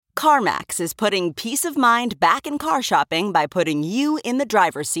CarMax is putting peace of mind back in car shopping by putting you in the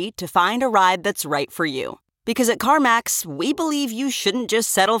driver's seat to find a ride that's right for you. Because at CarMax, we believe you shouldn't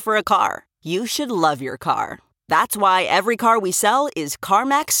just settle for a car. You should love your car. That's why every car we sell is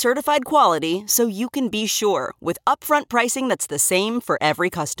CarMax certified quality, so you can be sure with upfront pricing that's the same for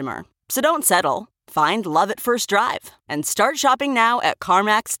every customer. So don't settle. Find love at first drive and start shopping now at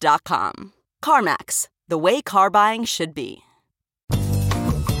CarMax.com. CarMax, the way car buying should be.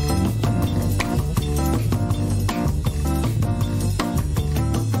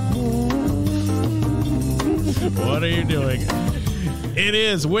 What are you doing? It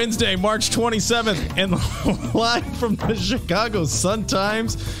is Wednesday, March 27th, and live from the Chicago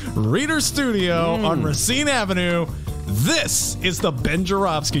Sun-Times Reader Studio on Racine Avenue, this is the Ben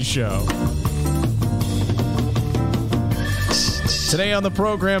Joravsky Show. Today on the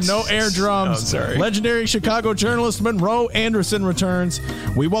program, no air drums. Legendary Chicago journalist Monroe Anderson returns.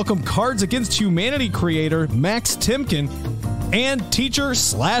 We welcome Cards Against Humanity creator Max Temkin and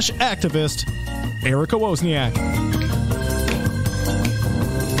teacher/activist Erika Wozniak.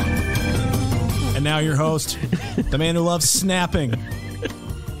 And now your host, the man who loves snapping,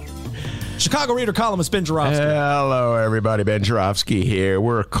 Chicago Reader columnist Ben Joravsky. Hello, everybody. Ben Joravsky here.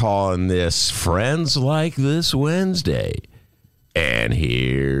 We're calling this Friends Like This Wednesday. And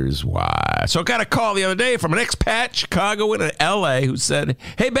here's why. So I got a call the other day from an expat Chicago in L.A. who said,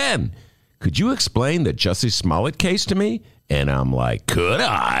 "Hey, Ben, could you explain the Jussie Smollett case to me?" And I'm like, could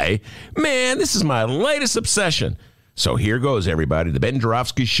I? Man, this is my latest obsession. So here goes, everybody. The Ben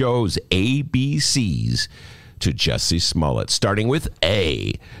Joravsky Show's ABCs to Jussie Smollett, starting with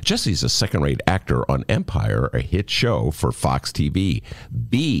A. Jussie's a second-rate actor on Empire, a hit show for Fox TV.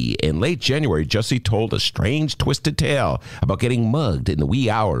 B. In late January, Jussie told a strange, twisted tale about getting mugged in the wee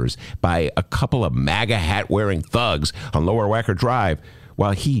hours by a couple of MAGA hat-wearing thugs on Lower Wacker Drive,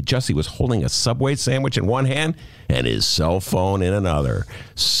 while Jussie was holding a Subway sandwich in one hand and his cell phone in another.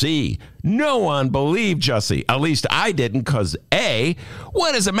 C. No one believed Jussie. At least I didn't, because A,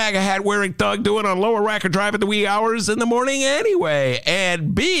 what is a MAGA hat-wearing thug doing on Lower Wacker Drive at the wee hours in the morning anyway?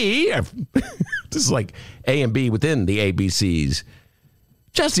 And B, this is like A and B within the ABCs,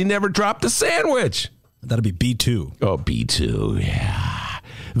 Jussie never dropped a sandwich. That'll be B2. Oh, B2, yeah.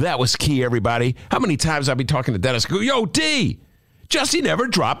 That was key, everybody. How many times I'll be talking to Dennis? Yo, D! Jussie never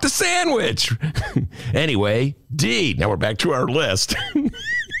dropped a sandwich. Anyway, D. Now we're back to our list.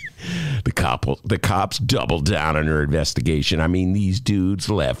 The cops doubled down on their investigation. I mean, these dudes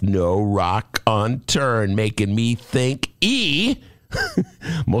left no rock unturned, making me think E.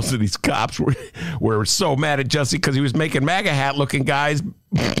 Most of these cops were so mad at Jussie because he was making MAGA hat-looking guys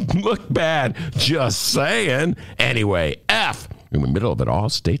look bad. Just saying. Anyway, F. In the middle of it all,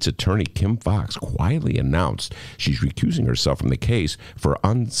 State's Attorney Kim Foxx quietly announced she's recusing herself from the case for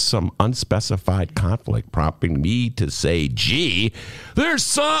some unspecified conflict, prompting me to say, gee, there's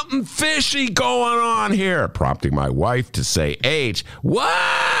something fishy going on here, prompting my wife to say, H,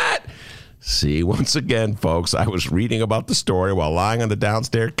 what? See, once again, folks, I was reading about the story while lying on the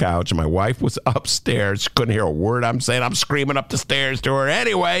downstairs couch, and my wife was upstairs. She couldn't hear a word I'm saying. I'm screaming up the stairs to her.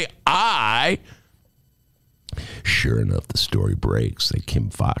 Anyway, Sure enough, the story breaks that Kim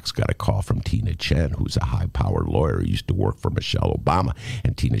Foxx got a call from Tina Chen, who's a high-powered lawyer who used to work for Michelle Obama.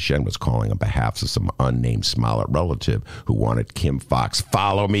 And Tina Chen was calling on behalf of some unnamed Smollett relative who wanted Kim Foxx,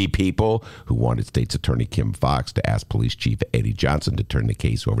 follow me, people, who wanted State's Attorney Kim Foxx to ask Police Chief Eddie Johnson to turn the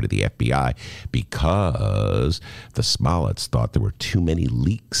case over to the FBI because the Smolletts thought there were too many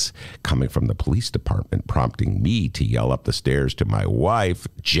leaks coming from the police department, prompting me to yell up the stairs to my wife,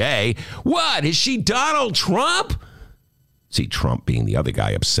 Jay, what, is she Donald Trump? See, Trump being the other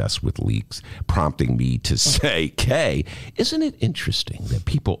guy obsessed with leaks, prompting me to say, Kay, isn't it interesting that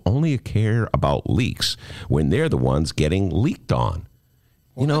people only care about leaks when they're the ones getting leaked on?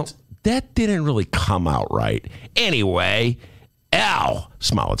 You know, that didn't really come out right. Anyway,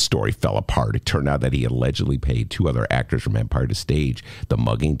 Smollett's story fell apart. It turned out that he allegedly paid two other actors from Empire to stage the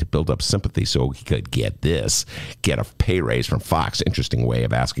mugging to build up sympathy so he could get a pay raise from Fox. Interesting way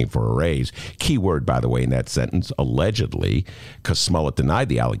of asking for a raise. Key word, by the way, in that sentence, allegedly, because Smollett denied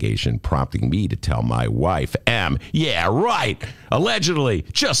the allegation, prompting me to tell my wife, M, yeah, right, allegedly,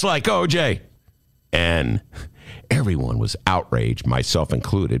 just like OJ. N. Everyone was outraged, myself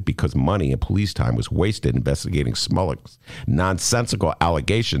included, because money and police time was wasted investigating Smollett's nonsensical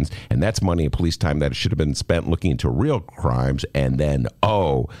allegations, and that's money and police time that should have been spent looking into real crimes. And then,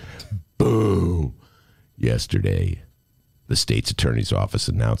 boo, yesterday, The state's attorney's office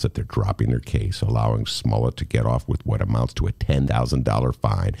announced that they're dropping their case, allowing Smollett to get off with what amounts to a $10,000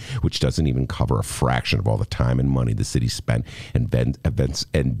 fine, which doesn't even cover a fraction of all the time and money the city spent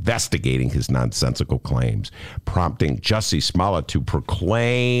investigating his nonsensical claims, prompting Jussie Smollett to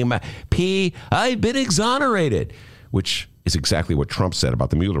proclaim, I've been exonerated, which is exactly what Trump said about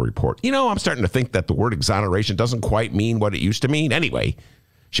the Mueller report. I'm starting to think that the word exoneration doesn't quite mean what it used to mean. Anyway,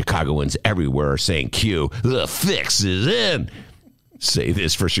 Chicagoans everywhere are saying, Q, the fix is in. Say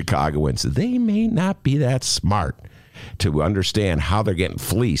this for Chicagoans. They may not be that smart to understand how they're getting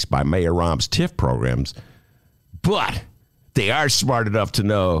fleeced by Mayor Rahm's TIF programs, but they are smart enough to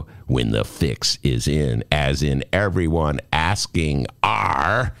know when the fix is in, as in everyone asking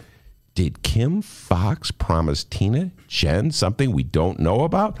did Kim Foxx promise Tina Chen something we don't know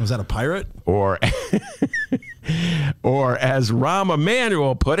about? Was that a pirate? Or as Rahm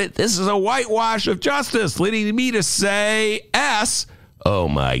Emanuel put it, this is a whitewash of justice, leading me to say, oh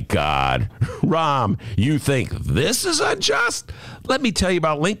my God, Rahm, you think this is unjust? Let me tell you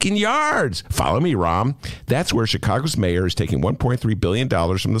about Lincoln Yards. Follow me, Rahm. That's where Chicago's mayor is taking $1.3 billion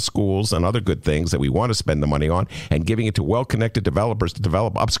from the schools and other good things that we want to spend the money on and giving it to well-connected developers to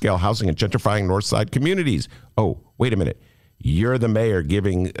develop upscale housing and gentrifying North Side communities. Oh, wait a minute. You're the mayor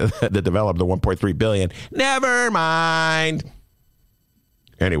giving the developer the $1.3 billion. Never mind.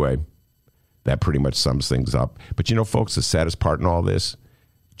 Anyway, that pretty much sums things up. But folks, the saddest part in all this,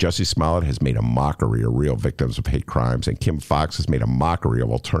 Jussie Smollett has made a mockery of real victims of hate crimes, and Kim Foxx has made a mockery of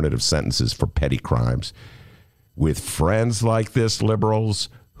alternative sentences for petty crimes. With friends like this, liberals,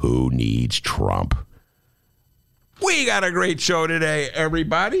 who needs Trump? We got a great show today,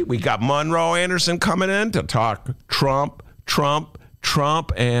 everybody. We got Monroe Anderson coming in to talk Trump,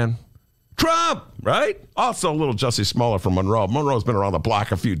 and Trump, right? Also, a little Jussie Smollett from Monroe. Monroe's been around the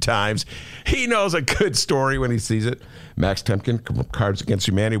block a few times. He knows a good story when he sees it. Max Temkin from Cards Against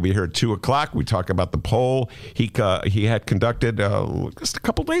Humanity. We here at 2 o'clock. We talk about the poll he had conducted just a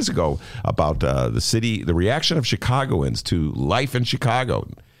couple days ago about the reaction of Chicagoans to life in Chicago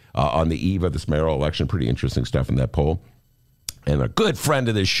on the eve of this mayoral election. Pretty interesting stuff in that poll. And a good friend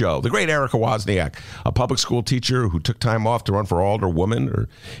of this show, the great Erika Wozniak, a public school teacher who took time off to run for alderwoman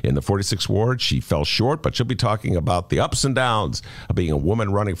in the 46th Ward. She fell short, but she'll be talking about the ups and downs of being a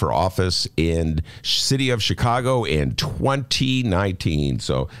woman running for office in city of Chicago in 2019.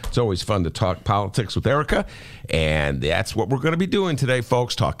 So it's always fun to talk politics with Erika, and that's what we're going to be doing today,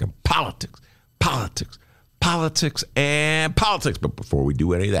 folks, talking politics. But before we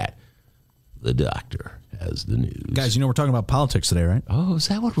do any of that, the doctor has the news. Guys, we're talking about politics today, right? Oh, is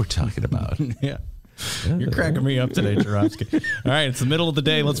that what we're talking about? Yeah. You're cracking me up today, Jarofsky. All right, it's the middle of the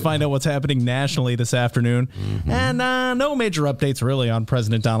day. Let's find out what's happening nationally this afternoon. Mm-hmm. And no major updates, really, on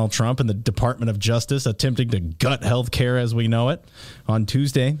President Donald Trump and the Department of Justice attempting to gut health care as we know it. On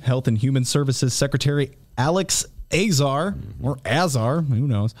Tuesday, Health and Human Services Secretary Alex Azar, or Azar, who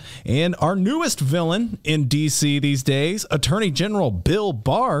knows, and our newest villain in D.C. these days, Attorney General Bill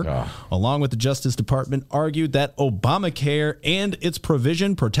Barr, along with the Justice Department, argued that Obamacare and its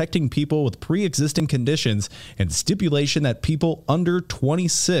provision protecting people with pre-existing conditions and stipulation that people under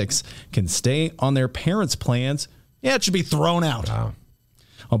 26 can stay on their parents' plans, it should be thrown out. Wow.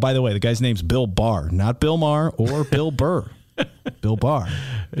 Oh, by the way, the guy's name's Bill Barr, not Bill Maher or Bill Burr. Bill Barr.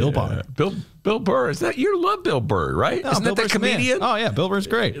 Barr. Bill Burr. Is that you love Bill Burr, right? No, Isn't Bill that the Burr's comedian? Oh, yeah. Bill Burr's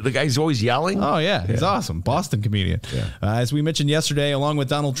great. The guy's always yelling? Oh, yeah. He's awesome. Boston comedian. Yeah. As we mentioned yesterday, along with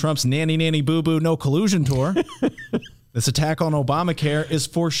Donald Trump's nanny boo-boo no collusion tour, this attack on Obamacare is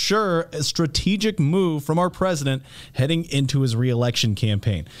for sure a strategic move from our president heading into his re-election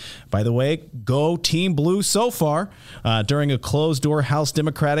campaign. By the way, go Team Blue so far. During a closed-door House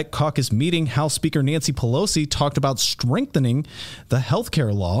Democratic caucus meeting, House Speaker Nancy Pelosi talked about strengthening the health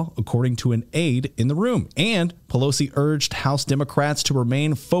care law, according to an aide in the room. And Pelosi urged House Democrats to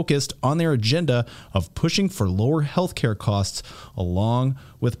remain focused on their agenda of pushing for lower health care costs along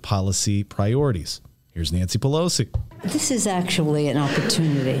with policy priorities. Here's Nancy Pelosi. This is actually an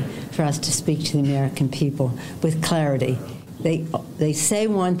opportunity for us to speak to the American people with clarity. They say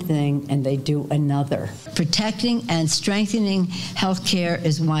one thing and they do another. Protecting and strengthening health care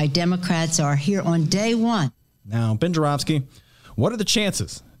is why Democrats are here on day one. Now, Ben Jarofsky, what are the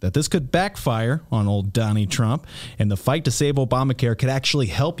chances that this could backfire on old Donnie Trump and the fight to save Obamacare could actually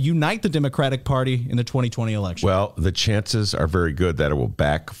help unite the Democratic Party in the 2020 election? Well, the chances are very good that it will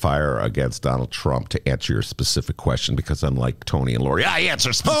backfire against Donald Trump, to answer your specific question, because unlike Tony and Lori, I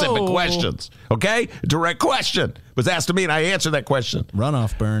answer specific questions. Okay? Direct question was asked to me, and I answered that question.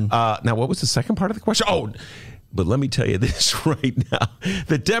 Runoff burn. Now, what was the second part of the question? Oh, But let me tell you this right now.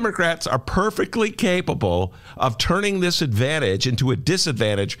 The Democrats are perfectly capable of turning this advantage into a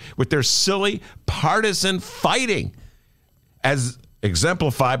disadvantage with their silly partisan fighting, as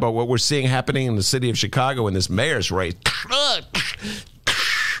exemplified by what we're seeing happening in the city of Chicago in this mayor's race.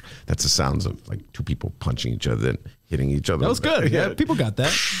 That's the sounds of like two people punching each other and hitting each other. That was good. Yeah, people got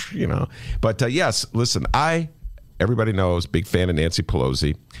that. You know. But yes, listen, everybody knows, big fan of Nancy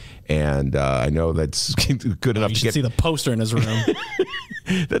Pelosi. And I know that's good enough to see the poster in his room.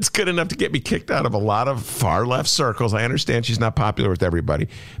 That's good enough to get me kicked out of a lot of far left circles. I understand she's not popular with everybody,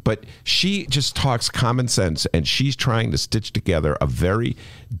 but she just talks common sense, and she's trying to stitch together a very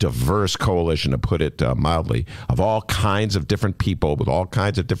diverse coalition, to put it mildly, of all kinds of different people with all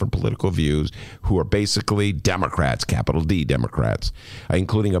kinds of different political views who are basically Democrats, capital D Democrats,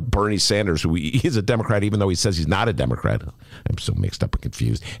 including a Bernie Sanders, who he's a Democrat even though he says he's not a Democrat. I'm so mixed up and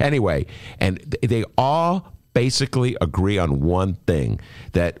confused. Anyway, and they all basically agree on one thing,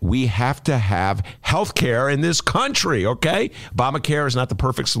 that we have to have health care in this country, okay? Obamacare is not the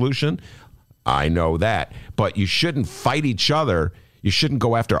perfect solution. I know that. But you shouldn't fight each other. You shouldn't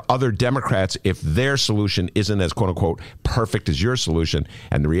go after other Democrats if their solution isn't as, quote unquote, perfect as your solution.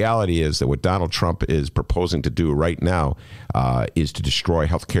 And the reality is that what Donald Trump is proposing to do right now is to destroy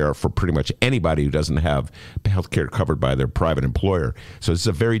health care for pretty much anybody who doesn't have health care covered by their private employer. So this is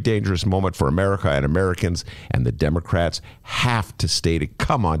a very dangerous moment for America and Americans, and the Democrats have to stay to,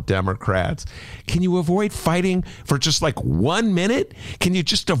 come on, Democrats. Can you avoid fighting for just like 1 minute? Can you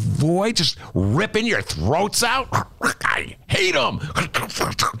just avoid just ripping your throats out? I hate them.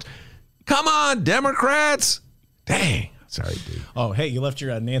 Come on, Democrats. Dang. Sorry, dude. Oh, hey, you left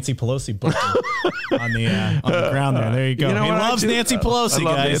your Nancy Pelosi book on the ground there. There you go. You know he loves Nancy Pelosi, I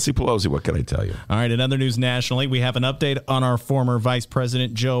love guys. Nancy Pelosi. What can I tell you? All right, in other news nationally, we have an update on our former Vice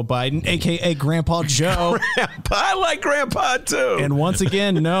President Joe Biden, a.k.a. Grandpa Joe. Grandpa, I like Grandpa, too. And once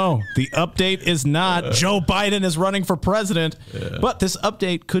again, no, the update is not Joe Biden is running for president. Yeah. But this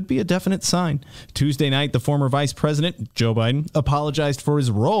update could be a definite sign. Tuesday night, the former Vice President, Joe Biden, apologized for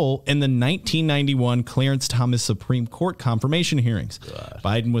his role in the 1991 Clarence Thomas Supreme Court confirmation hearings.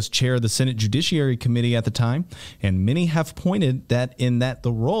 Biden was chair of the Senate Judiciary Committee at the time, and many have pointed that in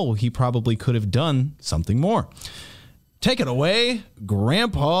the role he probably could have done something more. Take it away,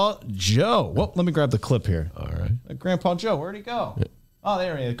 Grandpa Joe. Well, let me grab the clip here. All right. Grandpa Joe, where'd he go? Oh,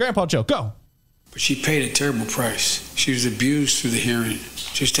 there he is. Grandpa Joe, go. But she paid a terrible price. She was abused through the hearing.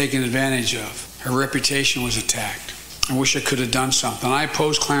 She was taken advantage of. Her reputation was attacked. I wish I could have done something. I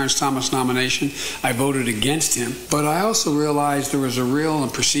opposed Clarence Thomas' nomination. I voted against him. But I also realized there was a real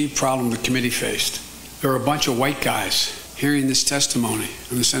and perceived problem the committee faced. There were a bunch of white guys hearing this testimony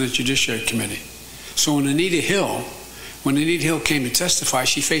in the Senate Judiciary Committee. So when Anita Hill came to testify,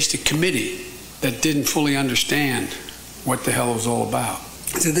 she faced a committee that didn't fully understand what the hell it was all about.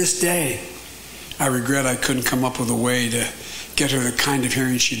 To this day, I regret I couldn't come up with a way to get her the kind of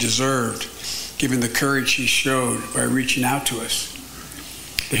hearing she deserved, given the courage she showed by reaching out to us.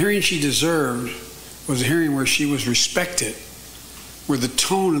 The hearing she deserved was a hearing where she was respected, where the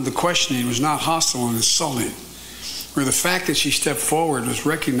tone of the questioning was not hostile and insulting, where the fact that she stepped forward was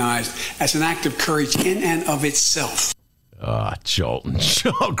recognized as an act of courage in and of itself. Jolton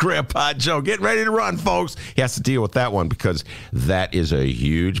Joe, Grandpa Joe, get ready to run, folks. He has to deal with that one because that is a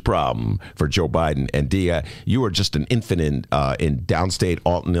huge problem for Joe Biden. And Dia, you were just an infant in downstate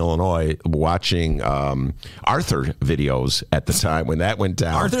Alton, Illinois, watching Arthur videos at the time when that went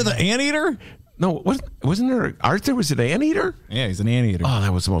down. Arthur the Anteater? No, wasn't there Arthur? Was it an anteater? Yeah, he's an anteater. Oh,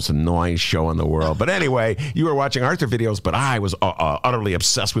 that was the most annoying show in the world. But anyway, you were watching Arthur videos, but I was utterly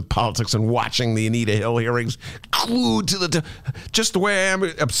obsessed with politics and watching the Anita Hill hearings, glued to just the way I am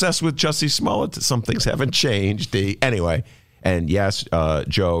obsessed with Jussie Smollett. Some things haven't changed. Anyway, and yes,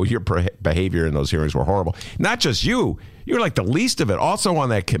 Joe, your behavior in those hearings were horrible. Not just you. You were like the least of it. Also on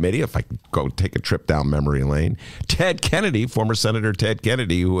that committee, if I could go take a trip down memory lane, Ted Kennedy, former Senator Ted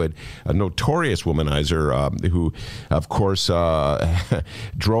Kennedy, who had a notorious womanizer, who, of course,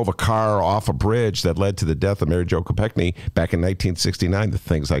 drove a car off a bridge that led to the death of Mary Jo Kopechne back in 1969. The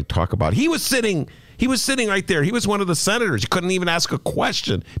things I talk about. He was sitting right there. He was one of the senators. You couldn't even ask a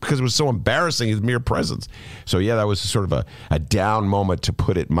question because it was so embarrassing, his mere presence. So, yeah, that was sort of a down moment, to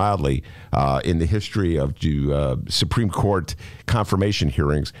put it mildly, in the history of Supreme Court confirmation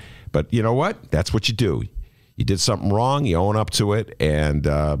hearings. But you know what? That's what you do. You did something wrong, you own up to it, and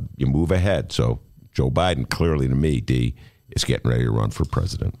you move ahead. So Joe Biden, clearly to me, D, is getting ready to run for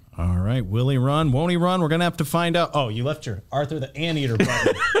president. All right. Will he run? Won't he run? We're going to have to find out. Oh, you left your Arthur the Anteater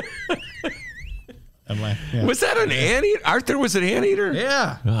button. Yeah. Was that an anteater? Arthur was an anteater?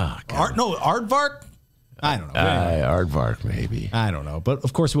 Yeah. Oh, Aardvark? I don't know. Anyway. Aardvark, maybe. I don't know. But,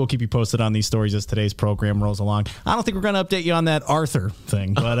 of course, we'll keep you posted on these stories as today's program rolls along. I don't think we're going to update you on that Arthur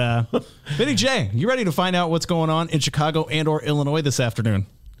thing. But, Benny J, you ready to find out what's going on in Chicago and or Illinois this afternoon?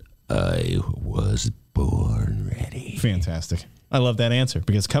 I was born ready. Fantastic. I love that answer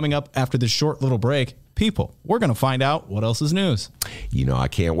because coming up after this short little break, people, we're going to find out what else is news. You know, I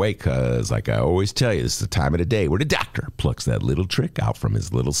can't wait because, like I always tell you, this is the time of the day where the doctor plucks that little trick out from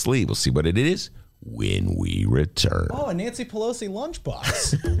his little sleeve. We'll see what it is when we return. Oh, a Nancy Pelosi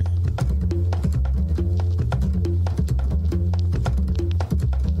lunchbox.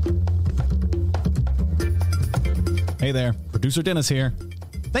 Hey there, producer Dennis here.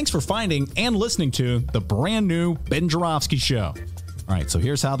 Thanks for finding and listening to the brand new Ben Joravsky Show. All right, so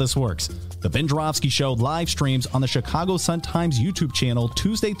here's how this works. The Ben Joravsky Show live streams on the Chicago Sun-Times YouTube channel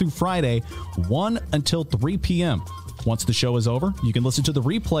Tuesday through Friday, 1 until 3 p.m. Once the show is over, you can listen to the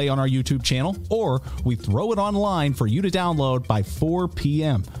replay on our YouTube channel, or we throw it online for you to download by 4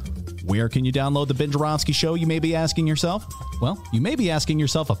 p.m. Where can you download the Ben Joravsky Show, you may be asking yourself? Well, you may be asking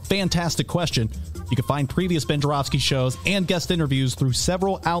yourself a fantastic question. You can find previous Ben Joravsky shows and guest interviews through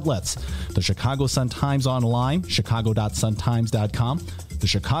several outlets. The Chicago Sun-Times Online, chicago.suntimes.com, the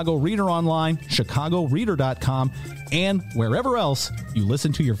Chicago Reader Online, chicagoreader.com, and wherever else you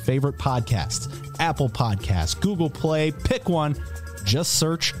listen to your favorite podcasts. Apple Podcasts, Google Play, pick one. Just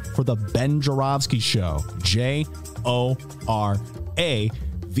search for The Ben Joravsky Show. J-O-R-A,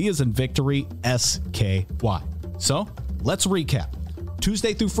 V as in victory, S-K-Y. So, let's recap.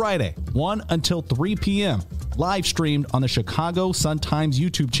 Tuesday through Friday, 1 until 3 p.m. Live streamed on the Chicago Sun-Times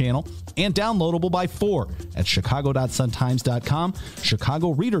YouTube channel and downloadable by 4 at chicago.suntimes.com,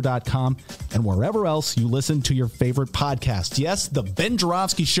 chicagoreader.com, and wherever else you listen to your favorite podcast. Yes, the Ben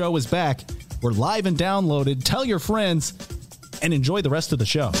Joravsky Show is back. We're live and downloaded. Tell your friends and enjoy the rest of the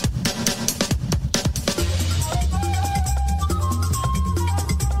show.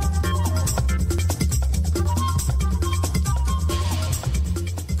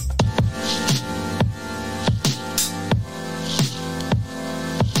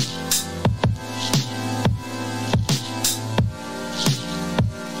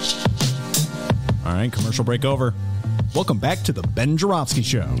 Commercial break over. Welcome back to the Ben Joravsky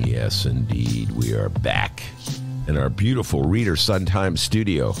Show. Yes, indeed. We are back in our beautiful Reader Sun-Times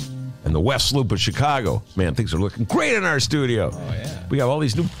studio in the West Loop of Chicago. Man, things are looking great in our studio. Oh, yeah. We got all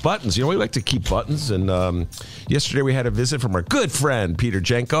these new buttons. You know, we like to keep buttons. And yesterday we had a visit from our good friend, Peter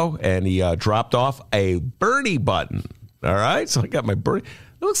Jenko, and he dropped off a Bernie button. All right? So I got my Bernie.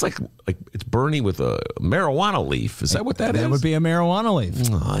 It looks like it's Bernie with a marijuana leaf. Is that what that is? That would be a marijuana leaf.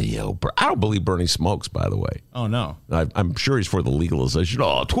 Oh, yeah. I don't believe Bernie smokes, by the way. Oh, no. I'm sure he's for the legalization.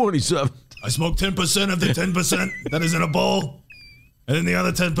 Oh, 27. I smoke 10% of the 10% that is in a bowl. And then the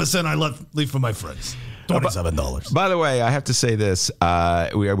other 10% I leave for my friends. $27. By the way, I have to say this.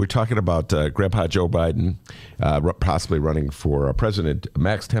 We're talking about Grandpa Joe Biden possibly running for president.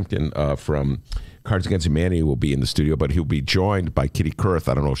 Max Temkin from Cards Against Humanity will be in the studio, but he'll be joined by Kitty Kurth.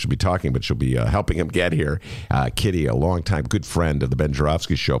 I don't know if she'll be talking, but she'll be helping him get here. Kitty, a longtime good friend of the Ben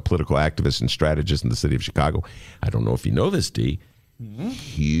Joravsky Show, political activist and strategist in the city of Chicago. I don't know if you know this, D. Mm-hmm.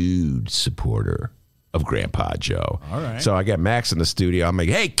 Huge supporter of Grandpa Joe. All right. So I got Max in the studio. I'm like,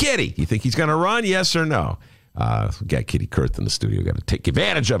 hey, Kitty, you think he's going to run? Yes or no? We got Kitty Kurth in the studio. Got to take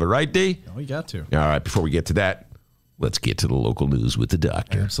advantage of it, right, D? Oh, you got to. All right, before we get to that, let's get to the local news with the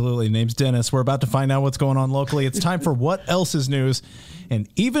doctor. Absolutely. Name's Dennis. We're about to find out what's going on locally. It's time for What Else is News. And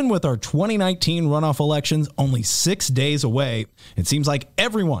even with our 2019 runoff elections only 6 days away, it seems like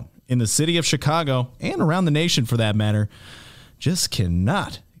everyone in the city of Chicago, and around the nation for that matter, just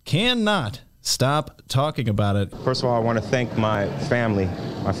cannot stop talking about it. First of all, I want to thank my family,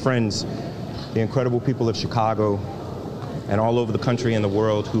 my friends, the incredible people of Chicago and all over the country and the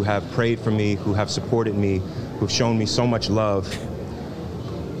world who have prayed for me, who have supported me, who've shown me so much love.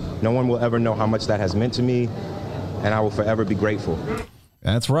 No one will ever know how much that has meant to me, and I will forever be grateful.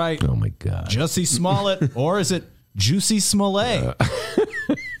 That's right. Oh, my God. Jussie Smollett, or is it Juicy Smollett?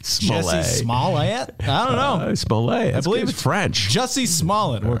 Smollett. Jussie Smollett? I don't know. Smollett. I believe it's French. Jussie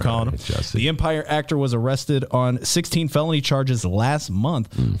Smollett, we're calling him. Jussie. The Empire actor was arrested on 16 felony charges last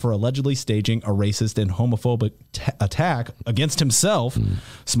month for allegedly staging a racist and homophobic attack against himself.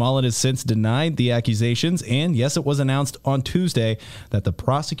 Smollett has since denied the accusations, and yes, it was announced on Tuesday that the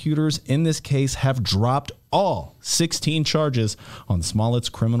prosecutors in this case have dropped all 16 charges on Smollett's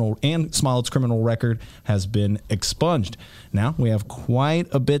criminal record has been expunged. Now, we have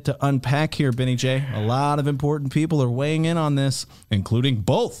quite a bit to unpack here, Benny J. A lot of important people are weighing in on this, including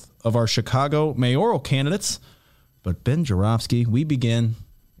both of our Chicago mayoral candidates. But Ben Joravsky, we begin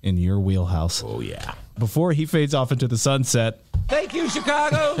in your wheelhouse. Oh, yeah. before he fades off into the sunset. Thank you,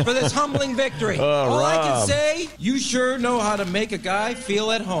 Chicago, for this humbling victory. All I can say, you sure know how to make a guy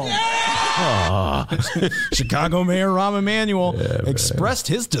feel at home. Chicago Mayor Rahm Emanuel expressed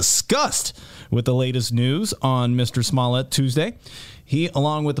his disgust with the latest news on Mr. Smollett Tuesday. He,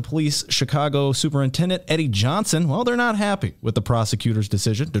 along with the police Chicago Superintendent Eddie Johnson, well, they're not happy with the prosecutor's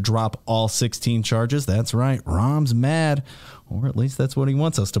decision to drop all 16 charges. That's right. Rahm's mad, or at least that's what he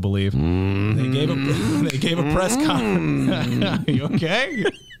wants us to believe. They gave a press conference. You okay?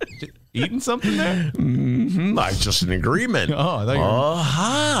 Eating something there? I'm just in agreement. Oh, I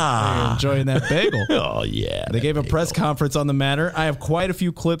thought you were enjoying that bagel. Oh, yeah. They gave a press conference on the matter. I have quite a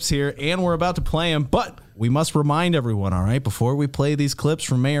few clips here, and we're about to play them, but we must remind everyone, all right, before we play these clips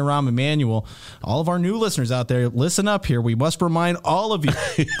from Mayor Rahm Emanuel, all of our new listeners out there, listen up here. We must remind all of you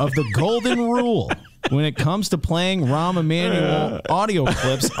of the golden rule when it comes to playing Rahm Emanuel audio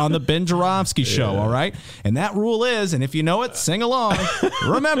clips on the Ben Joravsky Show, all right? And that rule is, and if you know it, sing along.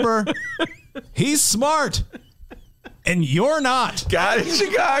 Remember, he's smart. And you're not. Got it,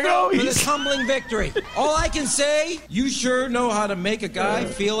 Chicago. For this humbling victory. All I can say, you sure know how to make a guy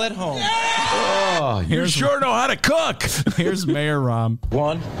feel at home. Oh, you sure know how to cook. Here's Mayor Rahm.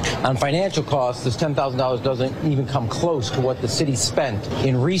 One, on financial costs, this $10,000 doesn't even come close to what the city spent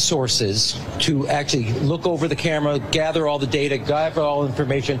in resources to actually look over the camera, gather all the data, gather all the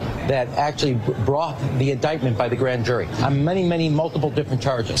information that actually brought the indictment by the grand jury on many, multiple different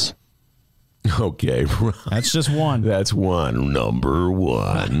charges. Okay. That's just one. That's one. Number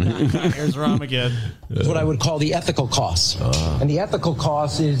one. Here's Rahm again. It's what I would call the ethical costs. And the ethical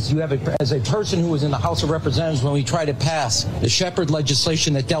cost is you have as a person who was in the House of Representatives when we tried to pass the Shepard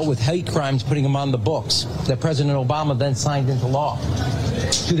legislation that dealt with hate crimes, putting them on the books, that President Obama then signed into law.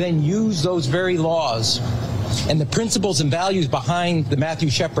 To then use those very laws and the principles and values behind the Matthew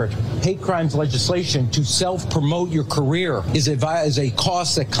Shepard hate crimes legislation to self-promote your career is a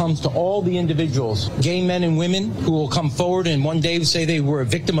cost that comes to all the individuals, gay men and women who will come forward and one day say they were a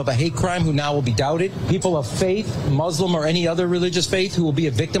victim of a hate crime who now will be doubted, people of faith, Muslim or any other religious faith who will be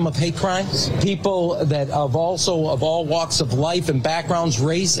a victim of hate crimes, people that of all walks of life and backgrounds,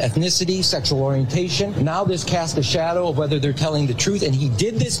 race, ethnicity, sexual orientation. Now this casts a shadow of whether they're telling the truth, and he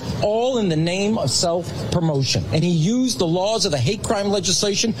did this all in the name of self-promotion. And he used the laws of the hate crime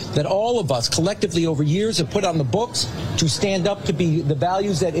legislation that all of us collectively over years have put on the books to stand up to be the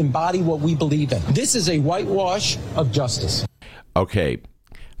values that embody what we believe in. This is a whitewash of justice. Okay.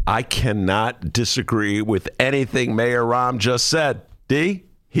 I cannot disagree with anything Mayor Rahm just said. D?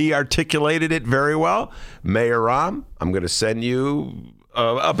 He articulated it very well. Mayor Rahm, I'm going to send you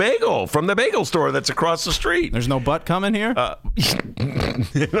a bagel from the bagel store that's across the street. There's no butt coming here?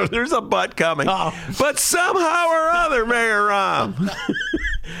 There's a butt coming. Oh. But somehow or other, Mayor Rahm,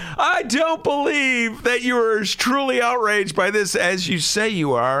 I don't believe that you are as truly outraged by this as you say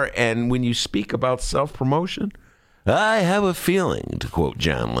you are. And when you speak about self-promotion, I have a feeling, to quote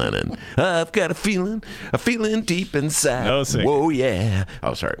John Lennon. I've got a feeling deep inside. No singing. Whoa, yeah.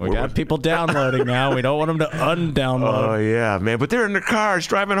 Oh, sorry. We got people downloading now. We don't want them to undownload. Oh, yeah, man. But they're in their cars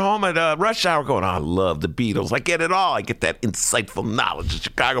driving home at rush hour going, oh, I love the Beatles. I get it all. I get that insightful knowledge of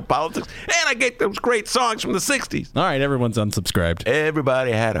Chicago politics. And I get those great songs from the 60s. All right, everyone's unsubscribed.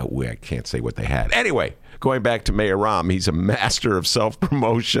 Everybody had I can't say what they had. Anyway. Going back to Mayor Rahm, he's a master of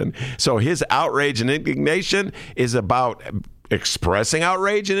self-promotion. So his outrage and indignation is about expressing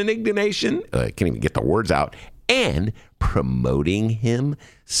outrage and indignation. I can't even get the words out. And promoting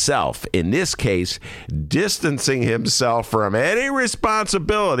himself. In this case, distancing himself from any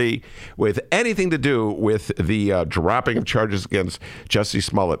responsibility with anything to do with the dropping of charges against Jussie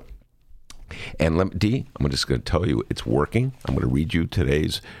Smollett. And I'm just going to tell you it's working. I'm going to read you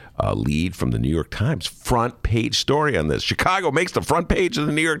today's lead from the New York Times. Front page story on this. Chicago makes the front page of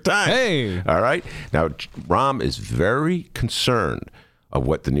the New York Times. Hey. All right. Now, Rahm is very concerned of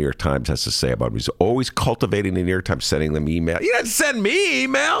what the New York Times has to say about him. He's always cultivating the New York Times, sending them emails. You don't send me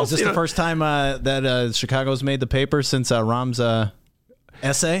emails. Is this the first time that Chicago's made the paper since Rahm's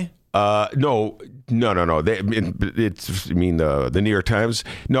essay? No. It's the New York Times.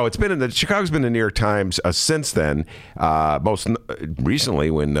 No, it's been Chicago's been in the New York Times since then. Most recently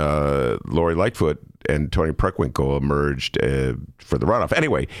when Lori Lightfoot and Tony Preckwinkle emerged for the runoff.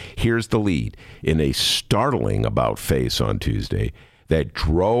 Anyway, here's the lead. In a startling about-face on Tuesday, that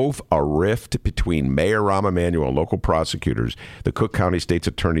drove a rift between Mayor Rahm Emanuel and local prosecutors. The Cook County State's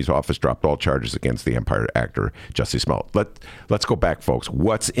Attorney's Office dropped all charges against the Empire actor Jussie Smollett. Let's go back, folks.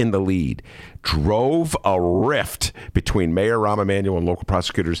 What's in the lead? Drove a rift between Mayor Rahm Emanuel and local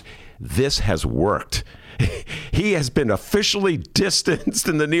prosecutors. This has worked. He has been officially distanced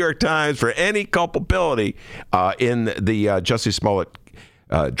in the New York Times for any culpability in the Jussie Smollett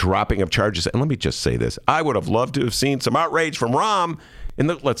dropping of charges. And let me just say this. I would have loved to have seen some outrage from Rahm in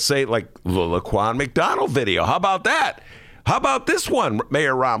the, let's say, like the Laquan McDonald video. How about that? How about this one,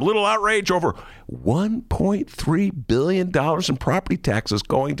 Mayor Rahm? Little outrage over $1.3 billion in property taxes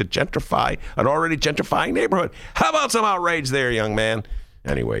going to gentrify an already gentrifying neighborhood. How about some outrage there, young man?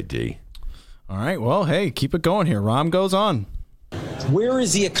 Anyway, D. All right, well, hey, keep it going here. Rahm goes on. Where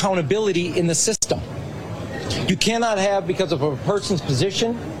is the accountability in the system? You cannot have, because of a person's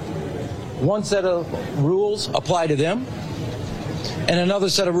position, one set of rules apply to them, and another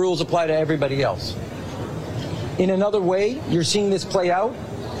set of rules apply to everybody else. In another way, you're seeing this play out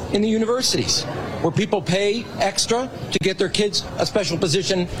in the universities, where people pay extra to get their kids a special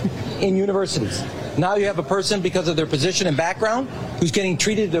position in universities. Now you have a person, because of their position and background, who's getting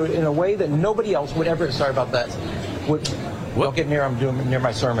treated in a way that nobody else would ever, sorry about that, don't get near, I'm doing near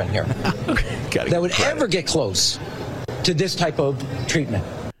my sermon here, that would ever get close to this type of treatment.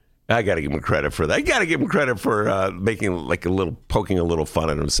 I got to give him credit for that. I got to give him credit for making poking a little fun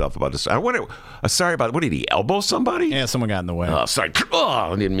at himself about this. Sorry about, what did he elbow somebody? Yeah, someone got in the way. Oh, sorry.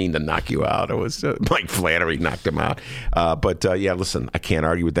 Oh, I didn't mean to knock you out. It was Mike Flannery knocked him out. But yeah, listen, I can't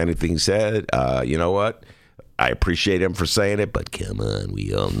argue with anything he said. You know what? I appreciate him for saying it, but come on,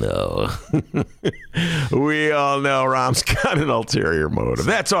 we all know. We all know Rahm's got an ulterior motive.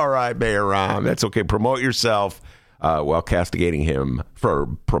 That's all right, Mayor Rahm. That's okay. Promote yourself. While castigating him for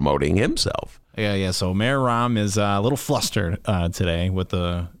promoting himself. Yeah. So Mayor Rahm is a little flustered today with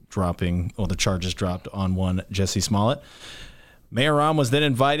the charges dropped on one Jussie Smollett. Mayor Rahm was then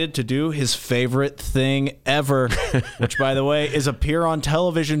invited to do his favorite thing ever, which, by the way, is appear on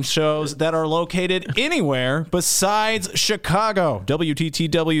television shows that are located anywhere besides Chicago.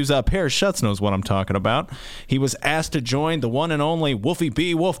 WTTW's Paris Schutz knows what I'm talking about. He was asked to join the one and only Wolfie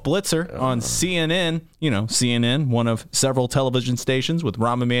B. Wolf Blitzer on CNN. You know, CNN, one of several television stations with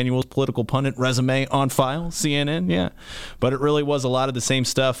Rahm Emanuel's political pundit resume on file. CNN, yeah. But it really was a lot of the same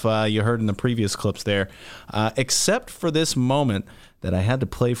stuff you heard in the previous clips there, except for this moment that I had to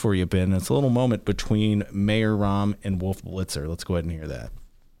play for you, Ben. It's a little moment between Mayor Rahm and Wolf Blitzer. Let's go ahead and hear that.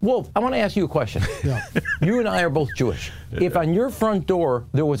 Wolf, I want to ask you a question. Yeah. You and I are both Jewish. If on your front door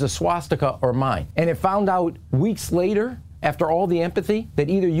there was a swastika or mine, and it found out weeks later, after all the empathy, that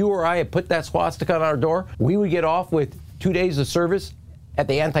either you or I had put that swastika on our door, we would get off with 2 days of service at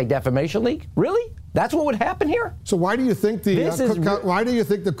the Anti-Defamation League? Really? That's what would happen here? So why do you think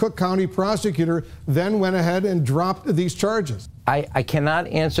the Cook County prosecutor then went ahead and dropped these charges? I cannot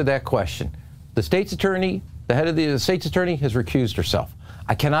answer that question. The state's attorney, the head of the state's attorney, has recused herself.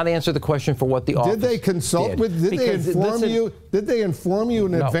 I cannot answer the question for what the office did. They consult with? Did they inform you? Did they inform you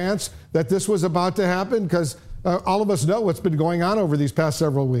in advance that this was about to happen? Because all of us know what's been going on over these past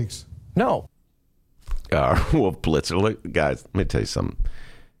several weeks. No. Wolf Blitzer, look, guys, let me tell you something.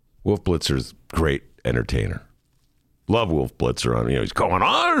 Wolf Blitzer's great entertainer. Love Wolf Blitzer. He's going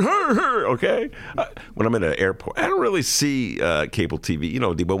on, okay? When I'm in an airport, I don't really see cable TV,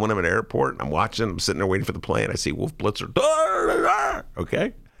 but when I'm in an airport, I'm watching, I'm sitting there waiting for the plane, I see Wolf Blitzer,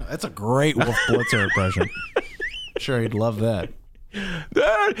 okay? That's a great Wolf Blitzer impression. Sure, he'd love that.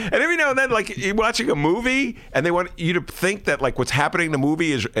 And every now and then, like, you're watching a movie and they want you to think that, like, what's happening in the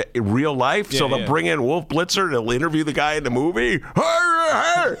movie is real life, so they'll bring in Wolf Blitzer and they'll interview the guy in the movie.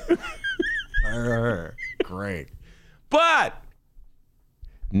 Great. But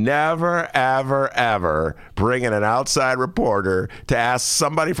never, ever, ever bring in an outside reporter to ask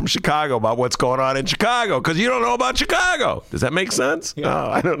somebody from Chicago about what's going on in Chicago, because you don't know about Chicago. Does that make sense? Yeah.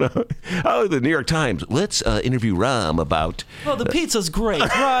 Oh, I don't know. Oh, the New York Times. Let's interview Rahm about... Oh, the pizza's great,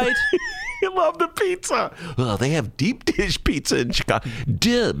 right? You love the pizza. Well, they have deep dish pizza in Chicago.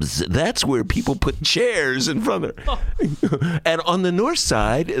 Dibs. That's where people put chairs in front of their... And on the north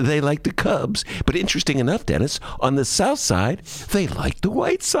side, they like the Cubs. But interesting enough, Dennis, on the south side, they like the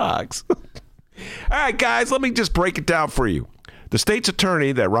White Sox. All right, guys, let me just break it down for you. The state's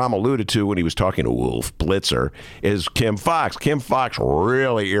attorney that Rahm alluded to when he was talking to Wolf Blitzer is Kim Foxx. Kim Foxx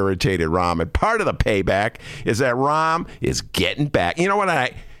really irritated Rahm. And part of the payback is that Rahm is getting back. You know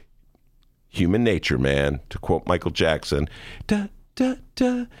what? Human nature, man. To quote Michael Jackson, da, da,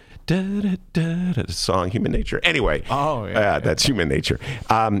 da, The song Human Nature. Anyway. Oh, yeah. That's Human Nature.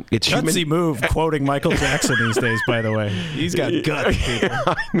 It's Gutsy move quoting Michael Jackson these days, by the way. He's got guts,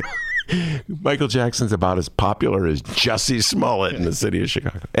 people. Michael Jackson's about as popular as Jussie Smollett in the city of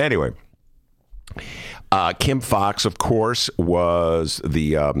Chicago. Anyway. Kim Foxx, of course, was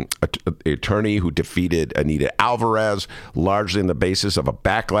the attorney who defeated Anita Alvarez, largely on the basis of a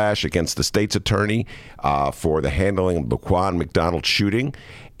backlash against the state's attorney for the handling of the Laquan McDonald shooting.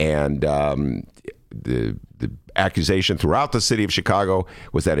 And the accusation throughout the city of Chicago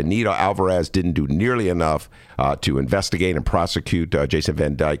was that Anita Alvarez didn't do nearly enough to investigate and prosecute Jason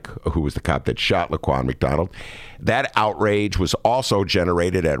Van Dyke, who was the cop that shot Laquan McDonald. That outrage was also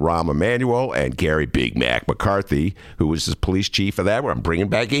generated at Rahm Emanuel and Gary Big Mac McCarthy, who was the police chief of that. I'm bringing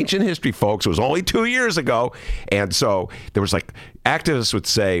back ancient history, folks. It was only 2 years ago. And so there was like activists would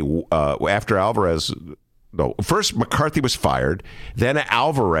say after Alvarez... No, first McCarthy was fired, then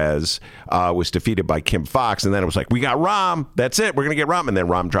Alvarez was defeated by Kim Foxx, and then it was like, we got Rahm, that's it, we're going to get Rahm, and then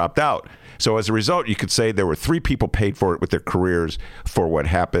Rahm dropped out. So as a result, you could say there were 3 people paid for it with their careers for what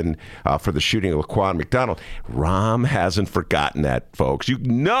happened for the shooting of Laquan McDonald. Rahm hasn't forgotten that, folks. You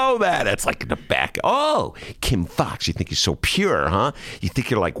know that. It's like in the back. Oh, Kim Foxx, you think you're so pure, huh? You think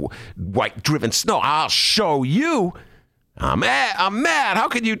you're like white-driven snow. I'll show you. I'm mad. How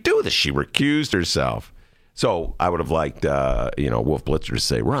can you do this? She recused herself. So I would have liked, Wolf Blitzer to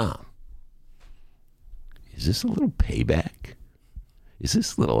say, Rahm, is this a little payback? Is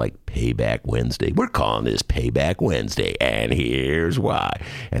this a little like Payback Wednesday? We're calling this Payback Wednesday, and here's why.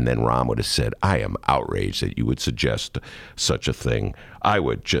 And then Rahm would have said, I am outraged that you would suggest such a thing. I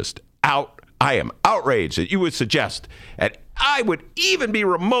am outraged that you would suggest, and I would even be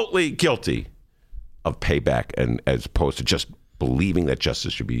remotely guilty of payback, and as opposed to just believing that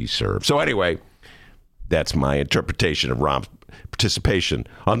justice should be served. So anyway, that's my interpretation of Rahm's participation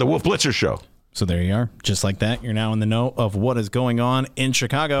on the Wolf Blitzer Show. So there you are. Just like that, you're now in the know of what is going on in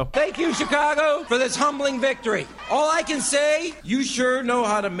Chicago. Thank you, Chicago, for this humbling victory. All I can say, you sure know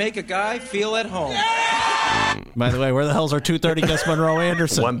how to make a guy feel at home. By the way, where the hell's our 2:30 guest, Monroe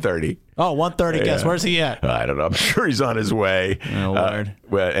Anderson? 1:30. Oh, 1:30 guest. Where's he at? I don't know. I'm sure he's on his way. Oh, Lord.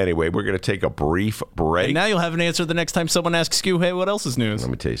 Well, anyway, we're going to take a brief break. And now you'll have an answer the next time someone asks you, hey, what else is news?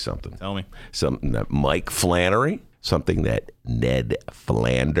 Let me tell you something. Tell me. Something that Mike Flannery, something that Ned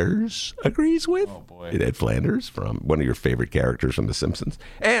Flanders agrees with. Oh, boy. Ned Flanders, from one of your favorite characters from The Simpsons.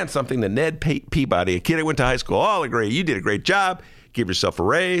 And something that Ned Peabody, a kid I went to high school, all agree. You did a great job. Give yourself a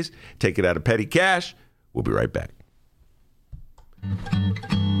raise. Take it out of petty cash. We'll be right back.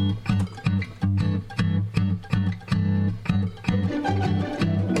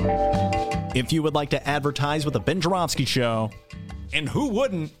 If you would like to advertise with the Ben Joravsky Show, and who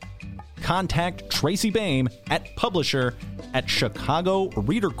wouldn't, contact Tracy Baim at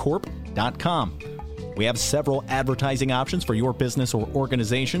publisher@chicagoreadercorp.com. We have several advertising options for your business or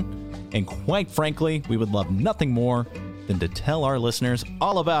organization, and quite frankly, we would love nothing more than to tell our listeners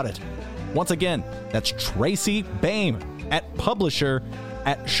all about it. Once again, that's Tracy Baim at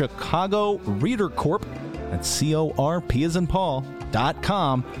publisher@chicagoreadercorp, that's CORP as in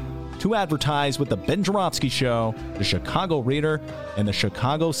Paul.com, to advertise with the Ben Joravsky Show, the Chicago Reader, and the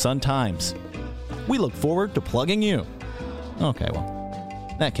Chicago Sun-Times. We look forward to plugging you. Okay,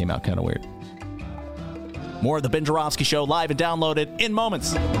 well, that came out kind of weird. More of the Ben Joravsky Show live and downloaded in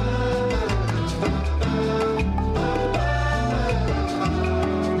moments.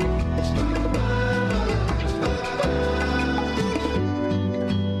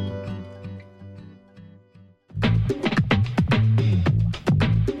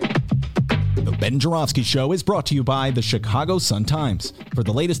 Ben Joravsky Show is brought to you by the Chicago Sun-Times. For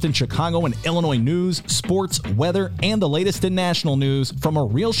the latest in Chicago and Illinois news, sports, weather, and the latest in national news from a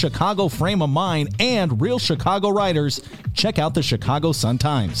real Chicago frame of mind and real Chicago writers, check out the Chicago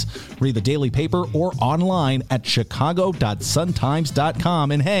Sun-Times. Read the daily paper or online at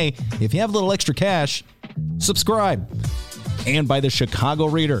chicago.suntimes.com. And hey, if you have a little extra cash, subscribe. And by the Chicago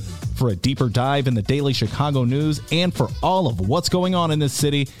Reader. For a deeper dive in the daily Chicago news and for all of what's going on in this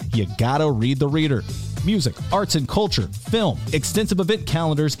city, you gotta read the Reader. Music, arts and culture, film, extensive event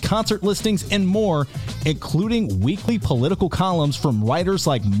calendars, concert listings, and more, including weekly political columns from writers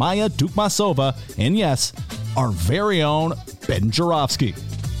like Maya Dukmasova and, yes, our very own Ben Joravsky.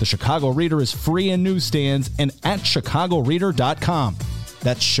 The Chicago Reader is free in newsstands and at chicagoreader.com.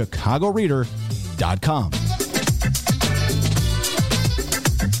 That's chicagoreader.com.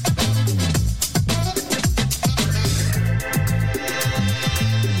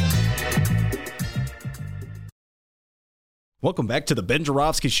 Welcome back to the Ben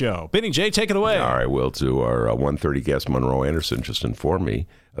Joravsky Show. Benny J, take it away. All right, Will, to our 1:30 guest, Monroe Anderson, just informed me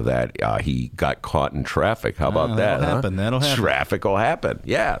that he got caught in traffic. How about that? That'll happen. Traffic will happen.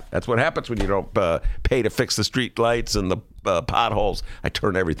 Yeah, that's what happens when you don't pay to fix the street lights and the potholes. I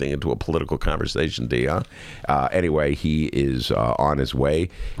turn everything into a political conversation, D, huh? Anyway, he is on his way.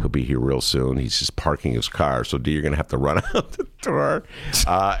 He'll be here real soon. He's just parking his car. So, D, you're going to have to run out the door.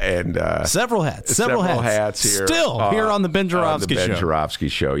 And Several hats here. Still here on the Ben Joravsky Show. The Ben Joravsky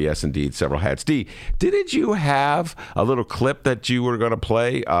Show. Yes, indeed. Several hats. D, didn't you have a little clip that you were going to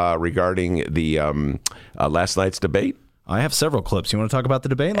play regarding the last night's debate? I have several clips. You want to talk about the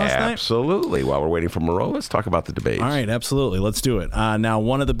debate last night? Absolutely. While we're waiting for Monroe, let's talk about the debate. All right, absolutely. Let's do it. Now,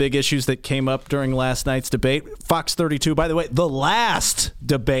 one of the big issues that came up during last night's debate, Fox 32, by the way, the last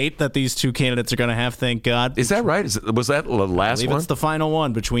debate that these two candidates are going to have, thank God. Is that right? Was that the last I believe one? It's the final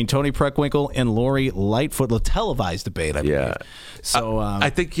one between Tony Preckwinkle and Lori Lightfoot, the televised debate, I believe. Yeah. So I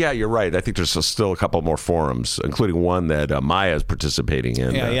think, you're right. I think there's still a couple more forums, including one that Maya is participating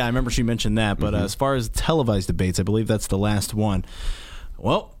in. Yeah, I remember she mentioned that. But as far as televised debates, I believe that's the last one.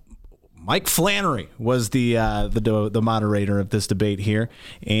 Well, Mike Flannery was the moderator of this debate here.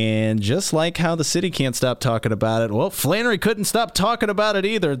 And just like how the city can't stop talking about it, well, Flannery couldn't stop talking about it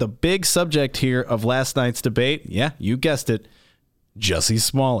either. The big subject here of last night's debate, yeah, you guessed it, Jussie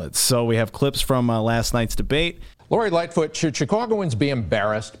Smollett. So we have clips from last night's debate. Lori Lightfoot, should Chicagoans be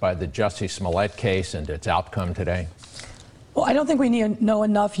embarrassed by the Jussie Smollett case and its outcome today? Well, I don't think we need to know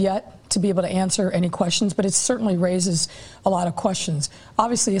enough yet to be able to answer any questions, but it certainly raises a lot of questions.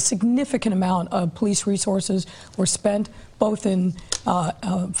 Obviously, a significant amount of police resources were spent both in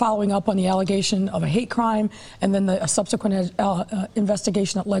following up on the allegation of a hate crime and then the subsequent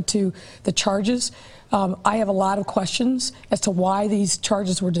investigation that led to the charges. I have a lot of questions as to why these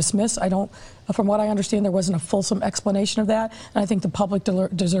charges were dismissed. From what I understand, there wasn't a fulsome explanation of that, and I think the public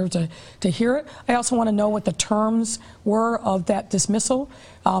deserves to hear it. I also want to know what the terms were of that dismissal.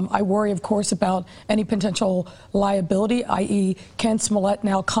 I worry, of course, about any potential liability, i.e., can Smollett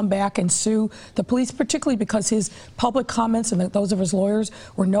now come back and sue the police, particularly because his public comments and those of his lawyers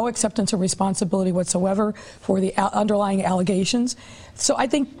were no acceptance of responsibility whatsoever for the underlying allegations. So I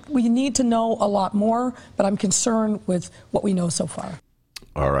think we need to know a lot more, but I'm concerned with what we know so far.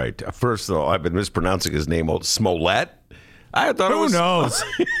 All right. First of all, I've been mispronouncing his name, Smollett. I thought Who knows?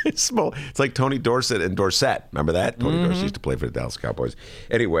 It's like Tony Dorsett and Dorsett. Remember that? Tony Dorsett used to play for the Dallas Cowboys.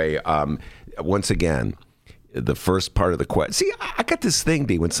 Anyway, once again, the first part of the question. See, I got this thing,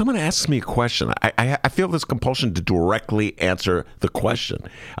 D. When someone asks me a question, I feel this compulsion to directly answer the question.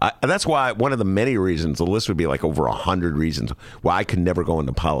 That's why one of the many reasons, the list would be like over 100 reasons why I could never go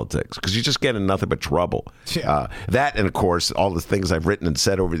into politics, because you just get in nothing but trouble. Yeah. That, and of course, all the things I've written and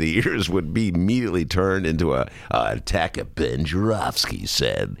said over the years would be immediately turned into a attack at Ben Joravsky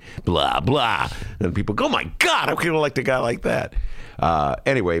said, blah, blah. And people go, oh my God, I kind of like the guy like that.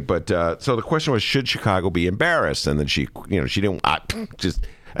 Anyway, but so the question was, should Chicago be embarrassed? And then she didn't just,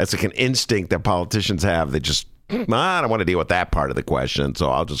 that's like an instinct that politicians have. They just, I don't want to deal with that part of the question, so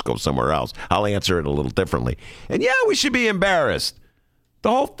I'll just go somewhere else. I'll answer it a little differently. And yeah, we should be embarrassed. The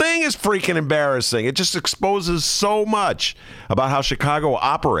whole thing is freaking embarrassing. It just exposes so much about how Chicago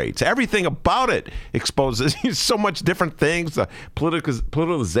operates. Everything about it exposes so much different things. The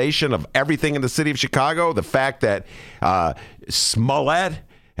politicization of everything in the city of Chicago. The fact that Smollett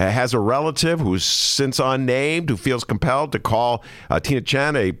has a relative who's since unnamed, who feels compelled to call Tina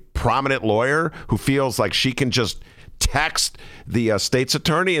Chen a prominent lawyer, who feels like she can just text the state's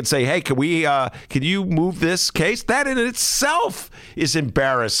attorney and say, hey, can you move this case? That in itself is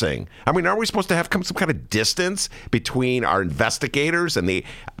embarrassing. I mean, aren't we supposed to have some kind of distance between our investigators and the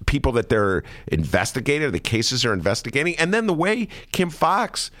people that they're investigating, the cases they're investigating? And then the way Kim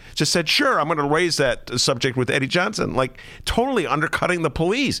Fox just said, sure, I'm going to raise that subject with Eddie Johnson, like totally undercutting the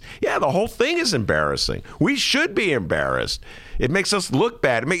police. Yeah, the whole thing is embarrassing. We should be embarrassed. It makes us look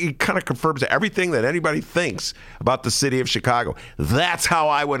bad. It kind of confirms everything that anybody thinks about the city of Chicago. That's how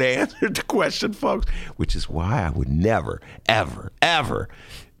I would answer the question, folks, which is why I would never, ever, ever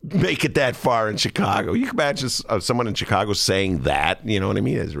make it that far in Chicago. You can imagine someone in Chicago saying that, you know what I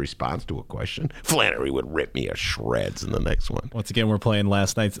mean, as a response to a question. Flannery would rip me a shreds in the next one. Once again, we're playing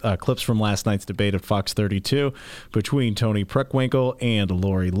last night's clips from last night's debate at Fox 32 between Tony Preckwinkle and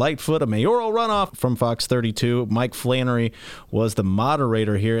Lori Lightfoot, a mayoral runoff from Fox 32. Mike Flannery was the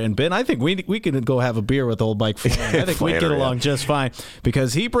moderator here. And Ben, I think we could go have a beer with old Mike Flannery. I think we get along just fine,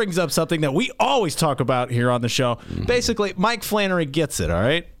 because he brings up something that we always talk about here on the show. Basically, Mike Flannery gets it, all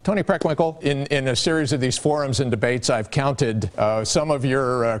right? Tony Preckwinkle, in a series of these forums and debates, I've counted some of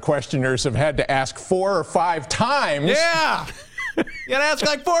your questioners have had to ask 4 or 5 times. Yeah! You gotta ask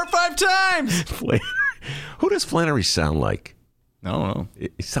like 4 or 5 times! Who does Flannery sound like? I don't know.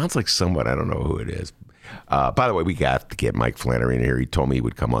 It sounds like someone. I don't know who it is. By the way, we got to get Mike Flannery in here. He told me he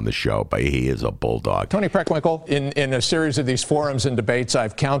would come on the show, but he is a bulldog. Tony Preckwinkle, in a series of these forums and debates,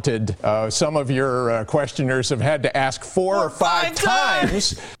 I've counted some of your questioners have had to ask 4 or 5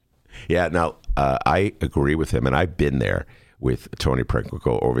 times. Yeah, now, I agree with him, and I've been there with Tony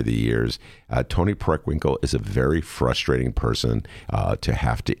Preckwinkle over the years. Tony Preckwinkle is a very frustrating person to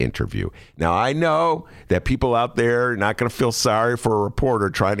have to interview. Now, I know that people out there are not going to feel sorry for a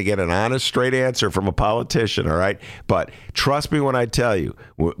reporter trying to get an honest, straight answer from a politician, all right? But trust me when I tell you,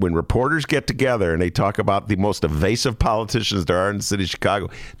 when reporters get together and they talk about the most evasive politicians there are in the city of Chicago,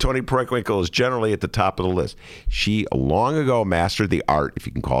 Tony Preckwinkle is generally at the top of the list. She long ago mastered the art, if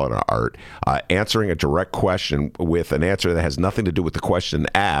you can call it an art, answering a direct question with an answer that has nothing to do with the question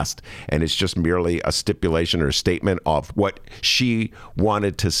asked, and it's just merely a stipulation or a statement of what she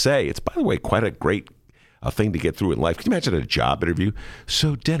wanted to say. It's, by the way, quite a great thing to get through in life. Can you imagine a job interview?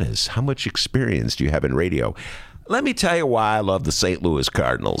 So, Dennis, how much experience do you have in radio? Let me tell you why I love the St. Louis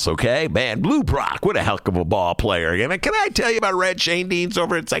Cardinals, okay? Man, Blue Brock, what a heck of a ball player. And can I tell you about Red Shane Deans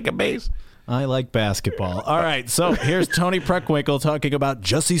over at second base? I like basketball. All right, so here's Tony Preckwinkle talking about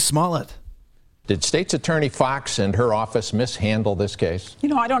Jussie Smollett. Did State's Attorney Fox and her office mishandle this case? You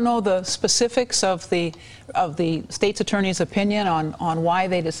know, I don't know the specifics of the State's Attorney's opinion on why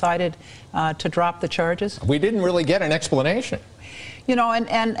they decided to drop the charges. We didn't really get an explanation. You know,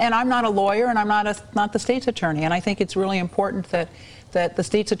 and I'm not a lawyer, and I'm not the State's Attorney, and I think it's really important that the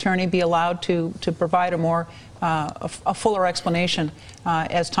State's Attorney be allowed to provide a fuller explanation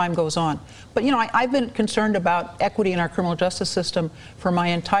as time goes on. But, you know, I've been concerned about equity in our criminal justice system for my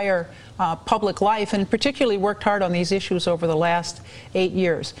entire public life, and particularly worked hard on these issues over the last 8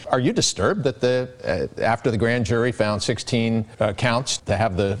 years. Are you disturbed that after the grand jury found 16 counts, to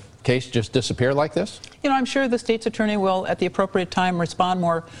have the case just disappear like this? You know, I'm sure the State's Attorney will, at the appropriate time, respond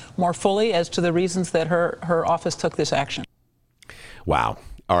more fully as to the reasons that her office took this action. Wow.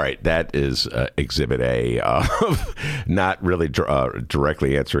 All right, that is Exhibit A, not really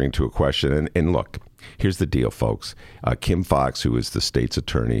directly answering to a question. And look, here's the deal, folks. Kim Fox, who is the state's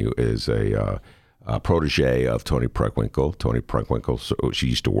attorney, is a protege of Tony Preckwinkle. Tony Preckwinkle, she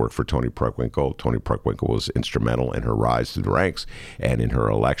used to work for Tony Preckwinkle. Tony Preckwinkle was instrumental in her rise through the ranks and in her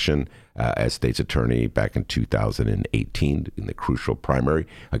election as state's attorney back in 2018 in the crucial primary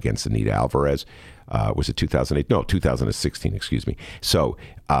against Anita Alvarez. Was it 2008? No, 2016, excuse me. So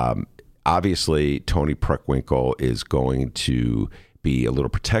obviously, Tony Preckwinkle is going to be a little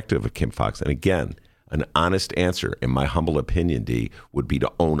protective of Kim Fox. And again, an honest answer, in my humble opinion, D, would be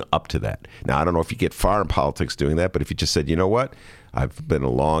to own up to that. Now, I don't know if you get far in politics doing that, but if you just said, you know what, I've been a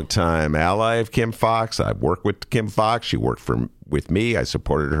long-time ally of Kim Fox. I've worked with Kim Fox. She worked with me. I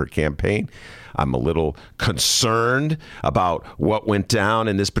supported her campaign. I'm a little concerned about what went down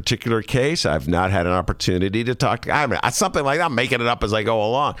in this particular case. I've not had an opportunity to talk to something like that. I'm making it up as I go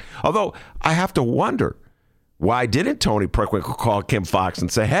along. Although I have to wonder, why didn't Tony Preckwinkle call Kim Fox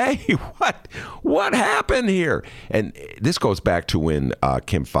and say, hey, what happened here? And this goes back to when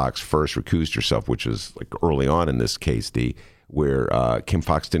Kim Fox first recused herself, which was like early on in this case, D, where Kim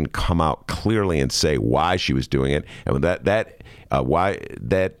Fox didn't come out clearly and say why she was doing it. And why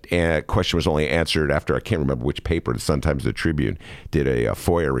that question was only answered after, I can't remember which paper, the Sun-Times, the Tribune, did a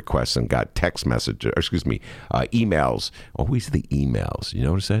FOIA request and got emails. Always the emails. You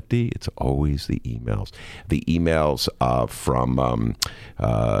notice that, D? It's always the emails. The emails from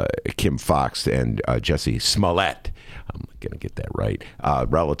Kim Fox and Jussie Smollett. I'm going to get that right.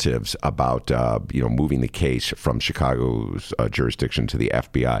 Relatives about moving the case from Chicago's jurisdiction to the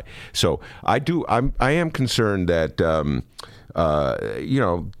FBI. So I am concerned that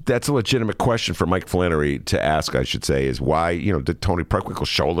that's a legitimate question for Mike Flannery to ask. I should say is why did Tony Preckwinkle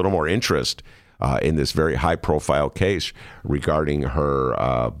show a little more interest in this very high profile case regarding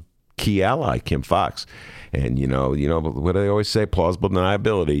her key ally Kim Fox. And, what do they always say? Plausible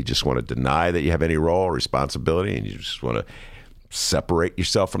deniability. You just want to deny that you have any role or responsibility, and you just want to separate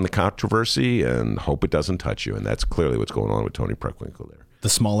yourself from the controversy and hope it doesn't touch you. And that's clearly what's going on with Tony Preckwinkle there. The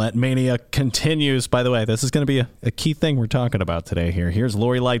Smollett mania continues. By the way, this is going to be a key thing we're talking about today here. Here's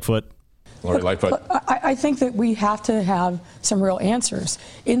Lori Lightfoot. I think that we have to have some real answers.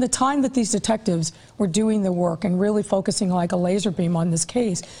 In the time that these detectives were doing the work and really focusing like a laser beam on this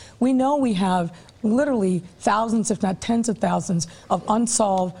case, we know we have literally thousands, if not tens of thousands, of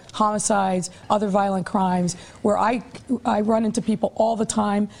unsolved homicides, other violent crimes, where I run into people all the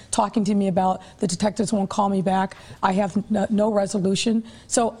time talking to me about the detectives won't call me back. I have no resolution.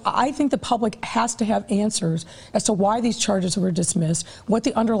 So I think the public has to have answers as to why these charges were dismissed, what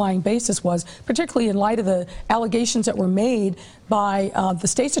the underlying basis was, particularly in light of the allegations that were made by the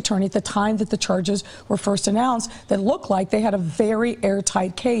state's attorney at the time that the charges were first announced that looked like they had a very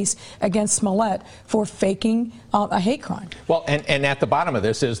airtight case against Smollett for faking a hate crime. Well, and at the bottom of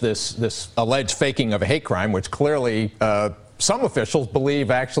this is this alleged faking of a hate crime, which clearly some officials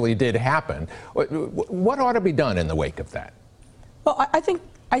believe actually did happen. What ought to be done in the wake of that? Well, I think...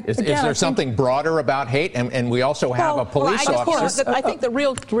 Is there something broader about hate? And we also have a police officer. I think the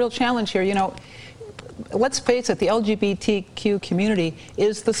real challenge here, you know, let's face it, the LGBTQ community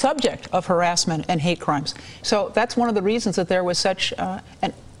is the subject of harassment and hate crimes. So that's one of the reasons that there was such an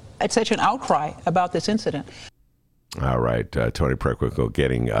outcry about this incident. All right, Tony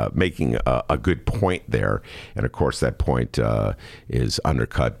Preckwinkle making a good point there, and of course that point is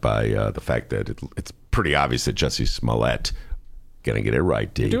undercut by the fact that it's pretty obvious that Jussie Smollett, gonna get it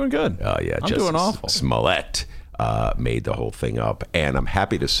right, D. You're doing good. Yeah, I'm doing awful. Smollett made the whole thing up, and I'm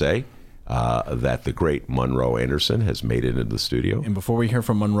happy to say that the great Monroe Anderson has made it into the studio. And before we hear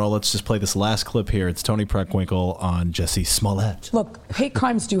from Monroe, let's just play this last clip here. It's Tony Preckwinkle on Jussie Smollett. Look, hate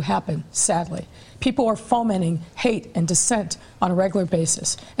crimes do happen, sadly. People are fomenting hate and dissent on a regular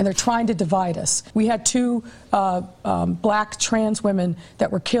basis, and they're trying to divide us. We had two black trans women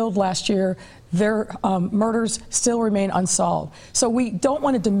that were killed last year. Their murders still remain unsolved. So we don't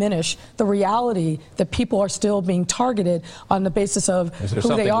want to diminish the reality that people are still being targeted on the basis of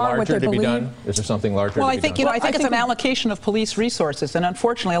who they are, what they believe. Is there something larger? Well, I think I think it's an allocation of police resources, and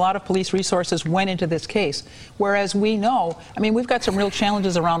unfortunately, a lot of police resources went into this case. Whereas we know, I mean, we've got some real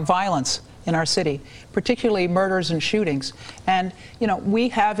challenges around violence in our city, particularly murders and shootings. And you know, we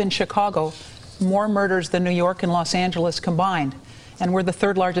have in Chicago more murders than New York and Los Angeles combined. And we're the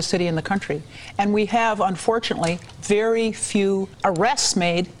third largest city in the country. And we have, unfortunately, very few arrests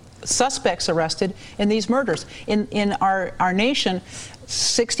made, suspects arrested in these murders. In our nation,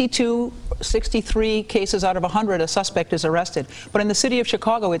 63 cases out of 100, a suspect is arrested. But in the city of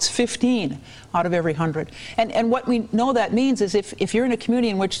Chicago, it's 15 out of every 100. And what we know that means is if you're in a community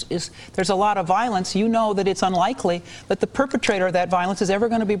in which there's a lot of violence, you know that it's unlikely that the perpetrator of that violence is ever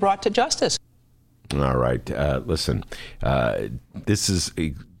going to be brought to justice. All right. Listen, this is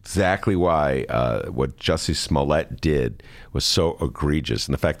exactly why what Jussie Smollett did was so egregious.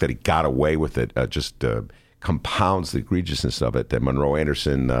 And the fact that he got away with it just compounds the egregiousness of it. That Monroe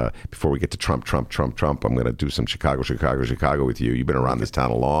Anderson, before we get to Trump, I'm going to do some Chicago with you. You've been around this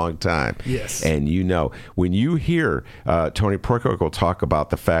town a long time. Yes. And you know, when you hear Tony Preckwinkle talk about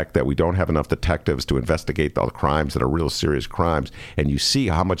the fact that we don't have enough detectives to investigate all the crimes that are real serious crimes, and you see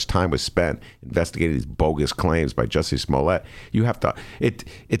how much time was spent investigating these bogus claims by Jussie Smollett, you have to,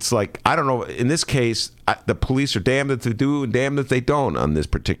 it's like, I don't know, in this case, the police are damned if they do and damned if they don't on this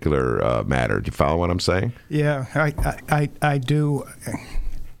particular matter. Do you follow what I'm saying? Yeah, I do.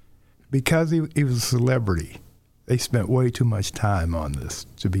 Because he was a celebrity, they spent way too much time on this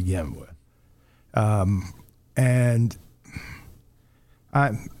to begin with. And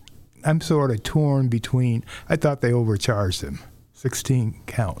I'm sort of torn between, I thought they overcharged him. 16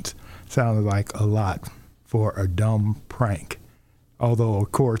 counts. Sounded like a lot for a dumb prank. Although,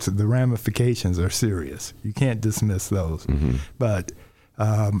 of course, the ramifications are serious. You can't dismiss those. Mm-hmm. But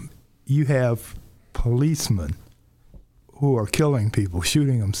you have policemen who are killing people,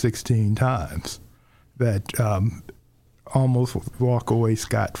 shooting them 16 times, that almost walk away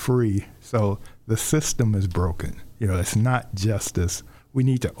scot-free. So the system is broken. You know, it's not justice. We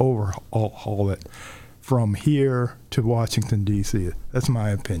need to overhaul it from here to Washington, D.C. That's my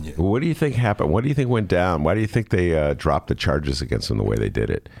opinion. What do you think happened? What do you think went down? Why do you think they dropped the charges against them the way they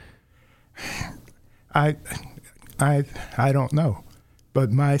did it? I don't know.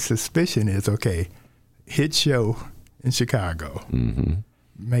 But my suspicion is, okay, hit show in Chicago,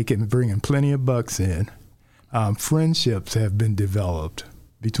 mm-hmm. bringing plenty of bucks in. Friendships have been developed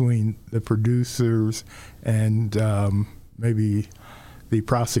between the producers and maybe the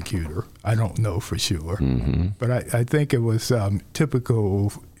prosecutor. I don't know for sure. Mm-hmm. But I think it was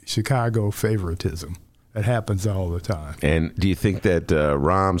typical Chicago favoritism that happens all the time. And do you think that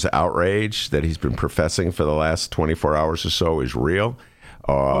Rahm's outrage that he's been professing for the last 24 hours or so is real?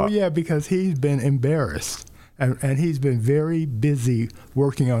 Oh, yeah, because he's been embarrassed. And he's been very busy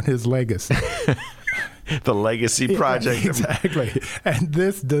working on his legacy. The legacy project. Exactly. And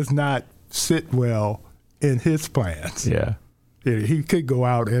this does not sit well in his plans. Yeah. He could go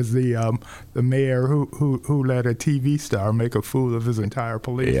out as the mayor who let a TV star make a fool of his entire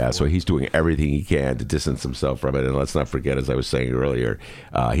police force. So he's doing everything he can to distance himself from it. And let's not forget, as I was saying earlier,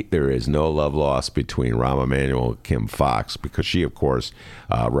 there is no love lost between Rahm Emanuel and Kim Foxx, because she, of course,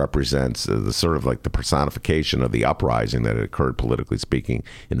 represents the sort of like the personification of the uprising that had occurred, politically speaking,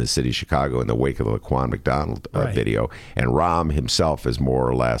 in the city of Chicago in the wake of the Laquan McDonald video. And Rahm himself is more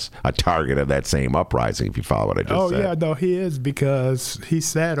or less a target of that same uprising, if you follow what I just said. Oh, yeah, no, he is, because he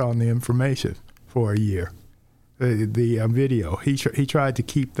sat on the information for a year. The video, he tried to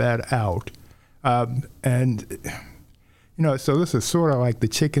keep that out. And, so this is sort of like the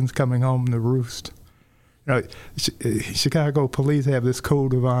chickens coming home to roost. Chicago police have this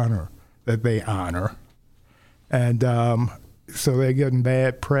code of honor that they honor. And so they're getting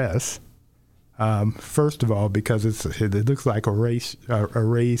bad press. First of all, because it looks like a race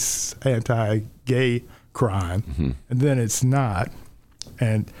anti-gay crime, and then it's not.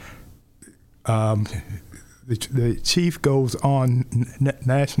 And the chief goes on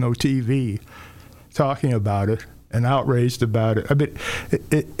national TV talking about it and outraged about it. I mean,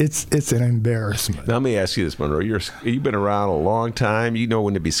 it's an embarrassment. Now, let me ask you this, Monroe. You've been around a long time. You know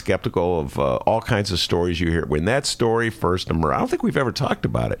when to be skeptical of all kinds of stories you hear. When that story first emerged, I don't think we've ever talked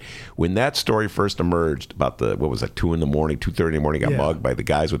about it. When that story first emerged about 2:30 in the morning, got mugged by the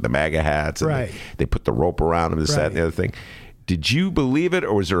guys with the MAGA hats, and they put the rope around him, this, that, and the other thing. Did you believe it,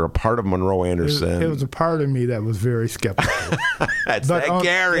 or was there a part of Monroe Anderson? It was a part of me that was very skeptical. That's that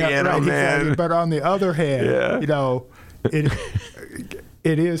Gary in him, man. Exactly. But on the other hand,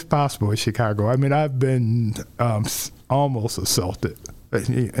 it is possible in Chicago. I mean, I've been almost assaulted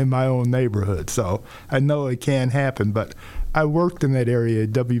in my own neighborhood, so I know it can happen. But I worked in that area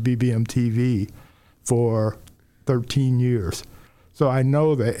at WBBM TV for 13 years, so I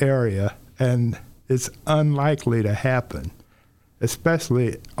know the area, and it's unlikely to happen,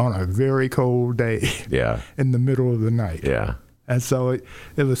 especially on a very cold day in the middle of the night. Yeah. And so it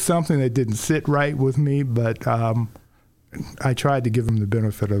was something that didn't sit right with me, but I tried to give him the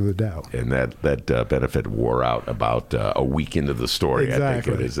benefit of the doubt. And that benefit wore out about a week into the story,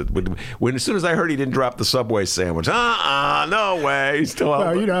 exactly. I think it is. When as soon as I heard he didn't drop the Subway sandwich, no way, he's still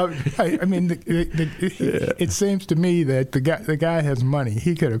out. Well, I mean, it seems to me that the guy has money.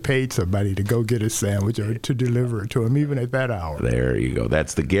 He could have paid somebody to go get his sandwich or to deliver it to him, even at that hour. There you go.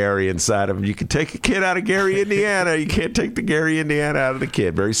 That's the Gary inside of him. You can take a kid out of Gary, Indiana. You can't take the Gary, Indiana out of the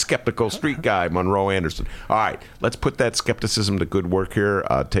kid. Very skeptical street guy, Monroe Anderson. All right, let's put that skepticism to good work here.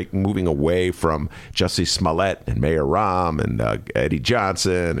 Moving away from Jussie Smollett and Mayor Rahm and Eddie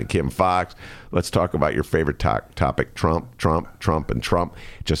Johnson and Kim Foxx. Let's talk about your favorite topic, Trump.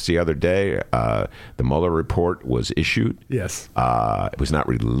 Just the other day, the Mueller report was issued. Yes. It was not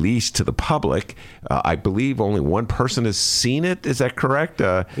released to the public. I believe only one person has seen it. Is that correct?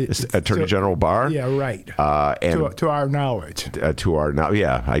 Attorney General Barr? Yeah, right. And to our knowledge.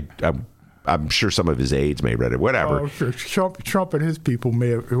 I'm sure some of his aides may have read it, whatever. Trump and his people may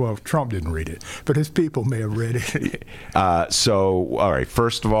have, well, Trump didn't read it, but his people may have read it. All right,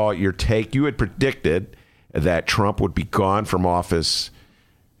 first of all, your take, you had predicted that Trump would be gone from office,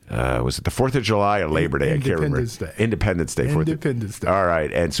 was it the 4th of July or Labor Day? I can't remember. Independence Day. Independence Day. All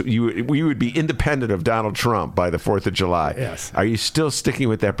right, and so you would be independent of Donald Trump by the 4th of July. Yes. Are you still sticking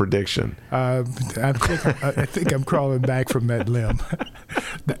with that prediction? I think I'm crawling back from that limb.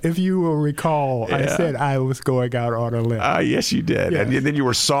 If you will recall, I said I was going out on a limb. Yes, you did. Yes. And then you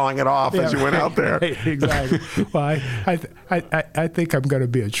were sawing it off as you went out there. Right, exactly. Well, I think I'm going to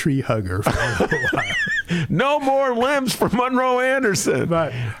be a tree hugger for a little while. No more limbs for Monroe Anderson.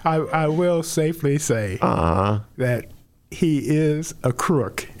 But I will safely say that he is a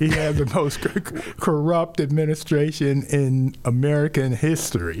crook. He has the most corrupt administration in American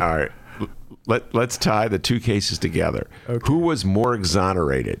history. All right. Let's tie the two cases together. Okay. Who was more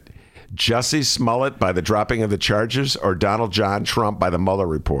exonerated? Jussie Smollett by the dropping of the charges, or Donald John Trump by the Mueller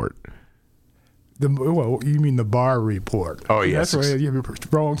report? Well, you mean the Barr report? Oh, yes.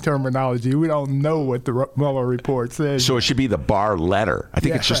 That's wrong terminology. We don't know what the Mueller report says. So it should be the Barr letter. I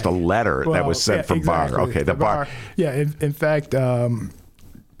think it's just a letter that was sent from exactly. Barr. Okay, the Barr. Yeah, in fact,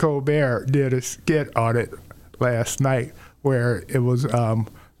 Colbert did a skit on it last night where it was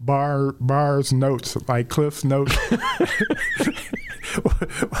Barr's notes, like Cliff's notes.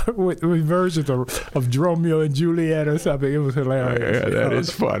 with versions of Romeo and Juliet or something. It was hilarious. Yeah, that is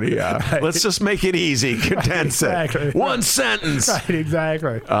funny. Yeah. Right. Let's just make it easy. Condense it. One sentence. Right,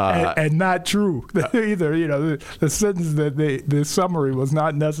 exactly. And not true either. The sentence that the summary was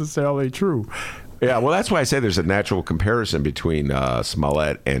not necessarily true. Yeah, well, that's why I say there's a natural comparison between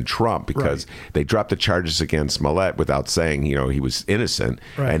Smollett and Trump, because they dropped the charges against Smollett without saying, he was innocent,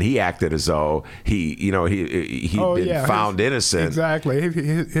 and he acted as though he'd been found innocent. Exactly.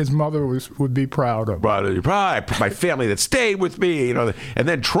 His mother would be proud of him. My family that stayed with me, and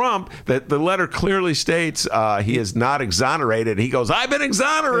then Trump, the letter clearly states he is not exonerated. He goes, I've been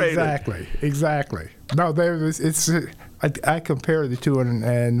exonerated. Exactly. No, I compare the two,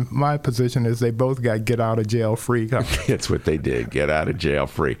 and my position is they both got get out of jail free. That's what they did, get out of jail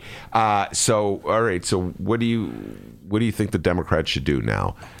free. So, all right. So, what do you think the Democrats should do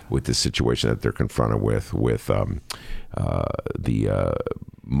now with this situation that they're confronted with the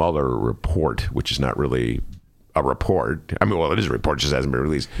Mueller report, which is not really a report? I mean, well, it is a report, it just hasn't been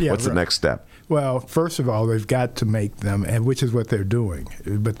released. What's the next step? Well, first of all, they've got to make them, and which is what they're doing,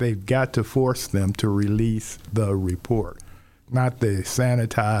 but they've got to force them to release the report, not the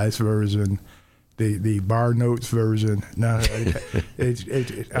sanitized version, the bar notes version. No,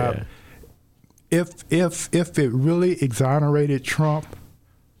 if it really exonerated Trump,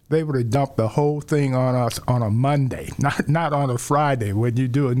 they would have dumped the whole thing on us on a Monday, not on a Friday when you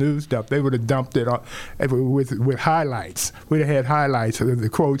do a news dump. They would have dumped it with highlights. We'd have had highlights of the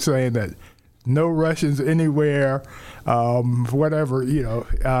quote saying that no Russians anywhere, whatever,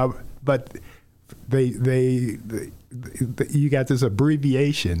 but you got this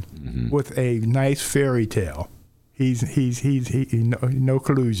abbreviation with a nice fairy tale. He's no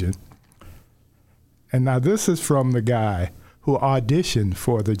collusion. And now this is from the guy who auditioned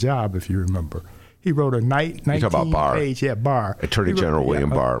for the job, if you remember. He wrote a 19-page, Barr. Attorney General William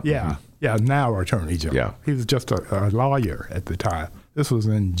Barr. Now Attorney General. Yeah. He was just a lawyer at the time. This was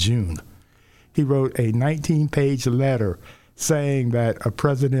in June. He wrote a 19-page letter saying that a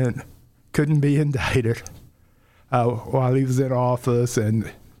president couldn't be indicted while he was in office,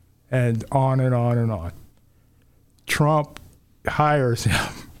 and on and on and on. Trump hires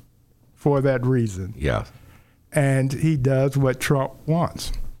him for that reason. Yeah. And he does what Trump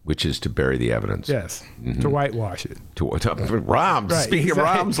wants. Which is to bury the evidence. Yes, to whitewash it. Speaking of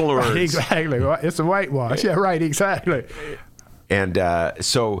Rahm's lures. Right, exactly. It's a whitewash. Yeah, right, exactly. And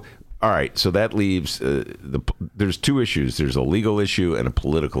so, all right, so that leaves, there's two issues. There's a legal issue and a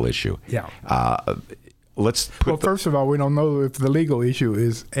political issue. Yeah. First of all, we don't know if the legal issue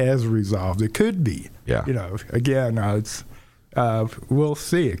is as resolved. It could be. Yeah. Again, we'll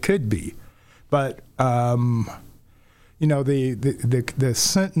see. It could be. But, the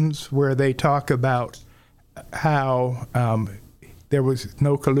sentence where they talk about how there was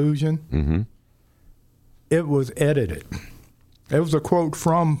no collusion, it was edited. It was a quote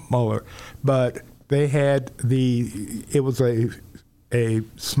from Mueller, but they had it was a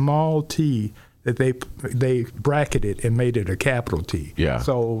small t that they bracketed and made it a capital T. Yeah.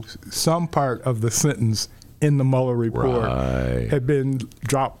 So some part of the sentence in the Mueller report had been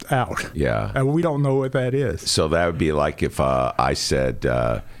dropped out. Yeah. And we don't know what that is. So that would be like if I said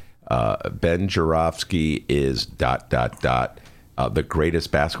Ben Joravsky is ... the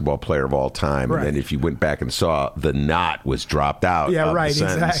greatest basketball player of all time. Right. And then if you went back and saw the not was dropped out. Yeah, of right, the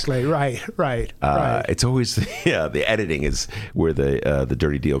sentence, exactly. Right. It's always, the editing is where the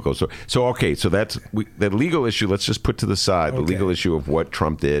dirty deal goes. So okay, so that's the legal issue. Let's just put to the side the legal issue of what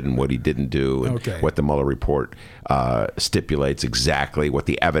Trump did and what he didn't do and what the Mueller report stipulates exactly, what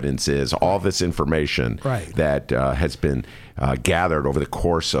the evidence is, all this information that has been gathered over the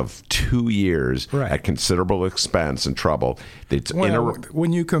course of 2 years at considerable expense and trouble.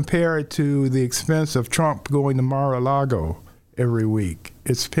 When you compare it to the expense of Trump going to Mar-a-Lago every week,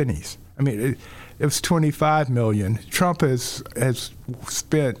 it's pennies. I mean, it was $25 million. Trump has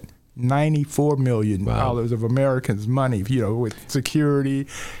spent $94 million of Americans' money, with security,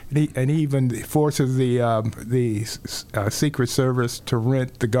 and he even forces the Secret Service to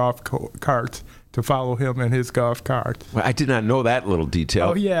rent the golf carts to follow him in his golf cart. Well, I did not know that little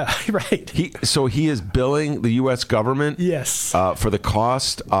detail. Oh, yeah, right. He is billing the U.S. government for the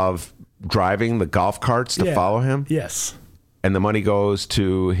cost of driving the golf carts to follow him? Yes. And the money goes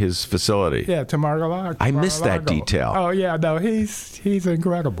to his facility? Yeah, to Mar-a-Lago. I missed that detail. Oh, yeah, no, he's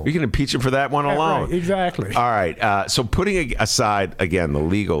incredible. You can impeach him for that one alone. Right, exactly. All right, so putting aside, again, the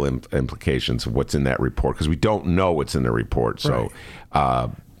legal implications of what's in that report, because we don't know what's in the report, so...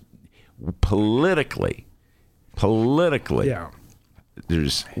 Politically,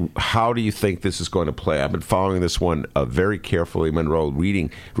 there's how do you think this is going to play? I've been following this one very carefully, Monroe,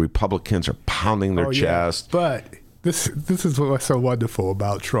 reading Republicans are pounding their chest. But this is what's so wonderful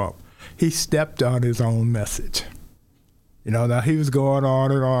about Trump. He stepped on his own message. Now he was going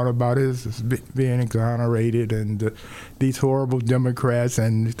on and on about his being exonerated and these horrible Democrats,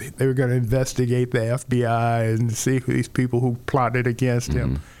 and they were going to investigate the FBI and see these people who plotted against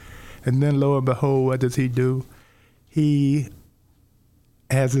him. And then, lo and behold, what does he do? He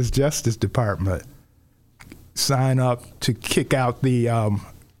has his Justice Department sign up to kick out the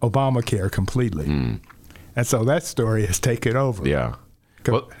Obamacare completely. And so that story has taken over. Yeah.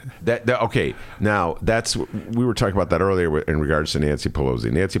 Well, okay. Now, we were talking about that earlier in regards to Nancy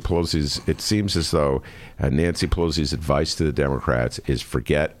Pelosi. Nancy Pelosi's, it seems as though Nancy Pelosi's advice to the Democrats is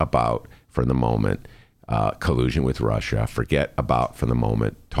forget about, for the moment, collusion with Russia. Forget about, for the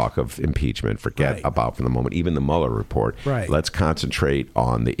moment, talk of impeachment. Forget about, for the moment, even the Mueller report. Let's concentrate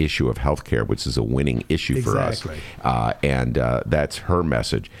on the issue of health care, which is a winning issue for us. And that's her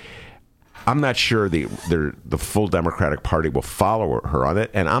message. I'm not sure the full Democratic Party will follow her on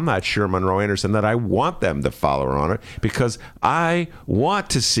it, and I'm not sure, Monroe Anderson, that I want them to follow her on it, because I want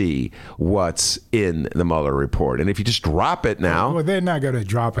to see what's in the Mueller report. And if you just drop it now... Well, they're not going to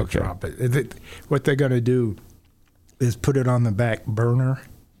drop it. What they're going to do is put it on the back burner.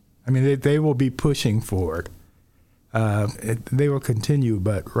 I mean, they will be pushing for it. They will continue,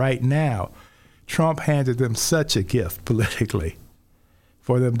 but right now, Trump handed them such a gift politically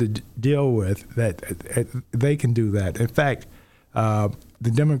for them to deal with, that they can do that. In fact,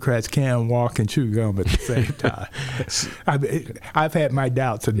 the Democrats can walk and chew gum at the same time. I've had my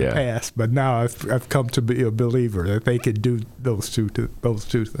doubts in the past, but now I've come to be a believer that they could do those two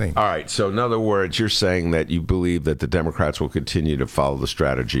things. All right. So in other words, you're saying that you believe that the Democrats will continue to follow the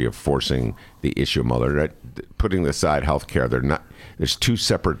strategy of forcing the issue of Mueller, putting aside health care. There's two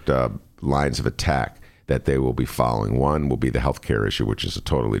separate lines of attack that they will be following. One will be the health care issue, which is a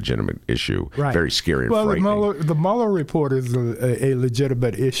totally legitimate issue, very scary and frightening. The Mueller report is a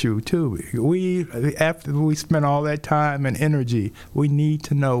legitimate issue, too. After we spent all that time and energy, we need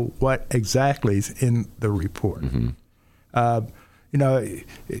to know what exactly is in the report.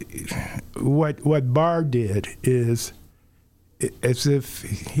 What Barr did is as if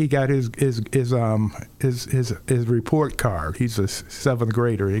he got his report card. He's a seventh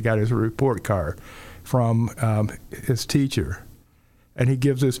grader. He got his report card from his teacher, and he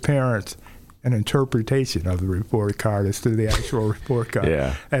gives his parents an interpretation of the report card as to the actual report card.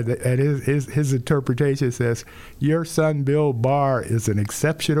 And his interpretation says, "Your son Bill Barr is an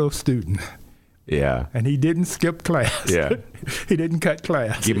exceptional student." And he didn't skip class. He didn't cut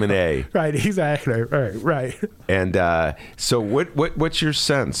class. Give him an A. Right, exactly. Right. And so what's your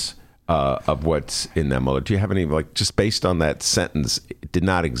sense of what's in that Mueller? Do you have any, just based on that sentence, it did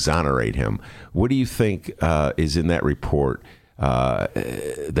not exonerate him, what do you think is in that report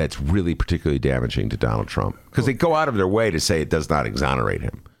that's really particularly damaging to Donald Trump? Because they go out of their way to say it does not exonerate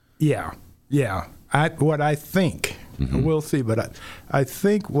him. What I think, we'll see, but I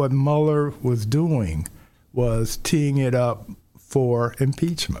think what Mueller was doing was teeing it up for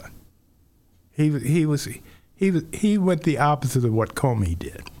impeachment. He went the opposite of what Comey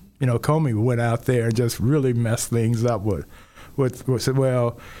did. Comey went out there and just really messed things up with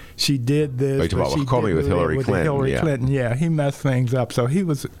well, she did this. Comey with Hillary Clinton. He messed things up. So he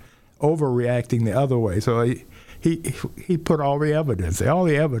was overreacting the other way. So he put all the evidence. All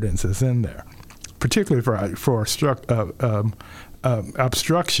the evidence is in there, particularly for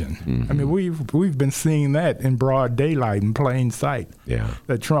obstruction. I mean, we've been seeing that in broad daylight, in plain sight.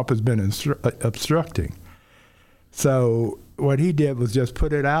 That Trump has been obstructing. So what he did was just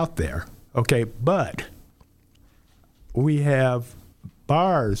put it out there. Okay, but we have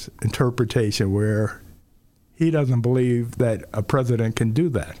Barr's interpretation where he doesn't believe that a president can do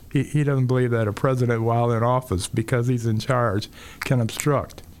that. He doesn't believe that a president, while in office, because he's in charge, can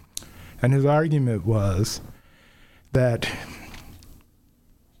obstruct. And his argument was that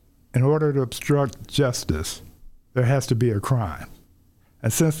in order to obstruct justice, there has to be a crime.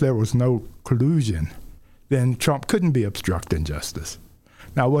 And since there was no collusion, then Trump couldn't be obstructing justice.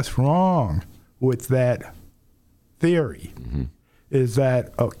 Now, what's wrong with that theory is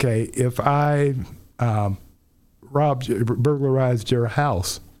that, okay, if I burglarized your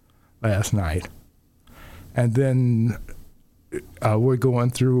house last night, and then we're going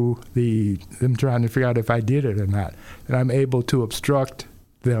through them trying to figure out if I did it or not, and I'm able to obstruct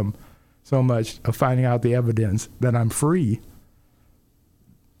them so much of finding out the evidence that I'm free,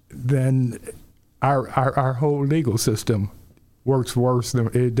 then our whole legal system works worse than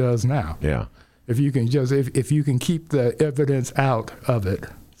it does now. If you can if you can keep the evidence out of it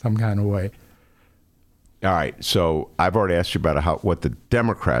some kind of way. All right. So I've already asked you about what the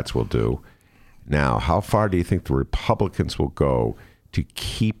Democrats will do. Now, how far do you think the Republicans will go to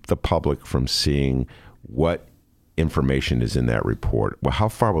keep the public from seeing what information is in that report. Well, how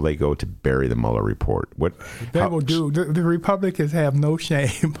far will they go to bury the Mueller report? The Republicans have no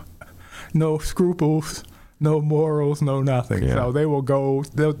shame, no scruples, no morals, no nothing. Yeah. So they will go.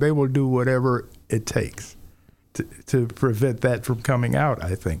 They will do whatever it takes to prevent that from coming out.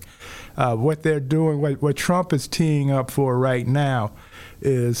 I think what they're doing, what Trump is teeing up for right now,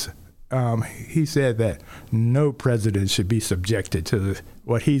 is he said that no president should be subjected to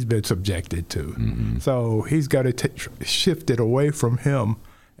what he's been subjected to. Mm-hmm. So he's got to shift it away from him,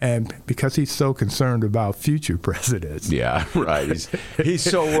 and because he's so concerned about future presidents. Yeah, right. He's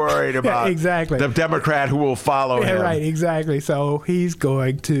so worried about exactly the Democrat who will follow him. Right, exactly. So he's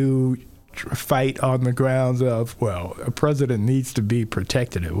going to fight on the grounds of, well, a president needs to be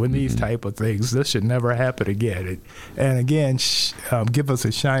protected. And when these type of things, this should never happen again. And again, give us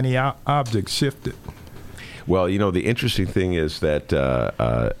a shiny object, shift it. Well, the interesting thing is that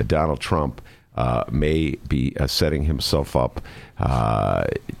Donald Trump may be setting himself up.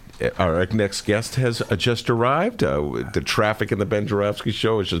 Our next guest has just arrived. The traffic in the Ben Joravsky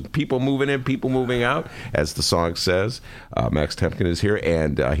Show is just people moving in, people moving out, as the song says. Max Temkin is here,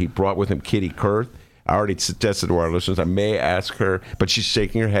 and he brought with him Kitty Kurth. I already suggested to our listeners I may ask her, but she's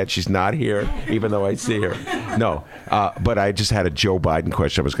shaking her head. She's not here, even though I see her. No, but I just had a Joe Biden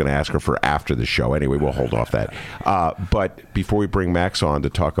question I was going to ask her for after the show. Anyway, we'll hold off that. But before we bring Max on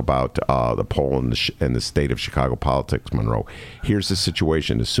to talk about the poll and the state of Chicago politics, Monroe, here's the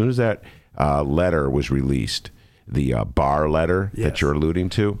situation. As soon as that letter was released, the Barr letter that you're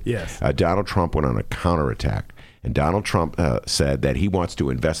alluding to, Donald Trump went on a counterattack. And Donald Trump said that he wants to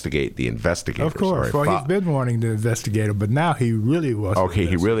investigate the investigators. Of course. Well, he's been wanting to investigate them, but now he really wants to. Okay,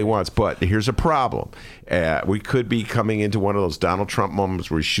 he really wants. But here's a problem. We could be coming into one of those Donald Trump moments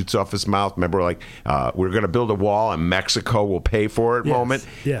where he shoots off his mouth. Remember, we're going to build a wall and Mexico will pay for it moment.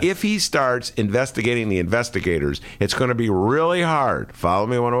 Yes. If he starts investigating the investigators, it's going to be really hard, follow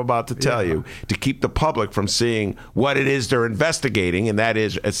me what I'm about to tell you, to keep the public from seeing what it is they're investigating, and that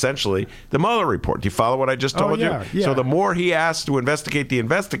is essentially the Mueller report. Do you follow what I just told you? Yeah. So the more he asks to investigate the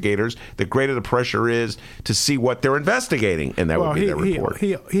investigators, the greater the pressure is to see what they're investigating, and that would be their report.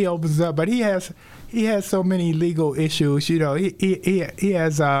 He opens up, but he has so many legal issues. He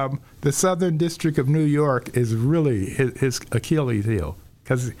has the Southern District of New York is really his Achilles heel,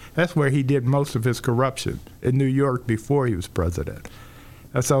 because that's where he did most of his corruption in New York before he was president.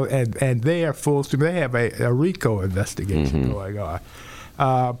 So and they are full steam. They have a RICO investigation going on.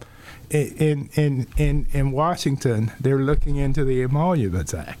 In Washington, they're looking into the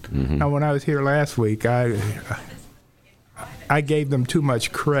Emoluments Act. Now, when I was here last week, I gave them too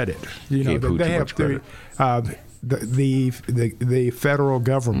much credit. They have the federal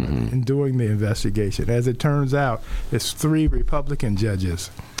government in doing the investigation. As it turns out, it's 3 Republican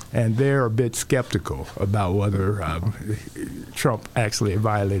judges, and they're a bit skeptical about whether Trump actually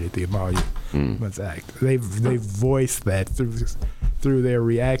violated the Emoluments Act. They've voiced that through their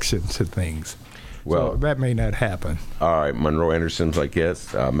reaction to things. Well, so that may not happen. All right, Monroe Anderson's our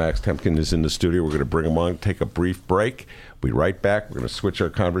guest. Max Temkin is in the studio. We're going to bring him on, take a brief break. We'll be right back. We're going to switch our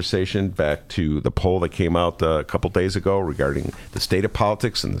conversation back to the poll that came out a couple days ago regarding the state of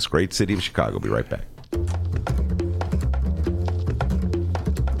politics in this great city of Chicago. We'll be right back.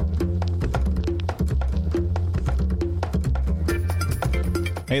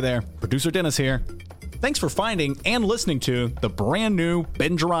 Hey there, producer Dennis here. Thanks for finding and listening to the brand new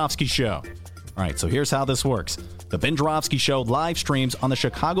Ben Joravsky Show. All right, so here's how this works. The Ben Joravsky Show live streams on the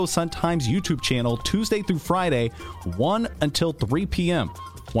Chicago Sun-Times YouTube channel Tuesday through Friday, 1 until 3 p.m.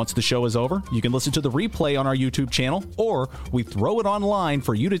 Once the show is over, you can listen to the replay on our YouTube channel, or we throw it online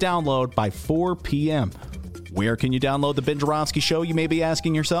for you to download by 4 p.m. Where can you download the Ben Joravsky Show, you may be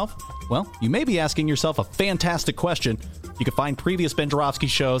asking yourself? Well, you may be asking yourself a fantastic question. You can find previous Ben Joravsky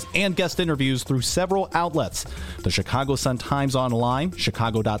shows and guest interviews through several outlets. The Chicago Sun-Times Online,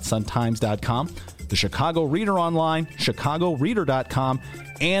 chicago.suntimes.com, the Chicago Reader Online, chicagoreader.com,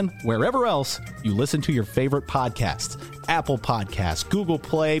 and wherever else you listen to your favorite podcasts. Apple Podcasts, Google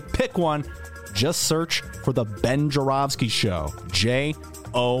Play, pick one. Just search for The Ben Joravsky Show. J-O-R-A,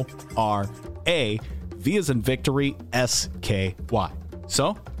 V as in victory, S-K-Y.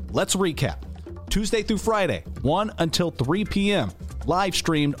 So, let's recap. Tuesday through Friday, 1 until 3 p.m. Live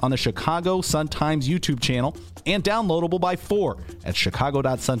streamed on the Chicago Sun-Times YouTube channel and downloadable by 4 at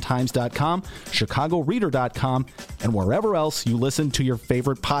chicago.suntimes.com, chicagoreader.com, and wherever else you listen to your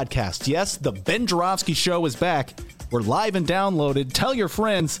favorite podcast. Yes, the Ben Joravsky Show is back. We're live and downloaded. Tell your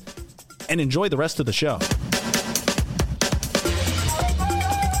friends and enjoy the rest of the show.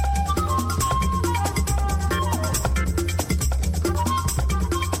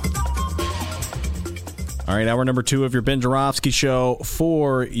 All right, hour number 2 of your Ben Joravsky Show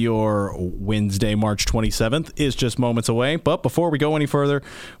for your Wednesday, March 27th is just moments away. But before we go any further,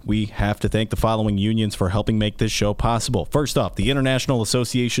 we have to thank the following unions for helping make this show possible. First off, the International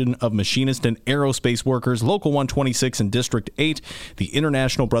Association of Machinist and Aerospace Workers, Local 126 and District 8, the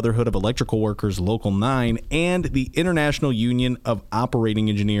International Brotherhood of Electrical Workers, Local 9, and the International Union of Operating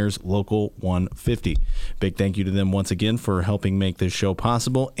Engineers, Local 150. Big thank you to them once again for helping make this show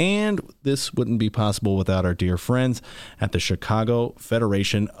possible, and this wouldn't be possible without our dear friends at the Chicago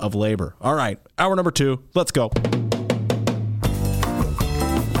Federation of Labor. All right, hour number 2, let's go.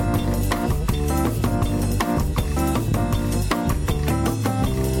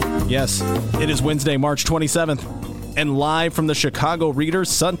 Yes, it is Wednesday, March 27th, and live from the Chicago Reader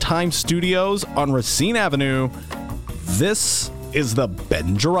Sun-Times Studios on Racine Avenue, this is the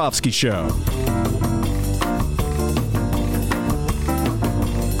Ben Joravsky Show.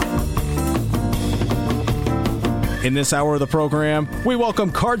 In this hour of the program, we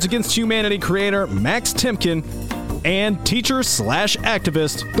welcome Cards Against Humanity creator Max Temkin and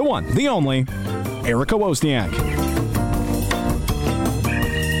teacher/activist, the one, the only, Erika Wozniak.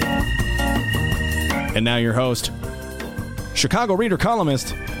 And now your host, Chicago Reader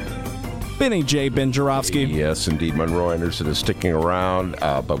columnist, Benny J. Ben Joravsky. Yes, indeed. Monroe Anderson is sticking around,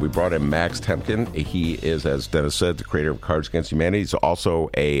 but we brought in Max Temkin. He is, as Dennis said, the creator of Cards Against Humanity. He's also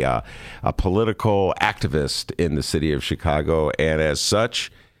a political activist in the city of Chicago, and as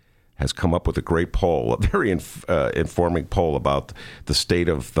such, has come up with a great poll, a very informing poll about the state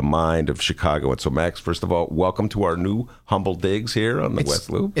of the mind of Chicago. And so, Max, first of all, welcome to our new humble digs here on the West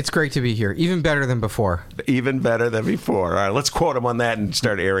Loop. It's great to be here. Even better than before. Even better than before. All right, let's quote him on that and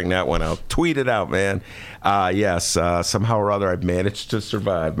start airing that one out. Tweet it out, man. Yes, somehow or other, I've managed to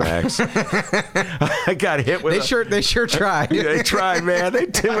survive, Max. I got hit with They sure tried. They tried, man. They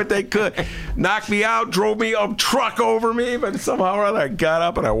did what they could. Knocked me out, drove me a truck over me, but somehow or other, I got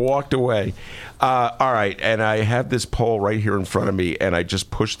up and I walked away. All right, and I have this poll right here in front of me, and I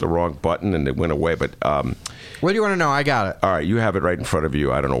just pushed the wrong button and it went away. But what do you want to know? I got it. All right, you have it right in front of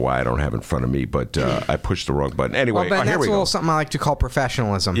you. I don't know why I don't have it in front of me, but I pushed the wrong button. Anyway, well, Ben, here that's we a little go. something I like to call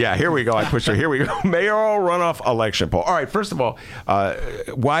professionalism. Yeah, here we go. I pushed it. Here we go. Mayoral runoff election poll. All right, first of all,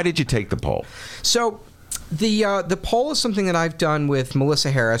 why did you take the poll? So the poll is something that I've done with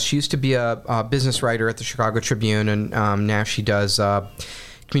Melissa Harris. She used to be a business writer at the Chicago Tribune, and now she does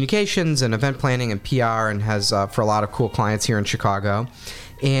communications and event planning and PR, and has for a lot of cool clients here in Chicago.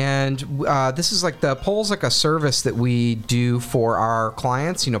 And this is like the poll's like a service that we do for our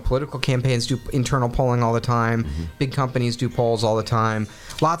clients. You know, political campaigns do internal polling all the time. Mm-hmm. Big companies do polls all the time.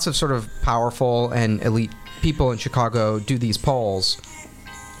 Lots of sort of powerful and elite people in Chicago do these polls.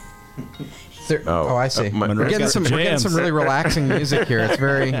 I see. We're getting some really relaxing music here. It's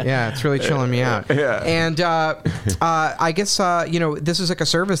it's really chilling me out. Yeah. And I guess this is like a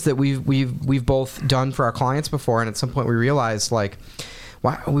service that we've both done for our clients before, and at some point we realized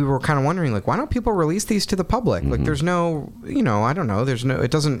we were kind of wondering, why don't people release these to the public? Mm-hmm. Like, there's no, I don't know,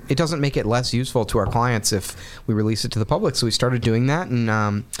 it doesn't make it less useful to our clients if we release it to the public. So we started doing that,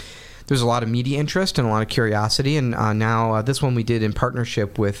 and there's a lot of media interest and a lot of curiosity. And now this one we did in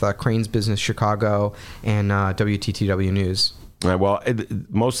partnership with Crane's Business Chicago and WTTW News. Well,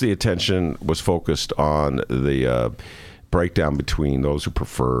 most of the attention was focused on the breakdown between those who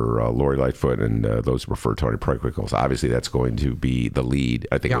prefer Lori Lightfoot and those who prefer Tony Preckwinkle. Obviously, that's going to be the lead.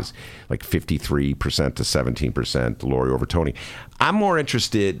 I think it was like 53% to 17% Lori over Tony. I'm more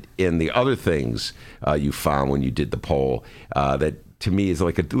interested in the other things you found when you did the poll that, to me, is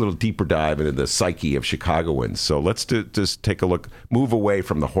like a little deeper dive into the psyche of Chicagoans. So let's just take a look, move away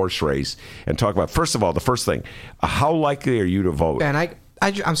from the horse race, and talk about, first of all, the first thing, how likely are you to vote? And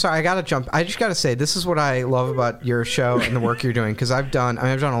I'm sorry, I got to jump. I just got to say, this is what I love about your show and the work you're doing, because I've done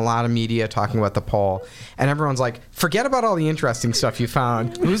a lot of media talking about the poll, and everyone's like, forget about all the interesting stuff you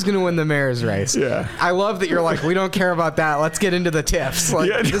found. Who's going to win the mayor's race? Yeah. I love that you're like, we don't care about that. Let's get into the tips. We'll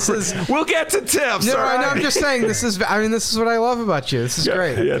get to tips. No, right? I'm just saying, this is what I love about you. This is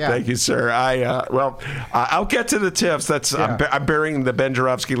great. Yeah, thank you, sir. I'll get to the tips. I'm burying the Ben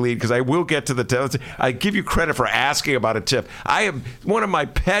Joravsky lead, because I will get to the tips. I give you credit for asking about a tip. I am one of my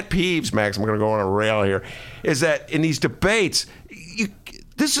pet peeves, Max, I'm going to go on a rail here, is that in these debates,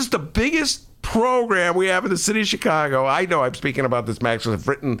 this is the biggest program we have in the city of Chicago. I know I'm speaking about this, Max, because I've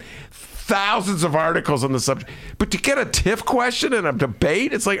written thousands of articles on the subject. But to get a TIF question in a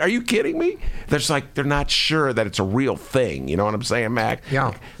debate, it's like, are you kidding me? They're not sure that it's a real thing. You know what I'm saying, Mac? Yeah.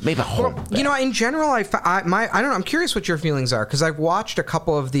 Like, maybe in general, I don't know. I'm curious what your feelings are, because I've watched a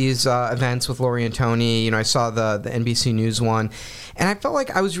couple of these events with Lori and Tony. I saw the NBC News one, and I felt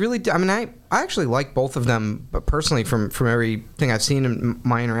like I was really. I actually like both of them, but personally, from everything I've seen in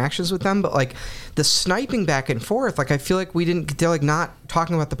my interactions with them. But like the sniping back and forth, like I feel like they're like not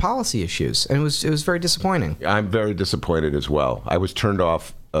talking about the policy issues, and it was very disappointing. I'm very disappointed as well. I was turned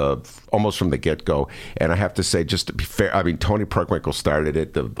off almost from the get-go, and I have to say, just to be fair, I mean, Toni Preckwinkle started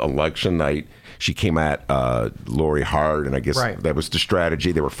it the election night. She came at Lori hard, and I guess that was the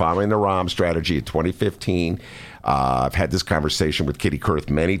strategy. They were following the Rahm strategy in 2015. I've had this conversation with Kitty Kurth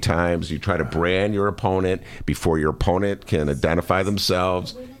many times. You try to brand your opponent before your opponent can identify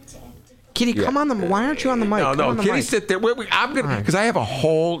themselves. Kitty, come on the. Why aren't you on the mic? No, Kitty, sit there. I'm gonna because I have a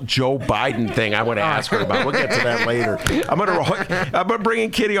whole Joe Biden thing I want to ask her about. We'll get to that later. I'm gonna bring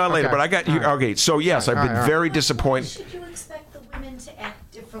in Kitty on later. But I got you. Okay, so yes, I've been very disappointed. Should you expect the women to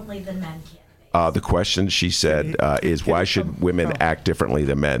act differently than men can? The question, she said, is why should women act differently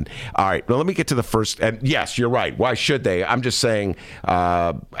than men? All right, well, let me get to the first. And yes, you're right. Why should they? I'm just saying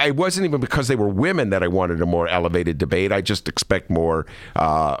it wasn't even because they were women that I wanted a more elevated debate. I just expect more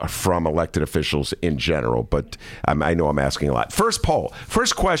from elected officials in general. But I know I'm asking a lot. First poll.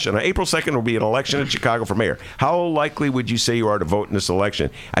 First question. On April 2nd will be an election in Chicago for mayor. How likely would you say you are to vote in this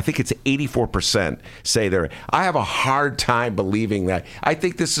election? I think it's 84% say they're. I have a hard time believing that. I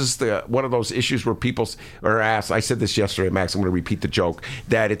think this is one of those issues where people are asked, I said this yesterday, Max, I'm going to repeat the joke,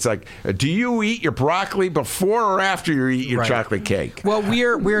 that it's like, do you eat your broccoli before or after you eat your chocolate cake? Well,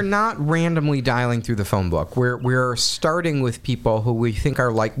 we're not randomly dialing through the phone book. We're starting with people who we think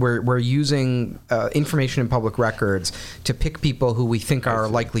are like, we're using information in public records to pick people who we think are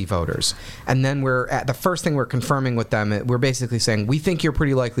likely voters. And then the first thing we're confirming with them, we're basically saying, we think you're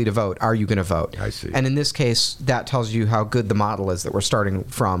pretty likely to vote. Are you going to vote? I see. And in this case, that tells you how good the model is that we're starting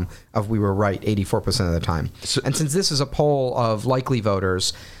from, of we were right 84% of the time. And since this is a poll of likely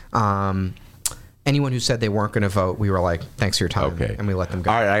voters, anyone who said they weren't going to vote, we were like, thanks for your time, and we let them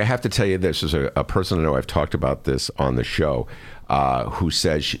go. All right, I have to tell you this. As a person I know, I've talked about this on the show, who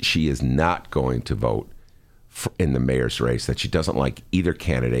says she is not going to vote in the mayor's race, that she doesn't like either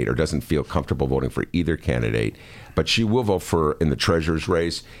candidate or doesn't feel comfortable voting for either candidate, but she will vote in the treasurer's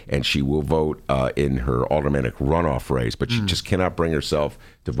race, and she will vote in her aldermanic runoff race, but she just cannot bring herself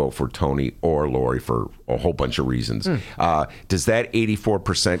to vote for Toni or Lori for a whole bunch of reasons. Does that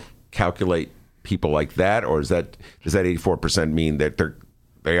 84% calculate people like that, or does that 84% mean that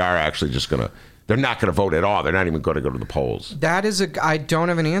they are actually just going to, they're not going to vote at all? They're not even going to go to the polls. I don't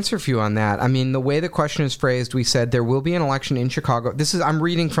have an answer for you on that. I mean, the way the question is phrased, we said there will be an election in Chicago. I'm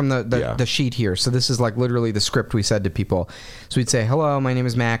reading from the sheet here. So this is like literally the script we said to people. So we'd say, hello, my name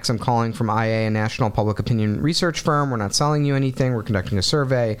is Max. I'm calling from IA, a national public opinion research firm. We're not selling you anything. We're conducting a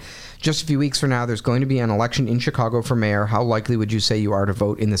survey. Just a few weeks from now, there's going to be an election in Chicago for mayor. How likely would you say you are to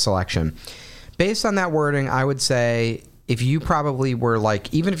vote in this election? Based on that wording, I would say, if you probably were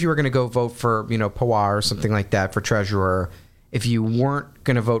like, even if you were going to go vote for, Powar or something like that for treasurer, if you weren't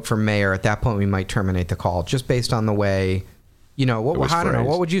going to vote for mayor, at that point we might terminate the call, just based on the way, I don't know.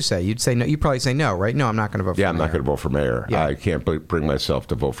 What would you say? You'd say no. You'd probably say no, right? No, I'm not going to vote for mayor. Yeah, I'm not going to vote for mayor. Yeah. I can't bring myself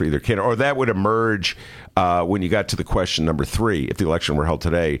to vote for either candidate. Or that would emerge when you got to the question number 3. If the election were held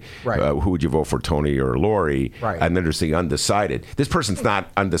today, who would you vote for, Toni or Lori? Right. And then there's the undecided. This person's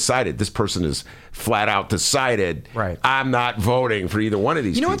not undecided. This person is flat out decided. Right. I'm not voting for either one of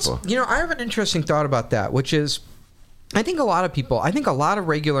these people. I have an interesting thought about that, which is, I think a lot of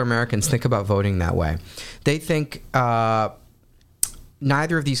regular Americans think about voting that way. They think,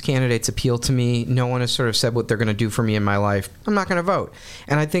 neither of these candidates appeal to me. No one has sort of said what they're going to do for me in my life. I'm not going to vote.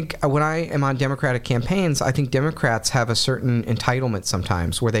 And I think when I am on Democratic campaigns, I think Democrats have a certain entitlement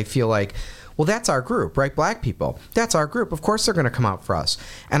sometimes where they feel like, well, that's our group, right? Black people. That's our group. Of course they're going to come out for us.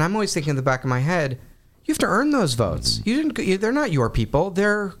 And I'm always thinking in the back of my head, you have to earn those votes. They're not your people.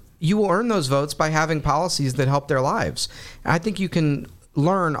 You will earn those votes by having policies that help their lives. And I think you can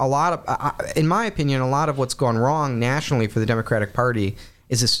learn a lot of, in my opinion, a lot of what's gone wrong nationally for the Democratic Party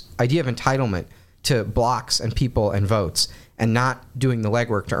is this idea of entitlement to blocks and people and votes and not doing the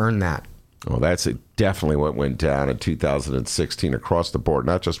legwork to earn that. Well, that's definitely what went down in 2016 across the board,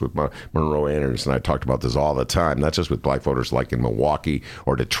 not just with Monroe Anderson. I talked about this all the time, not just with black voters like in Milwaukee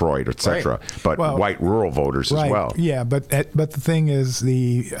or Detroit, etc., but white rural voters as well. Yeah, but the thing is,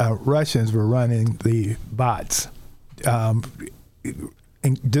 the Russians were running the bots,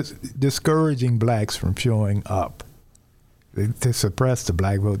 discouraging blacks from showing up to suppress the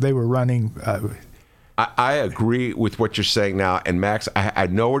black vote. They were running. I agree with what you're saying now. And Max, I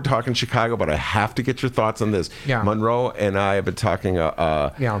know we're talking Chicago, but I have to get your thoughts on this. Yeah. Monroe and I have been talking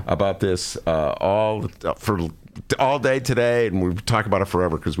about this all day today, and we've talked about it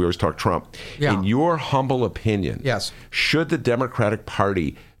forever because we always talk Trump. Yeah. In your humble opinion, yes, should the Democratic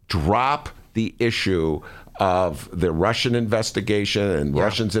Party drop the issue of the Russian investigation and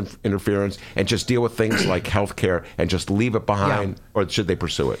Russians' interference and just deal with things like healthcare and just leave it behind, or should they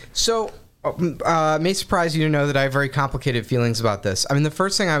pursue it? So, it may surprise you to know that I have very complicated feelings about this. I mean, the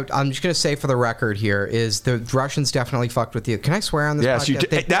first thing I'm just going to say for the record here is the Russians definitely fucked with you. Can I swear on this podcast? You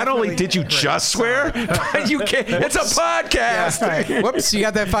did. Not only did you just swear, but you can't. It's a podcast. Right. Whoops, you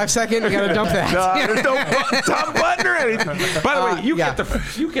got that 5 second? You got to dump that. No, there's no dump button or anything. By the way, you get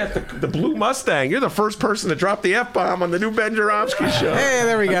the blue Mustang. You're the first person to drop the F-bomb on the new Ben Joravsky show. Hey,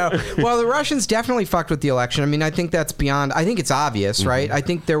 there we go. Well, the Russians definitely fucked with the election. I mean, I think that's beyond. I think it's obvious, right? I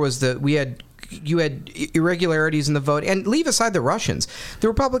think you had irregularities in the vote, and leave aside the Russians. The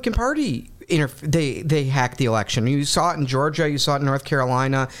Republican Party, they hacked the election. You saw it in Georgia. You saw it in North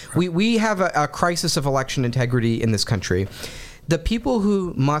Carolina. We have a crisis of election integrity in this country. The people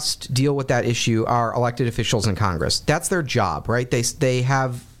who must deal with that issue are elected officials in Congress. That's their job, right? They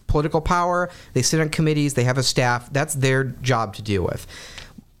have political power. They sit on committees. They have a staff. That's their job to deal with.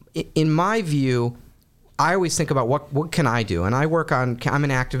 In my view, I always think about what can I do? And I'm an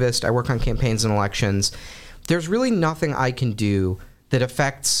activist. I work on campaigns and elections. There's really nothing I can do that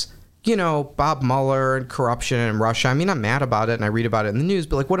affects, Bob Mueller and corruption in Russia. I mean, I'm mad about it and I read about it in the news,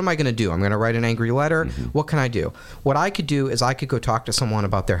 but what am I going to do? I'm going to write an angry letter. What can I do? What I could do is I could go talk to someone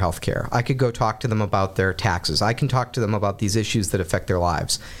about their health care. I could go talk to them about their taxes. I can talk to them about these issues that affect their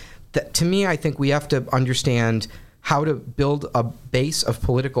lives. To me, I think we have to understand how to build a base of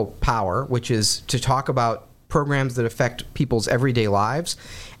political power, which is to talk about programs that affect people's everyday lives.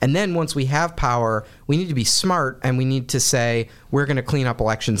 And then once we have power, we need to be smart and we need to say, we're going to clean up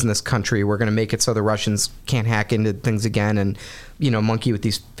elections in this country. We're going to make it so the Russians can't hack into things again and, monkey with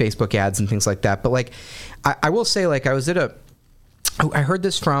these Facebook ads and things like that. But I will say, I was at I heard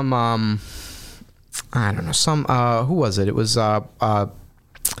this from, I don't know, who was it? It was,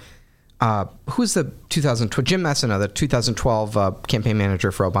 who's the 2012 Jim Messina, the 2012 campaign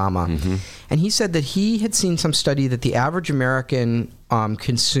manager for Obama, and he said that he had seen some study that the average American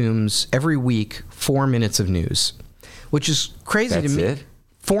consumes every week 4 minutes of news, which is crazy to me. It?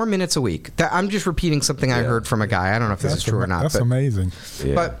 4 minutes a week. I'm just repeating something I heard from a guy. I don't know if this is true or not. That's amazing.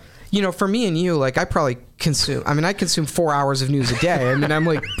 Yeah. But for me and you, I probably consume. I mean, I consume 4 hours of news a day. I mean, I'm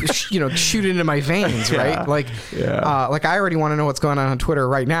shoot into my veins, right? I already want to know what's going on Twitter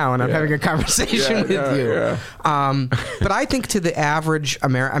right now, and I'm having a conversation with you. Yeah. But I think to the average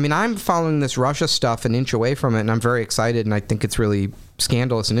American, I mean, I'm following this Russia stuff an inch away from it, and I'm very excited, and I think it's really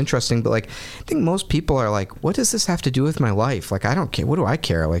scandalous and interesting. But I think most people are like, what does this have to do with my life? I don't care. What do I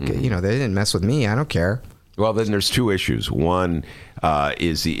care? They didn't mess with me. I don't care. Well, then there's two issues. One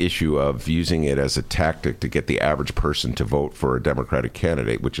is the issue of using it as a tactic to get the average person to vote for a Democratic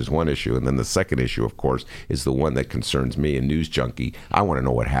candidate, which is one issue. And then the second issue, of course, is the one that concerns me, a news junkie. I want to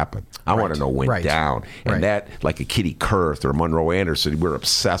know what happened. I want to know what went down. And that, like a Kitty Kurth or Monroe Anderson, we're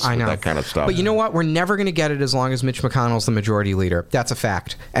obsessed with that kind of stuff. But you know what? We're never going to get it as long as Mitch McConnell's the majority leader. That's a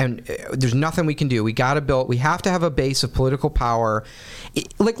fact. And there's nothing we can do. We have to have a base of political power.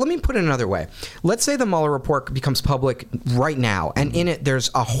 Let me put it another way. Let's say the Mueller report becomes public right now, and in it there's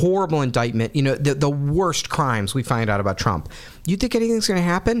a horrible indictment, the worst crimes we find out about Trump. You think anything's going to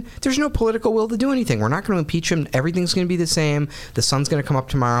happen? There's no political will to do anything. We're not going to impeach him. Everything's going to be the same. The sun's going to come up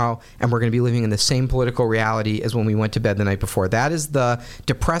tomorrow, and we're going to be living in the same political reality as when we went to bed the night before. That is the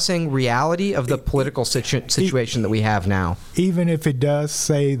depressing reality of the political situation that we have now. Even if it does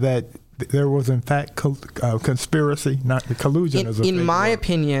say that there was, in fact, conspiracy, not the collusion. In my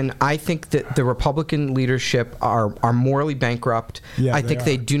opinion, I think that the Republican leadership are morally bankrupt. Yeah, I think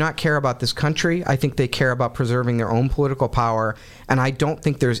they do not care about this country. I think they care about preserving their own political power. And I don't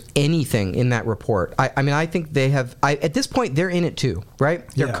think there's anything in that report. I think they have, at this point, they're in it too, right?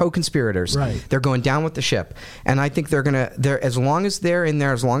 They're co-conspirators. Right. They're going down with the ship. And I think as long as they're in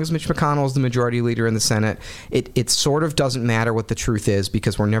there, as long as Mitch McConnell is the majority leader in the Senate, it sort of doesn't matter what the truth is,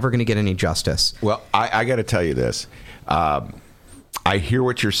 because we're never going to get any justice. Well, I got to tell you this. I hear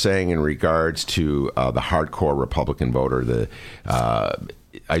what you're saying in regards to the hardcore Republican voter.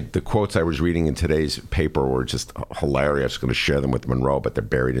 The quotes I was reading in today's paper were just hilarious. I was going to share them with Monroe, but they're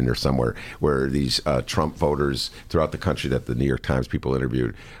buried in there somewhere, where these Trump voters throughout the country that the New York Times people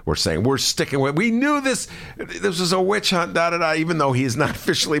interviewed were saying, we're sticking with, we knew this was a witch hunt, even though he has not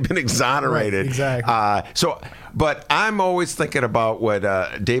officially been exonerated. Right, exactly. But I'm always thinking about what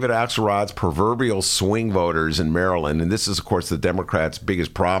David Axelrod's proverbial swing voters in Maryland, and this is, of course, the Democrats'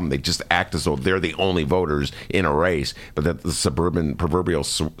 biggest problem. They just act as though they're the only voters in a race, but that the proverbial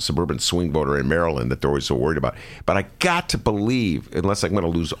suburban swing voter in Maryland that they're always so worried about. But I got to believe, unless I'm going to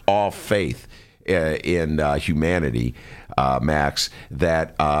lose all faith in humanity, Max,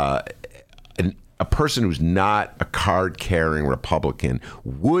 that a person who's not a card-carrying Republican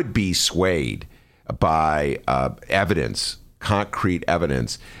would be swayed by evidence, concrete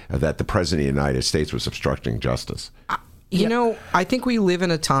evidence, that the President of the United States was obstructing justice. You know, I think we live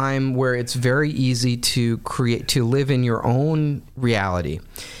in a time where it's very easy to live in your own reality.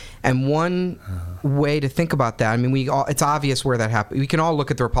 And one way to think about that, I mean, it's obvious where that happened. We can all look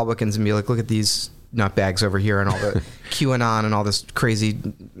at the Republicans and be like, look at these nutbags over here and all the QAnon and all this crazy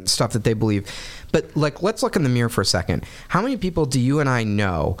stuff that they believe. But like, let's look in the mirror for a second. How many people do you and I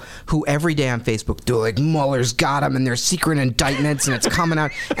know who every day on Facebook do like, Mueller's got them and there's secret indictments and it's coming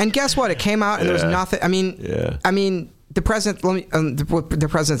out? And guess what? It came out and there was nothing. I mean, the president. The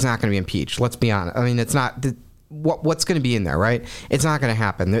president's not going to be impeached. Let's be honest. I mean, it's not. What's going to be in there, right? It's not going to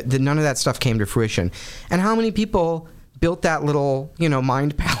happen. None of that stuff came to fruition. And how many people built that little,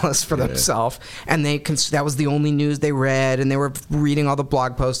 mind palace for themselves, and that was the only news they read, and they were reading all the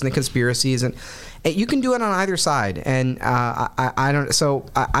blog posts and the conspiracies, and you can do it on either side. And I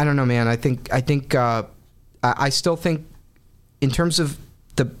don't know, man. I still think, in terms of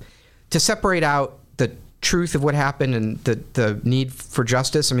to separate out the truth of what happened and the need for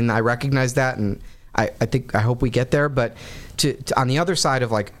justice. I mean, I recognize that, and I hope we get there. But to on the other side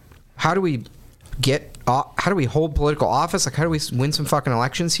of like, how do we hold political office? Like, how do we win some fucking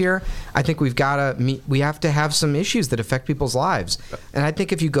elections here? I think we have to have some issues that affect people's lives. And I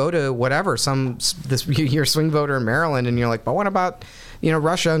think if you go to whatever, you're a swing voter in Maryland and you're like, but what about,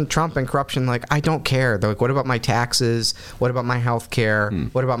 Russia and Trump and corruption? Like, I don't care. They're like, what about my taxes? What about my health care?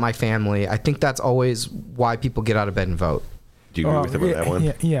 What about my family? I think that's always why people get out of bed and vote. Do you agree with him on that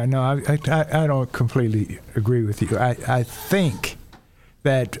one? Yeah, no, I don't completely agree with you. I think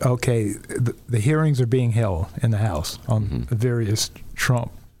that, okay, the hearings are being held in the House on various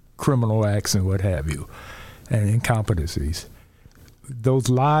Trump criminal acts and what have you, and incompetencies. Those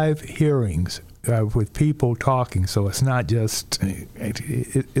live hearings with people talking, so it's not just,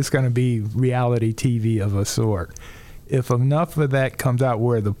 it's going to be reality TV of a sort. If enough of that comes out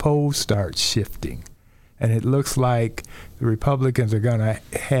where the polls start shifting, and it looks like the Republicans are going to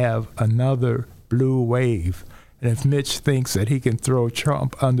have another blue wave, and if Mitch thinks that he can throw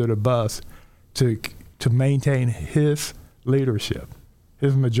Trump under the bus to maintain his leadership,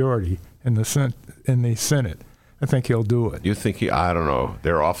 his majority in the Senate, I think he'll do it. You think I don't know.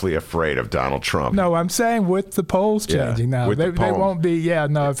 They're awfully afraid of Donald Trump. No, I'm saying with the polls changing now. They won't be,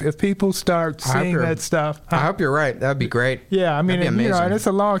 if people start seeing that stuff. I hope you're right. That'd be great. Yeah, I mean, and it's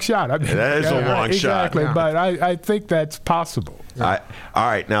a long shot. I mean, that is a long shot. Exactly, but I think that's possible. All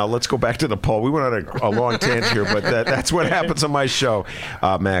right, now let's go back to the poll. We went on a long tangent here, but that's what happens on my show,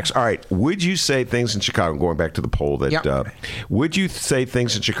 Max. All right, would you say things in Chicago, going back to the poll, would you say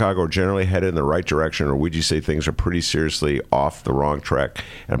things in Chicago are generally headed in the right direction, or would you say things are pretty seriously off the wrong track?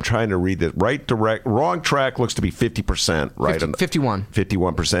 And I'm trying to read this. Wrong track looks to be 50%, right?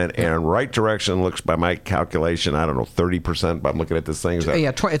 51%, and right direction looks, by my calculation, I don't know, 30%, but I'm looking at this thing. So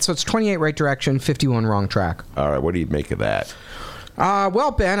it's 28 right direction, 51 wrong track. All right, what do you make of that?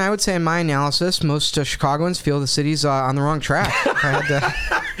 Well, Ben, I would say in my analysis, most Chicagoans feel the city's on the wrong track.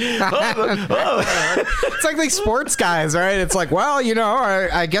 It's like these sports guys, right? It's like, well,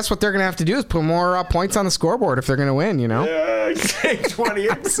 I guess what they're going to have to do is put more points on the scoreboard if they're going to win, Yeah,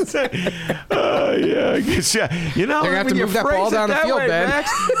 28%. Yeah, I guess, yeah. They're going to have to move that ball down the field, Ben.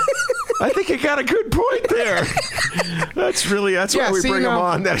 Max, I think you got a good point there. That's why we bring them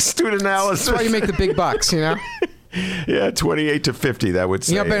on, that astute analysis. That's why you make the big bucks, Yeah, 28 to 50, that would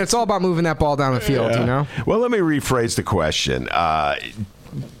say. Ben, it's all about moving that ball down the field, Well, let me rephrase the question.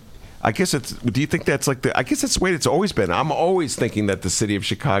 I guess do you think that's I guess that's the way it's always been. I'm always thinking that the city of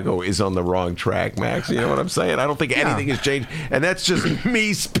Chicago is on the wrong track, Max. You know what I'm saying? I don't think anything has changed. And that's just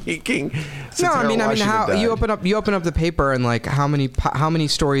me speaking. No, I mean, how you open up the paper and like how many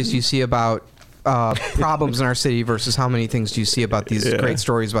stories do you see about problems in our city versus how many things do you see about these great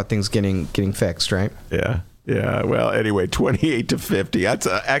stories about things getting fixed, right? Yeah. Yeah, well, anyway, 28 to 50. That's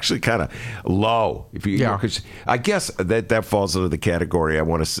actually kind of low. Because I guess that falls into the category. I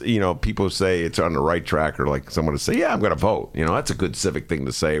want to, people say it's on the right track, or like someone to say, yeah, I'm going to vote. That's a good civic thing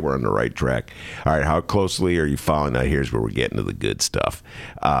to say. We're on the right track. All right, how closely are you following? Now, here's where we're getting to the good stuff.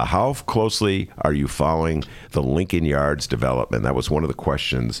 How closely are you following the Lincoln Yards development? That was one of the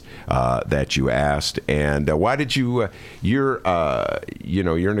questions that you asked. And why did you? You're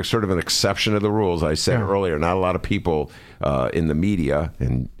in sort of an exception to the rules. I said earlier. Not a lot of people in the media,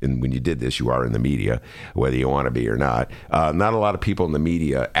 and when you did this, you are in the media, whether you want to be or not. Not a lot of people in the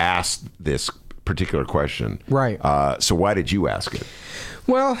media asked this particular question. Right. So why did you ask it?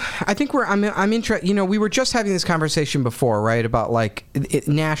 Well, I think I'm interested. You know, we were just having this conversation before, right? About like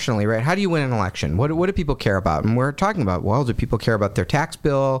nationally, right? How do you win an election? What do people care about? And we're talking about, well, do people care about their tax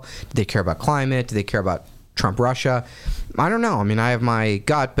bill? Do they care about climate? Do they care about Trump, Russia? I don't know. I mean, I have my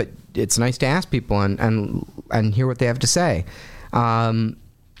gut, but it's nice to ask people and hear what they have to say.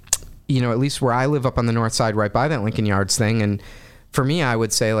 You know, at least where I live up on the north side, right by that Lincoln Yards thing. And for me, I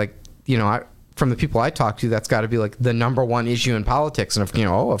would say, like, you know, from the people I talk to, that's got to be like the number one issue in politics. And if, you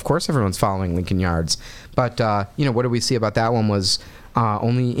know, of course everyone's following Lincoln Yards. But, you know, what do we see about that one was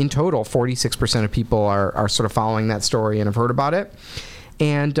only in total 46% of people are sort of following that story and have heard about it.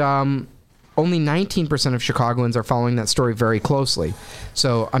 And only 19% of Chicagoans are following that story very closely.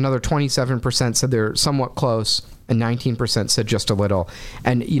 So another 27% said they're somewhat close, and 19% said just a little.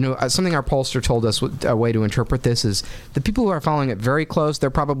 And, you know, something our pollster told us, a way to interpret this is the people who are following it very close, they're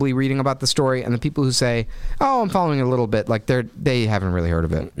probably reading about the story, and the people who say, oh, I'm following it a little bit, like they haven't really heard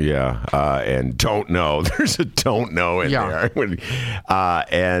of it. Yeah, and don't know. There's a don't know in there.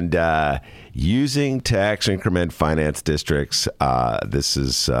 Using tax increment finance districts, this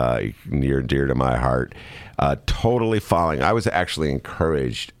is near and dear to my heart. Totally following. I was actually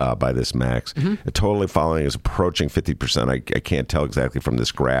encouraged by this, Max. Mm-hmm. Totally following is approaching 50%. I can't tell exactly from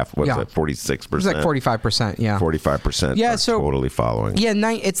this graph. What's that, 46%? It's like 45%, yeah. 45% yeah, so, totally following. Yeah,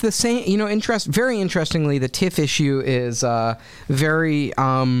 it's the same. You know, very interestingly, the TIF issue is very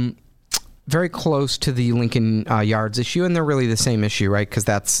close to the Lincoln Yards issue, and they're really the same issue, right? Because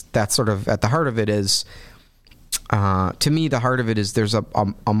that's sort of at the heart of it is, to me, the heart of it is there's a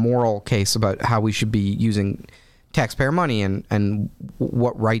moral case about how we should be using taxpayer money and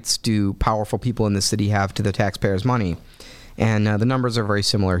what rights do powerful people in the city have to the taxpayers' money. And the numbers are very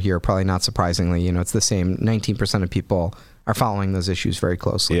similar here, probably not surprisingly. You know, it's the same. 19% of people are following those issues very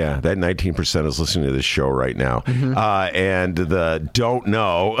closely. Yeah, that 19% is listening to this show right now. Mm-hmm. And the don't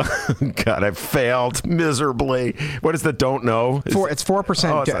know, God, I've failed miserably. What is the don't know? It's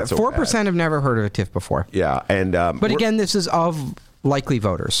 4%. Oh, it's not so 4% bad. have never heard of a TIF before. Yeah, and but again, this is of likely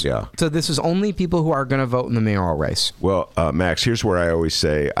voters. Yeah. So this is only people who are going to vote in the mayoral race. Well, Max, here's where I always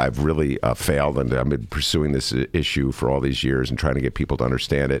say I've really failed, and I've been pursuing this issue for all these years and trying to get people to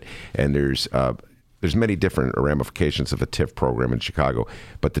understand it. And there's many different ramifications of a TIF program in Chicago,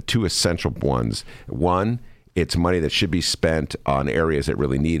 but the two essential ones: one, it's money that should be spent on areas that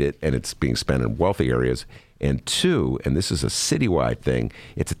really need it, and it's being spent in wealthy areas. And two, and this is a citywide thing,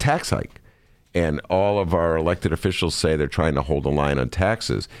 it's a tax hike. And all of our elected officials say they're trying to hold the line on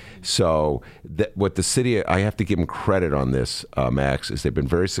taxes. So what the city, I have to give them credit on this, Max, is they've been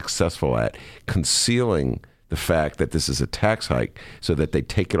very successful at concealing the fact that this is a tax hike so that they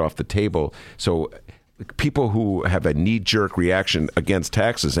take it off the table. So people who have a knee-jerk reaction against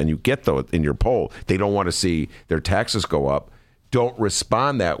taxes, and you get those in your poll, they don't want to see their taxes go up, don't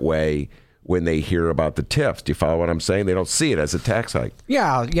respond that way when they hear about the TIFs. Do you follow what I'm saying? They don't see it as a tax hike.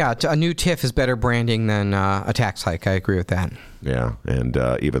 Yeah. A new TIF is better branding than a tax hike. I agree with that. Yeah, and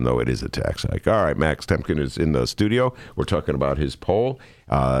even though it is a tax hike. All right, Max Temkin is in the studio. We're talking about his poll,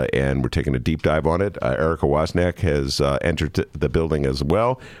 and we're taking a deep dive on it. Erika Wozniak has entered the building as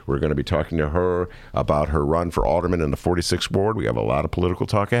well. We're going to be talking to her about her run for alderman in the 46th ward. We have a lot of political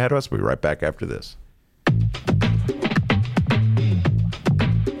talk ahead of us. We'll be right back after this.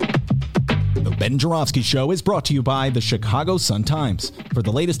 Ben Joravsky Show is brought to you by the Chicago Sun-Times. For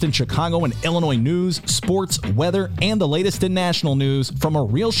the latest in Chicago and Illinois news, sports, weather, and the latest in national news from a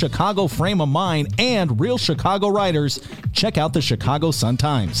real Chicago frame of mind and real Chicago writers, check out the Chicago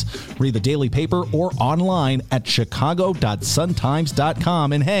Sun-Times. Read the daily paper or online at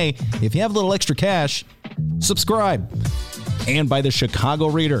chicago.suntimes.com. And hey, if you have a little extra cash, subscribe. And by the Chicago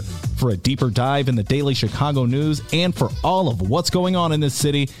Reader. For a deeper dive in the daily Chicago news and for all of what's going on in this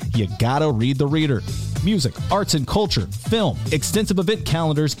city, you gotta read the Reader. Music, arts and culture, film, extensive event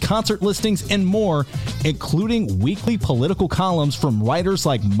calendars, concert listings, and more, including weekly political columns from writers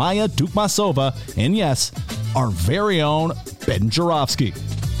like Maya Dukmasova and, yes, our very own Ben Joravsky.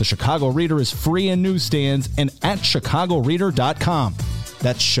 The Chicago Reader is free in newsstands and at chicagoreader.com.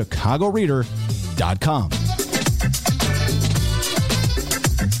 That's chicagoreader.com.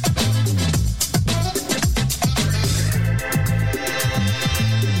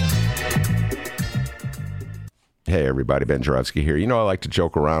 Hey, everybody, Ben Joravsky here. You know I like to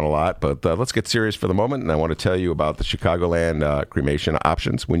joke around a lot, but let's get serious for the moment, and I want to tell you about the Chicagoland cremation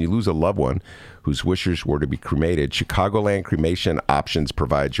options. When you lose a loved one whose wishes were to be cremated, Chicagoland Cremation Options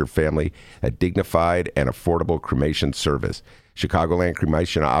provides your family a dignified and affordable cremation service. Chicagoland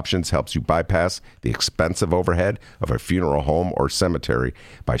Cremation Options helps you bypass the expensive overhead of a funeral home or cemetery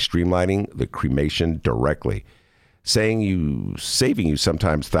by streamlining the cremation directly, saving you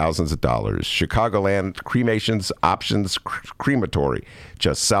sometimes thousands of dollars. Chicagoland Cremations Options Crematory,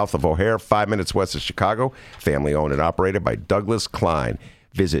 just south of O'Hare, 5 minutes west of Chicago, family owned and operated by Douglas Klein.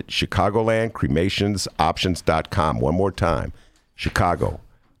 Visit ChicagolandCremationsOptions.com. One more time,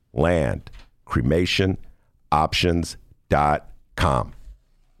 ChicagolandCremationOptions.com.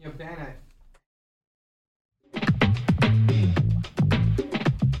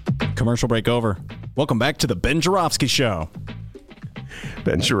 Commercial break over. Welcome back to the Ben Joravsky Show.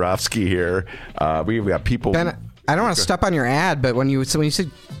 Ben Joravsky here. We've got people. Ben, I don't want to step on your ad, but when you said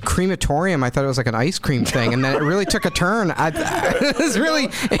crematorium, I thought it was like an ice cream thing, and then it really took a turn.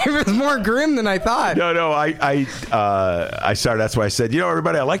 It was more grim than I thought. No, I started. That's why I said,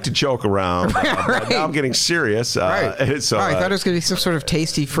 everybody, I like to joke around. Right. Now I'm getting serious. Right. So I thought it was going to be some sort of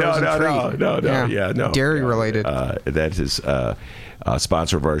tasty frozen treat. No. Dairy related. That is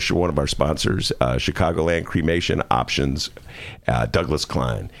sponsor of one of our sponsors, Chicagoland Cremation Options, Douglas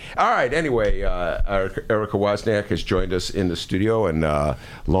Klein. All right. Anyway, Erika Wozniak has joined us in the studio, and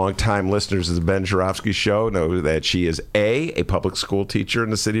longtime listeners of the Ben Joravsky Show know that she is a public school teacher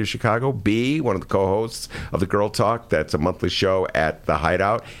in the city of Chicago, B, one of the co-hosts of the Girl Talk, that's a monthly show at the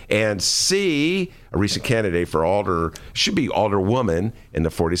Hideout, and C, a recent candidate for alderwoman in the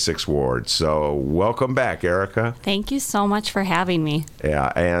 46th Ward. So welcome back, Erika. Thank you so much for having me.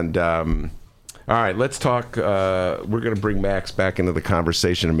 Yeah, and all right, let's talk. We're going to bring Max back into the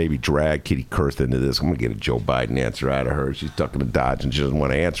conversation and maybe drag Kitty Kurth into this. I'm going to get a Joe Biden answer out of her. She's ducking to Dodge and she doesn't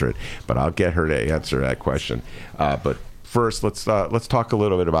want to answer it, but I'll get her to answer that question. But first, let's talk a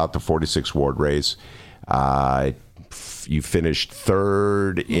little bit about the 46th Ward race. You finished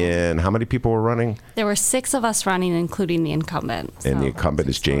third in, how many people were running? There were 6 of us running, including the incumbent. And the incumbent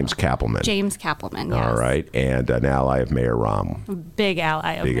is James Kappelman. James Kappelman, yes. All right. And an ally of Mayor Rahm. Big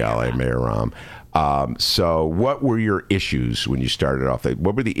ally of Mayor Rahm. So what were your issues when you started off?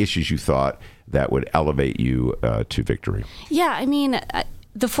 What were the issues you thought that would elevate you to victory? Yeah, I mean,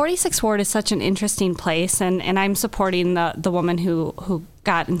 the 46th Ward is such an interesting place, and I'm supporting the woman who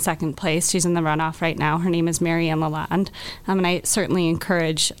got in second place. She's in the runoff right now. Her name is Marianne Lalonde, and I certainly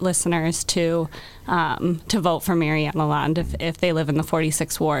encourage listeners to vote for Marianne Lalonde if they live in the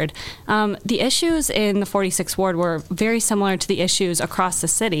 46th Ward. The issues in the 46th Ward were very similar to the issues across the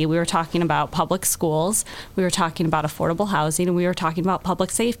city. We were talking about public schools, we were talking about affordable housing, and we were talking about public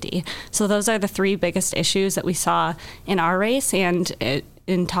safety. So those are the 3 biggest issues that we saw in our race, and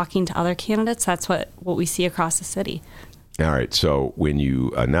in talking to other candidates, that's what we see across the city. All right. So when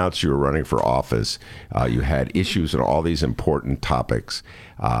you announced you were running for office, you had issues on all these important topics,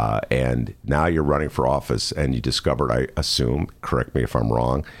 and now you're running for office, and you discovered, I assume, correct me if I'm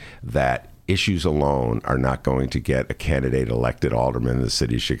wrong, that issues alone are not going to get a candidate elected alderman in the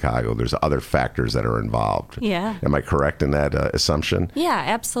city of Chicago. There's other factors that are involved. Yeah. Am I correct in that assumption? Yeah,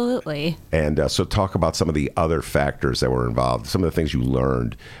 absolutely. And so talk about some of the other factors that were involved, some of the things you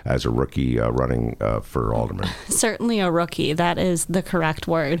learned as a rookie running for alderman. Certainly a rookie. That is the correct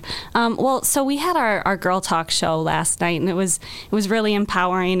word. So we had our Girl Talk show last night, and it was really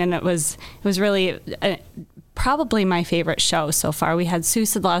empowering, and it was really probably my favorite show so far. We had Sue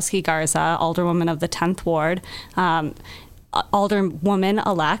Sadlowski-Garza, alderwoman of the 10th Ward,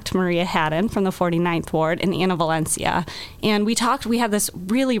 Alderwoman-elect Maria Haddon from the 49th Ward, and Anna Valencia. And we had this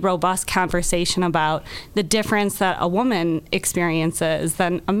really robust conversation about the difference that a woman experiences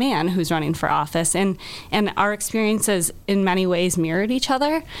than a man who's running for office. And our experiences in many ways mirrored each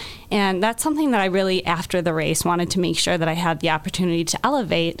other. And that's something that I really, after the race, wanted to make sure that I had the opportunity to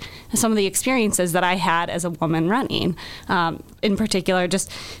elevate some of the experiences that I had as a woman running. In particular, just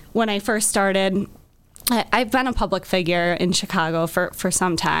when I first started, I've been a public figure in Chicago for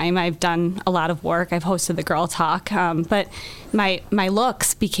some time. I've done a lot of work. I've hosted the Girl Talk, but my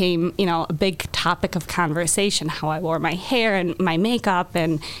looks became, a big topic of conversation, how I wore my hair and my makeup,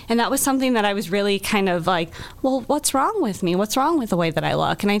 and that was something that I was really kind of like, well, what's wrong with me? What's wrong with the way that I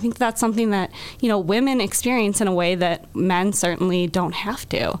look? And I think that's something that, women experience in a way that men certainly don't have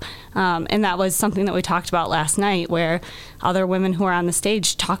to. And that was something that we talked about last night, where other women who are on the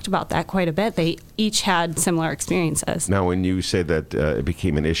stage talked about that quite a bit. They each had similar experiences. Now, when you say that it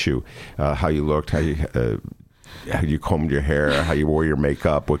became an issue, how you looked, how you how you combed your hair, how you wore your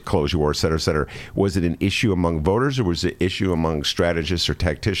makeup, what clothes you wore, et cetera, et cetera. Was it an issue among voters, or was it an issue among strategists or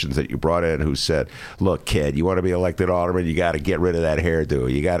tacticians that you brought in who said, look, kid, you want to be elected alderman, you got to get rid of that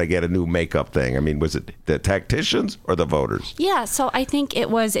hairdo. You got to get a new makeup thing. I mean, was it the tacticians or the voters? Yeah, so I think it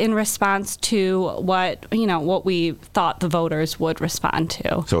was in response to what we thought the voters would respond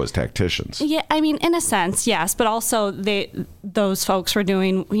to. So it's tacticians. Yeah, I mean, in a sense, yes, but also those folks were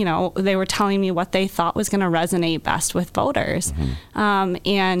doing, they were telling me what they thought was going to resonate best with voters.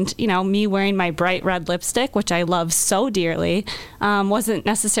 And, me wearing my bright red lipstick, which I love so dearly, wasn't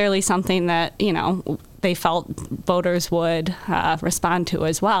necessarily something that, they felt voters would respond to,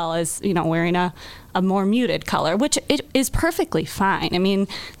 as well as, wearing a more muted color, which it is perfectly fine. I mean,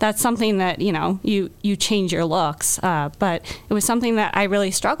 that's something that, you change your looks, but it was something that I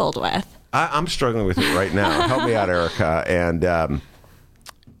really struggled with. I'm struggling with it right now. Help me out, Erika. And,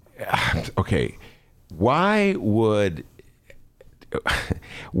 okay, why would...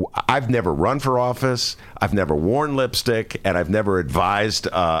 I've never run for office, I've never worn lipstick, and I've never advised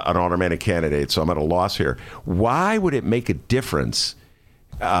an aldermanic candidate, so I'm at a loss here. Why would it make a difference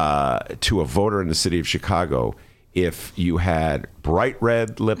to a voter in the city of Chicago if you had bright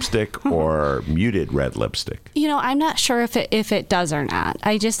red lipstick or muted red lipstick? I'm not sure if it does or not.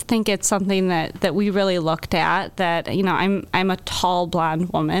 I just think it's something that we really looked at, that, I'm a tall blonde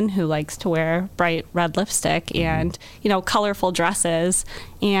woman who likes to wear bright red lipstick and, colorful dresses.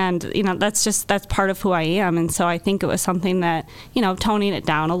 And, that's part of who I am. And so I think it was something that, toning it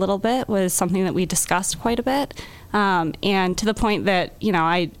down a little bit was something that we discussed quite a bit. And to the point that,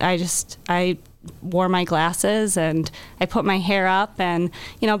 I wore my glasses and I put my hair up, and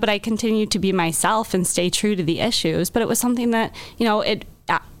but I continued to be myself and stay true to the issues. But it was something that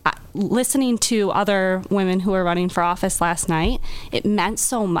listening to other women who were running for office last night, it meant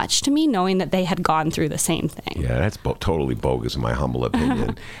so much to me knowing that they had gone through the same thing. Yeah, that's totally bogus in my humble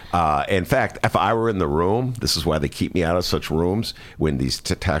opinion. In fact, if I were in the room, this is why they keep me out of such rooms when these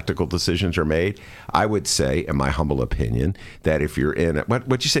tactical decisions are made. I would say, in my humble opinion, that if you're in,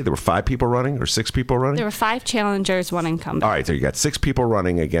 what'd you say, there were 5 people running or 6 people running? There were 5 challengers, 1 incumbent. All right, so you got 6 people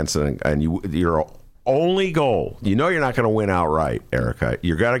running against it, and you're only goal, you're not going to win outright, Erika.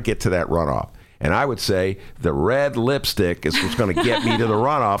 You're got to get to that runoff. And I would say the red lipstick is what's going to get me to the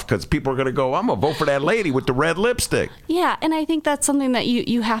runoff, because people are going to go, I'm going to vote for that lady with the red lipstick. Yeah, and I think that's something that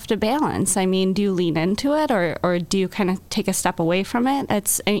you have to balance. I mean, do you lean into it, or do you kind of take a step away from it?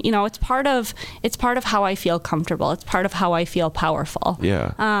 It's it's part of how I feel comfortable. It's part of how I feel powerful.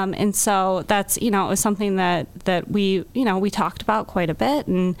 Yeah. And so that's it was something that we we talked about quite a bit,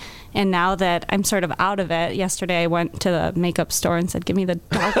 and now that I'm sort of out of it, yesterday I went to the makeup store and said, give me the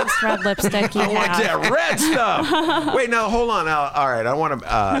darkest red lipstick you I want that red stuff. Wait, now hold on. Now, all right, I want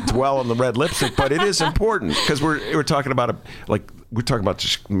to dwell on the red lipstick, but it is important because we're talking about we're talking about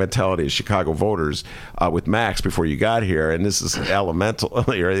the mentality of Chicago voters with Max before you got here, and this is elemental.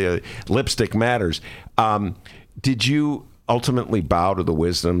 Lipstick matters. Did you ultimately bow to the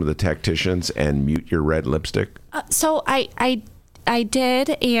wisdom of the tacticians and mute your red lipstick? So I did,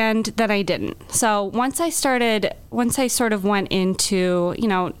 and then I didn't. So once I sort of went into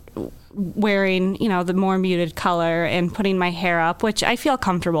wearing the more muted color and putting my hair up, which I feel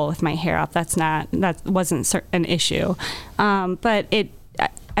comfortable with my hair up. That wasn't an issue, but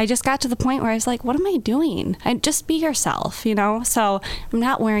I just got to the point where I was like, what am I doing? Just be yourself, So I'm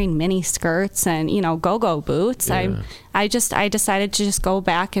not wearing mini skirts and, go-go boots. Yeah. I decided to just go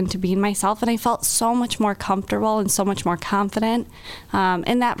back into being myself, and I felt so much more comfortable and so much more confident.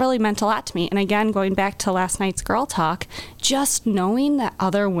 And that really meant a lot to me. And again, going back to last night's girl talk, just knowing that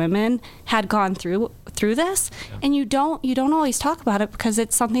other women had gone through this, and you don't always talk about it because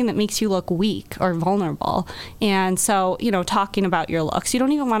it's something that makes you look weak or vulnerable. And so, talking about your looks, you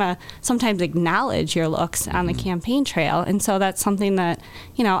don't even want to sometimes acknowledge your looks on the campaign trail. And so that's something that,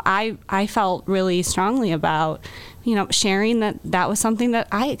 I felt really strongly about, sharing that was something that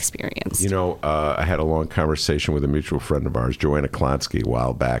I experienced. I had a long conversation with a mutual friend of ours, Joanna Klonsky, a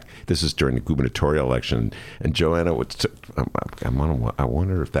while back. This is during the gubernatorial election, and Joanna I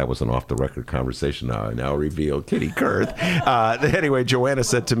wonder if that was an off-the-record conversation. Now revealed Kitty Kurth. Anyway, Joanna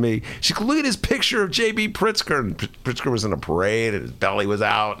said to me, she said, look at his picture of J.B. Pritzker. And Pritzker was in a parade, and his belly was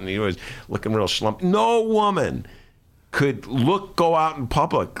out, and he was looking real schlumpy. No woman could go out in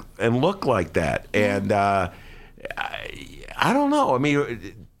public and look like that. And I don't know. I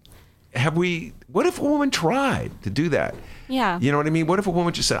mean, what if a woman tried to do that? Yeah. You know what I mean? What if a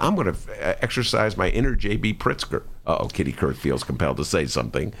woman just said, I'm going to exercise my inner J.B. Pritzker? Kitty Kurth feels compelled to say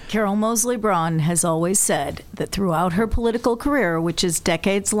something. Carol Moseley Braun has always said that throughout her political career, which is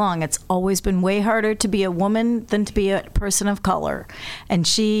decades long, it's always been way harder to be a woman than to be a person of color. And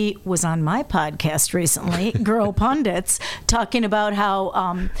she was on my podcast recently, Girl Pundits, talking about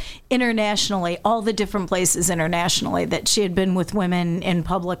how internationally, all the different places internationally that she had been with women in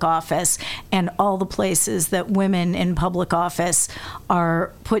public office, and all the places that women in public office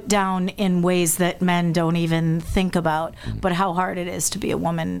are put down in ways that men don't even think about, but how hard it is to be a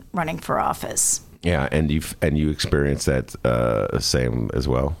woman running for office. Yeah, and you experienced that same as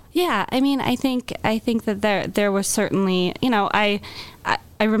well. Yeah, I mean, I think that there was certainly,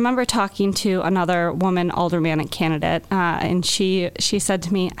 I remember talking to another woman aldermanic candidate, and she said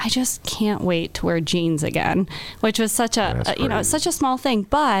to me, "I just can't wait to wear jeans again," which was such such a small thing.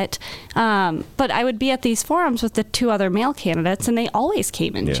 But I would be at these forums with the two other male candidates, and they always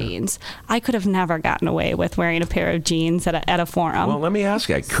came in jeans. I could have never gotten away with wearing a pair of jeans at a forum. Well, let me ask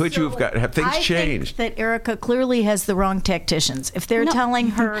you: have things changed? I think that Erika clearly has the wrong tacticians. If they're telling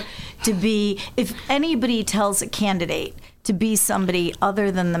her to be, if anybody tells a candidate to be somebody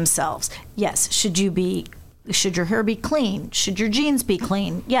other than themselves, yes, should your hair be clean? Should your jeans be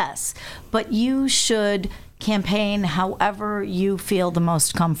clean? Yes. But you should campaign however you feel the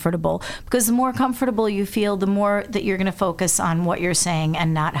most comfortable, because the more comfortable you feel, the more that you're going to focus on what you're saying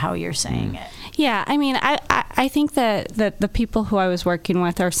and not how you're saying it. Yeah, I mean, I think that the people who I was working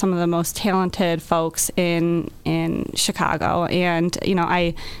with are some of the most talented folks in Chicago, and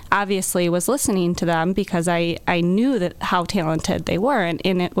I obviously was listening to them because I knew that how talented they were, and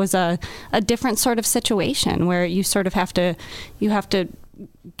it was a different sort of situation where you sort of have to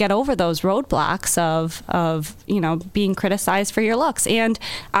get over those roadblocks of being criticized for your looks. And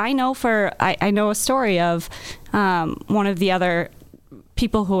I know a story of one of the other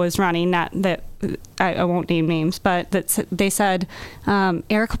people who was running, not that I won't name names, but that they said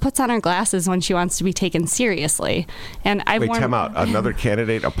Erika puts on her glasses when she wants to be taken seriously. And time out. Another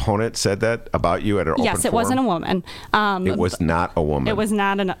opponent said that about you at an open forum? Yes, it wasn't a woman. It was not a woman. It was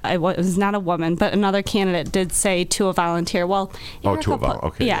not a woman, but another candidate did say to a volunteer, well,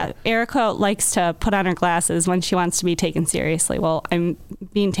 Erika likes to put on her glasses when she wants to be taken seriously. Well, I'm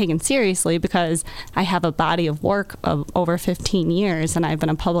being taken seriously because I have a body of work of over 15 years, and I've been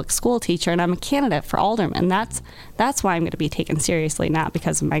a public school teacher, and I'm a candidate for alderman. That's why I'm going to be taken seriously, not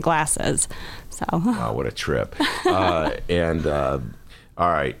because of my glasses. So. Wow, what a trip! All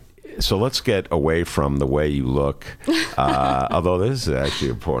right. So let's get away from the way you look. Although this is actually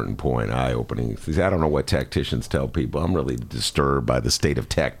an important point, eye-opening. I don't know what tacticians tell people. I'm really disturbed by the state of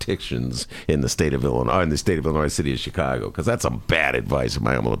tacticians in the state of Illinois, city of Chicago, because that's some bad advice, in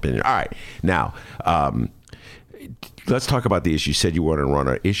my humble opinion. All right, now. Let's talk about the issue. You said you want to run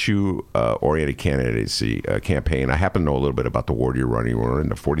an issue-oriented candidacy campaign. I happen to know a little bit about the ward you're running. We're in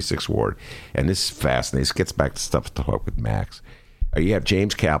the 46th ward, and this is fascinating. This gets back to stuff to talk with Max. You have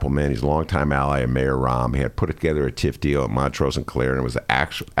James Kappelman. He's a longtime ally of Mayor Rahm. He had put together a TIF deal at Montrose and Clare, and it was an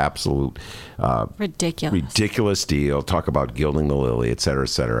absolute ridiculous deal. Talk about gilding the lily, et cetera, et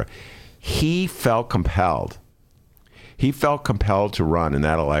cetera. He felt compelled to run in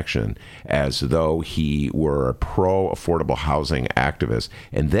that election as though he were a pro-affordable housing activist.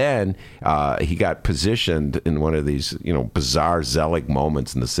 And then he got positioned in one of these, bizarre Zelig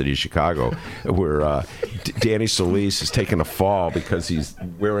moments in the city of Chicago where Danny Solis is taking a fall because he's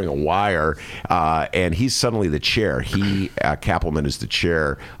wearing a wire, and he's suddenly the chair. Kappelman is the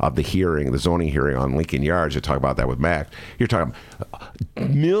chair of the zoning hearing on Lincoln Yards. You talk about that with Max. You're talking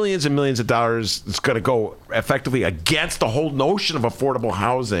millions and millions of dollars. It's going to go effectively against the whole notion of affordable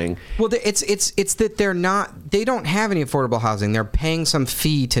housing. Well, it's that they don't have any affordable housing. They're paying some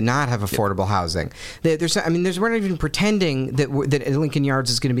fee to not have affordable housing. We're not even pretending that Lincoln Yards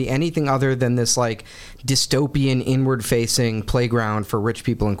is going to be anything other than this like dystopian, inward-facing playground for rich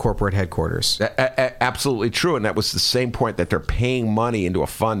people in corporate headquarters. Absolutely true, and that was the same point, that they're paying money into a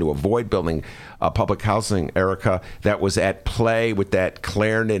fund to avoid building public housing, Erika, that was at play with that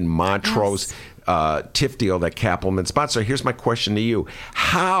Clarendon Montrose TIF deal that Kappelman sponsored. Here's my question to you.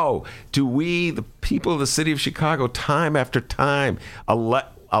 How do we, the people of the city of Chicago, time after time,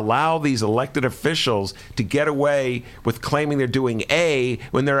 allow these elected officials to get away with claiming they're doing A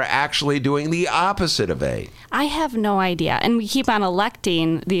when they're actually doing the opposite of A? I have no idea. And we keep on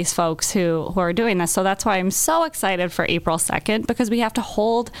electing these folks who are doing this. So that's why I'm so excited for April 2nd, because we have to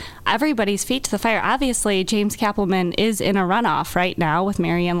hold everybody's feet to the fire. Obviously, James Kappelman is in a runoff right now with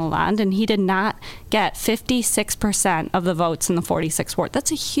Marianne Lalonde, and he did not get 56% of the votes in the 46th ward.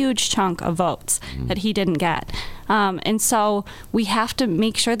 That's a huge chunk of votes that he didn't get. And so we have to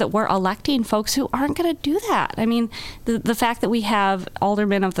make sure that we're electing folks who aren't going to do that. I mean, the fact that we have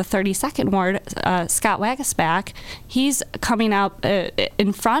Alderman of the 32nd Ward, Scott Wagasback, he's coming out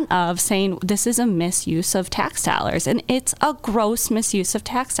in front of saying this is a misuse of tax dollars. And it's a gross misuse of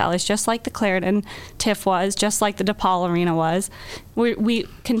tax dollars, just like the Clarendon TIF was, just like the DePaul Arena was. We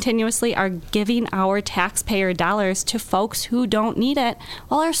continuously are giving our taxpayer dollars to folks who don't need it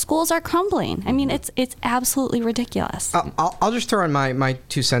while our schools are crumbling. I mean, it's absolutely ridiculous. I'll just throw in my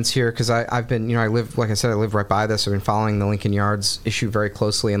 2 cents here, because I've been, I live right by this. I've been following the Lincoln Yards issue very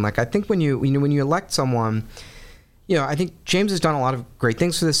closely, and I think when you elect someone, I think James has done a lot of great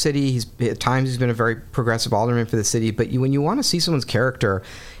things for the city. At times he's been a very progressive alderman for the city. But when you want to see someone's character,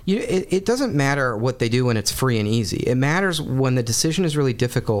 it doesn't matter what they do when it's free and easy. It matters when the decision is really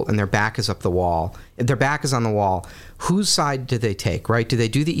difficult and their back is up the wall. Their back is on the wall. Whose side do they take, right? Do they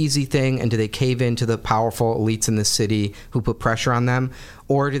do the easy thing and do they cave into the powerful elites in the city who put pressure on them?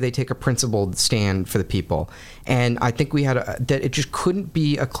 Or do they take a principled stand for the people? And I think we had that it just couldn't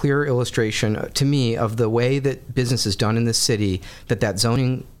be a clearer illustration to me of the way that business is done in this city, that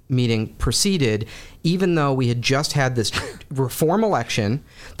zoning meeting proceeded, even though we had just had this reform election.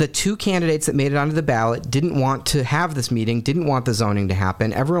 The 2 candidates that made it onto the ballot didn't want to have this meeting, didn't want the zoning to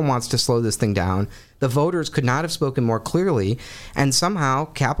happen. Everyone wants to slow this thing down. The voters could not have spoken more clearly, and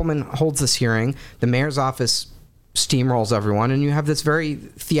somehow Kappelman holds this hearing. The mayor's office steamrolls everyone, and you have this very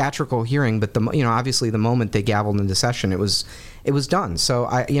theatrical hearing. But obviously, the moment they gavelled into session, it was done. So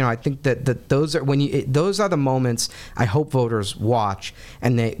I think that those are those are the moments I hope voters watch,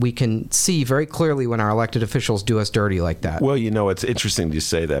 and we can see very clearly when our elected officials do us dirty like that. Well, it's interesting you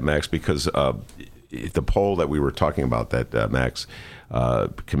say that, Max, because the poll that we were talking about that Max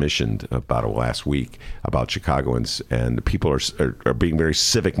commissioned about last week about Chicagoans, and people are being very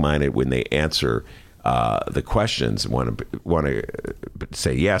civic minded when they answer the questions, want to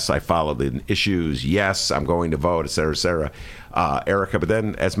say, yes, I follow the issues, yes, I'm going to vote, et cetera, Erika. But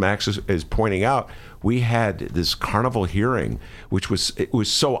then, as Max is pointing out, we had this carnival hearing, which was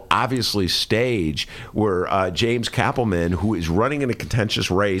so obviously staged, where James Kappelman, who is running in a contentious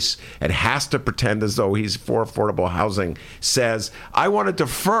race and has to pretend as though he's for affordable housing, says, I want to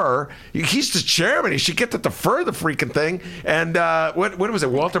defer. He's the chairman. He should get to defer the freaking thing. And what was it,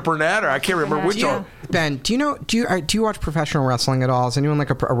 Walter Burnett? Or I can't remember which one. Ben, do you watch professional wrestling at all? Is anyone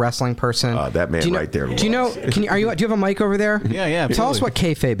like a wrestling person? That man right there. Do you know? Do you have a mic over there? Yeah. Tell us what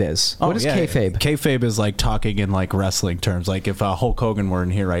kayfabe is. What is kayfabe? Kayfabe is like talking in like wrestling terms. Like if Hulk Hogan were in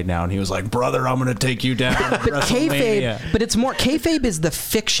here right now and he was like, "Brother, I'm going to take you down." But kayfabe, but it's more. Kayfabe is the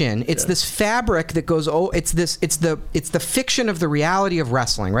fiction. It's this fabric that goes. It's the fiction of the reality of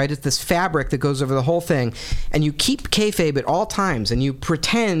wrestling, right? It's this fabric that goes over the whole thing, and you keep kayfabe at all times, and you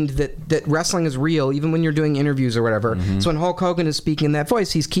pretend that wrestling is real, even when you're doing interviews or whatever. Mm-hmm. So when Hulk Hogan is speaking in that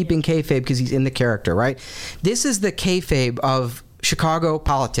voice, he's keeping kayfabe because he's in the character, right? This is the kayfabe of Chicago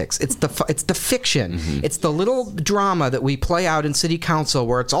politics. It's the fiction. Mm-hmm. It's the little drama that we play out in city council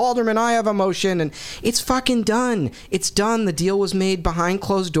where it's Alderman, I have a motion, and it's fucking done. It's done. The deal was made behind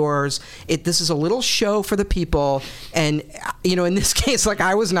closed doors. This is a little show for the people. And in this case, like,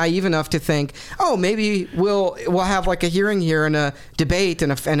 I was naive enough to think, oh, maybe we'll have like a hearing here and a debate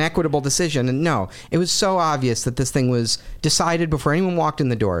and an equitable decision. And no, it was so obvious that this thing was decided before anyone walked in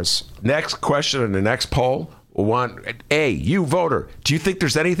the doors. Next question in the next poll. You voter, do you think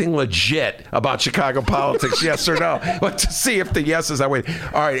there's anything legit about Chicago politics? Yes or no? Let's see if the yes is that way.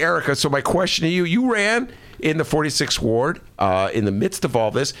 All right, Erika, so my question to you ran in the 46th Ward in the midst of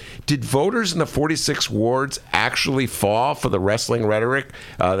all this. Did voters in the 46 wards actually fall for the wrestling rhetoric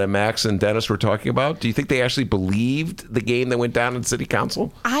that Max and Dennis were talking about? Do you think they actually believed the game that went down in City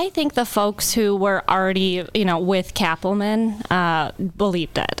Council? I think the folks who were already, with Kappelman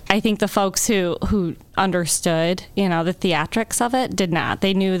believed it. I think the folks who understood, the theatrics of it did not.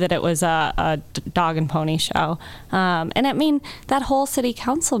 They knew that it was a dog and pony show. And I mean, that whole City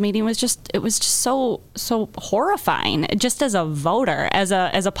Council meeting was just so horrifying. Just as a voter, as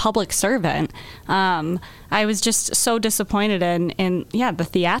a public servant, I was just so disappointed in the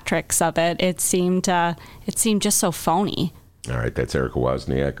theatrics of it. It seemed just so phony. All right, that's Erika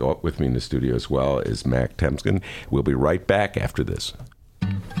Wozniak. With me in the studio as well is Mac Temkin. We'll be right back after this.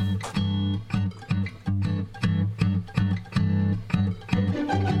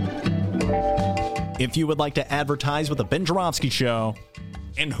 If you would like to advertise with the Ben Joravsky Show,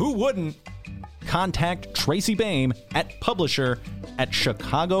 and who wouldn't, contact Tracy Boehm at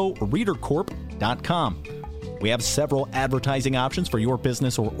publisher@chicagoreadercorp.com. We have several advertising options for your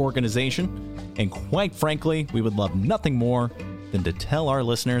business or organization, and quite frankly, we would love nothing more than to tell our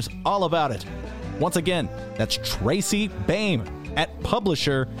listeners all about it. Once again, that's Tracy Baim at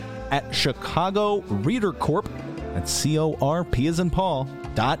publisher at Chicago Reader Corp. That's CORP as in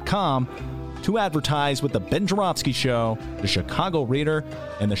Paul.com to advertise with the Ben Joravsky Show, the Chicago Reader,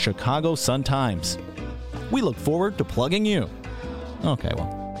 and the Chicago Sun-Times. We look forward to plugging you. Okay,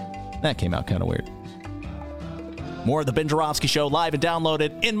 well, that came out kind of weird. More of the Ben Joravsky Show live and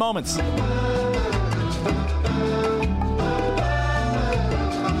downloaded in moments.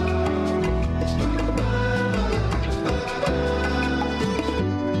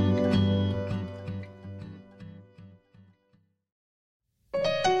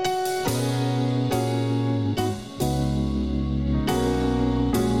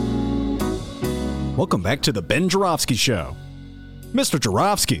 Welcome back to the Ben Joravsky Show. Mr.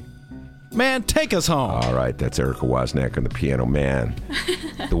 Joravsky, man, take us home. All right, that's Erika Wozniak on the piano. Man,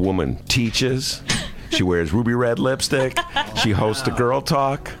 the woman teaches. She wears ruby red lipstick. She hosts a girl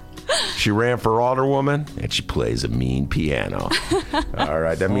talk. She ran for alderwoman, and she plays a mean piano. All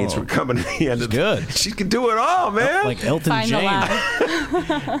right, that means we're coming to the end of good. She can do it all, man. Like Elton John.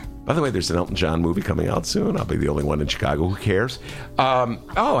 By the way, there's an Elton John movie coming out soon. I'll be the only one in Chicago. Who cares?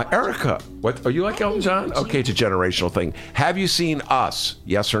 Erika, what? Are you like Elton John? Okay, it's a generational thing. Have you seen Us?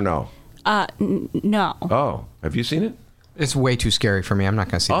 Yes or no? No. Oh, have you seen it? It's way too scary for me. I'm not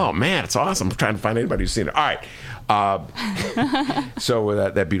going to see it. Oh, man, it's awesome. I'm trying to find anybody who's seen it. All right. So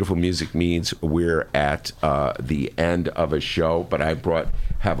that beautiful music means we're at the end of a show, but I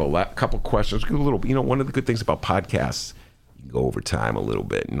have a couple questions. One of the good things about podcasts, you can go over time a little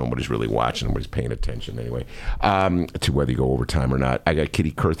bit. Nobody's really watching. Nobody's paying attention anyway to whether you go over time or not. I got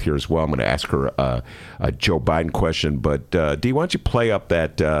Kitty Kurth here as well. I'm going to ask her a Joe Biden question. But, Dee, why don't you play up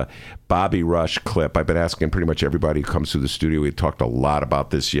that Bobby Rush clip? I've been asking pretty much everybody who comes through the studio. We talked a lot about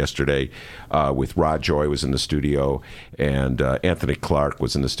this yesterday with Rod Joy was in the studio, and Anthony Clark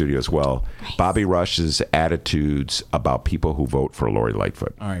was in the studio as well. Nice. Bobby Rush's attitudes about people who vote for Lori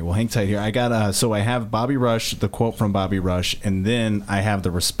Lightfoot. All right, well, hang tight here. I got so I have Bobby Rush, the quote from Bobby Rush, and then I have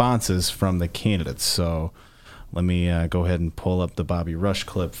the responses from the candidates. So let me go ahead and pull up the Bobby Rush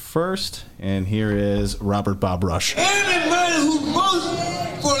clip first, and here is Robert Bob Rush. Everybody who votes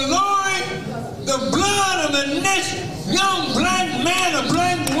for Lori, the blood of the next young black man or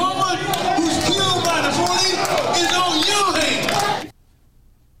black woman who's killed by the police is on your hands.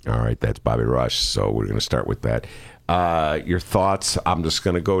 All right, that's Bobby Rush. So we're going to start with that. Your thoughts? I'm just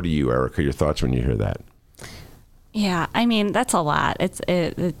going to go to you, Erika. Your thoughts when you hear that? Yeah, I mean, that's a lot.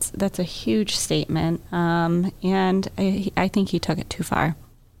 That's a huge statement, and I think he took it too far.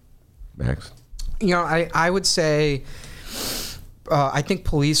 Max? I would say I think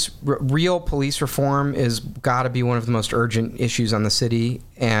real police reform is got to be one of the most urgent issues on the city,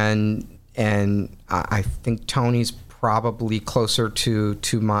 and I think Tony's probably closer to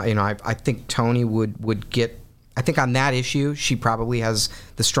my. I think Tony would get. I think on that issue, she probably has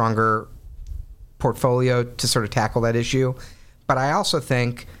the stronger portfolio to sort of tackle that issue. But I also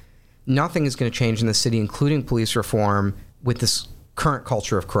think nothing is going to change in the city, including police reform, with this current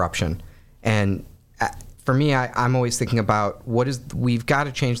culture of corruption. And for me, I'm always thinking about we've got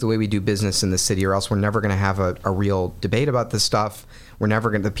to change the way we do business in the city, or else we're never going to have a real debate about this stuff.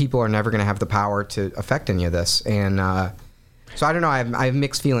 The people are never going to have the power to affect any of this. And so I don't know. I have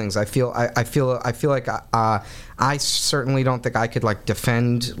mixed feelings. I feel like I certainly don't think I could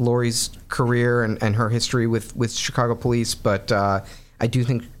defend Lori's career and her history with Chicago police, but I do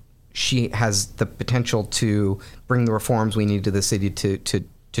think she has the potential to bring the reforms we need to the city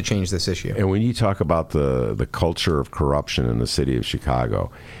to change this issue. And when you talk about the culture of corruption in the city of Chicago,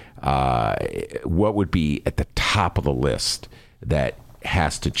 what would be at the top of the list that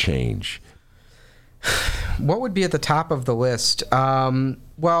has to change? What would be at the top of the list?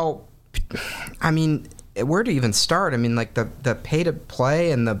 Well, I mean, where to even start? I mean, the pay to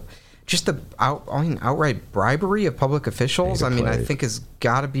play and the outright bribery of public officials. I mean, I think has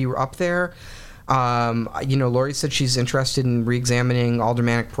got to be up there. Lori said she's interested in reexamining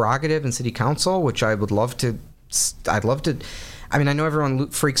aldermanic prerogative in city council, which I'd love to. I mean, I know everyone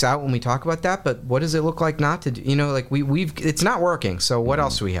freaks out when we talk about that, but what does it look like not to do? It's not working. So what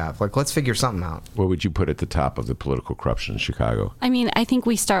else do we have? Let's figure something out. What would you put at the top of the political corruption in Chicago? I mean, I think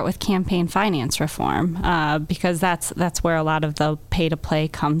we start with campaign finance reform because that's where a lot of the pay to play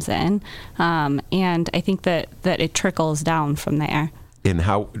comes in, and I think that it trickles down from there. And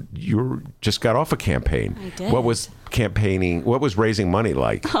how you just got off a campaign? I did. What was campaigning? What was raising money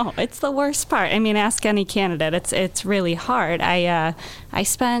like? Oh, it's the worst part. I mean, ask any candidate. It's really hard. I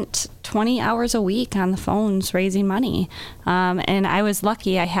spent 20 hours a week on the phones raising money, and I was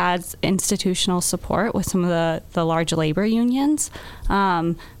lucky. I had institutional support with some of the large labor unions,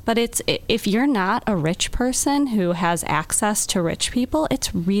 but But if you're not a rich person who has access to rich people,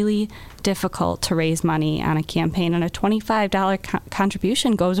 it's really difficult to raise money on a campaign, and a $25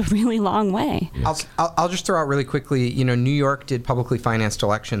 contribution goes a really long way. Yes. I'll just throw out really quickly, New York did publicly financed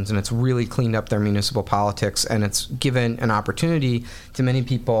elections, and it's really cleaned up their municipal politics, and it's given an opportunity to many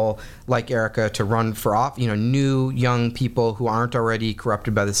people like Erika to run for office, new young people who aren't already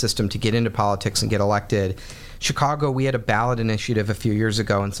corrupted by the system to get into politics and get elected. Chicago, we had a ballot initiative a few years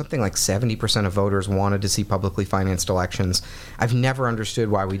ago, and something like 70% of voters wanted to see publicly financed elections. I've never understood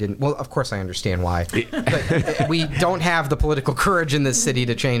why we didn't. Well, of course I understand why. But we don't have the political courage in this city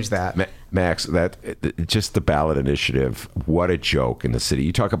to change that. Max, just the ballot initiative, what a joke in the city.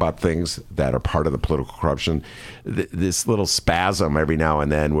 You talk about things that are part of the political corruption, this little spasm every now and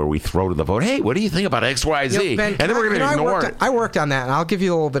then where we throw to the vote, hey, what do you think about X, Y, Z? Ben, and then we're going to ignore it. I worked on that, and I'll give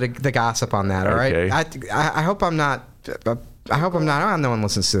you a little bit of the gossip on that, all right? I hope I'm not... no one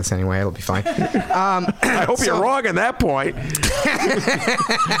listens to this anyway. It'll be fine. I hope you're wrong on that point.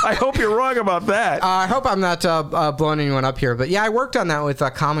 I hope you're wrong about that. I hope I'm not blowing anyone up here. But yeah, I worked on that with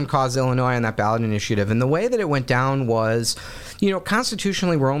Common Cause Illinois on that ballot initiative. And the way that it went down was,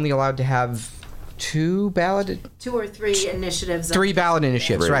 constitutionally we're only allowed to have two or three initiatives. Three ballot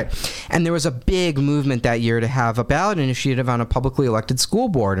initiatives, right. And there was a big movement that year to have a ballot initiative on a publicly elected school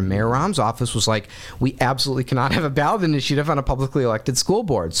board. And Mayor Rahm's office was like, we absolutely cannot have a ballot initiative on a publicly elected school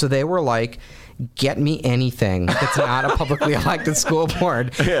board. So they were like, get me anything that's not a publicly elected school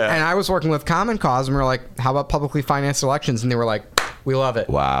board. Yeah. And I was working with Common Cause, and we were like, how about publicly financed elections? And they were like, we love it.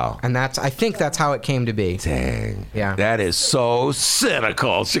 Wow. And I think that's how it came to be. Dang. Yeah. That is so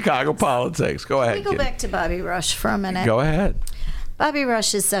cynical, Chicago politics. Go ahead. Let me go back to Bobby Rush for a minute. Go ahead. Bobby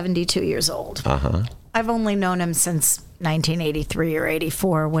Rush is 72 years old. Uh-huh. I've only known him since 1983 or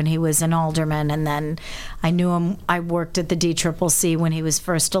 84 when he was an alderman, and then I knew him. I worked at the DCCC when he was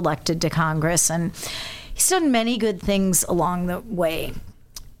first elected to Congress, and he's done many good things along the way.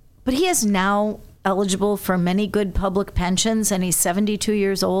 But he is now eligible for many good public pensions, and he's 72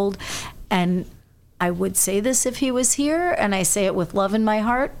 years old. And I would say this if he was here, and I say it with love in my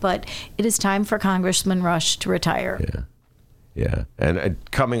heart, but it is time for Congressman Rush to retire. Yeah. And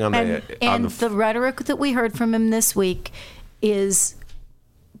coming on the rhetoric that we heard from him this week is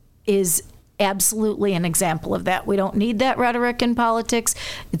absolutely an example of that. We don't need that rhetoric in politics.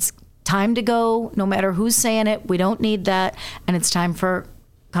 It's time to go, no matter who's saying it. We don't need that, and it's time for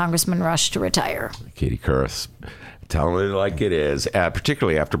Congressman Rush to retire. Katie Kurth, telling it like it is,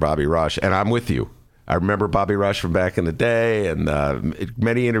 particularly after Bobby Rush. And I'm with you. I remember Bobby Rush from back in the day, and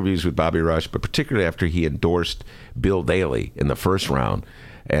many interviews with Bobby Rush, but particularly after he endorsed Bill Daley in the first round.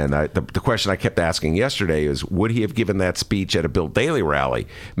 And the question I kept asking yesterday is, would he have given that speech at a Bill Daley rally?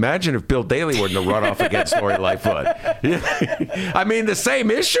 Imagine if Bill Daley were to run off against Lori Lightfoot. I mean, the same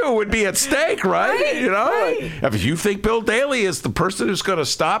issue would be at stake, right? Right. If you think Bill Daley is the person who's going to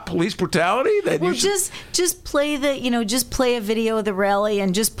stop police brutality, then you should... just play a video of the rally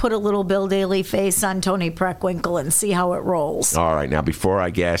and just put a little Bill Daley face on Tony Preckwinkle and see how it rolls. All right. Now, before I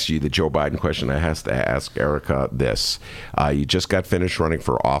gas you the Joe Biden question, I have to ask Erika this. You just got finished running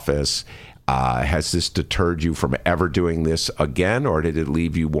for office. Has this deterred you from ever doing this again, or did it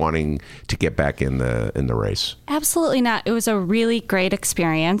leave you wanting to get back in the race? Absolutely not. It was a really great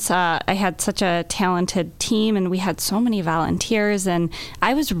experience. I had such a talented team, and we had so many volunteers, and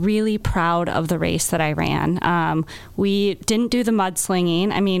I was really proud of the race that I ran. We didn't do the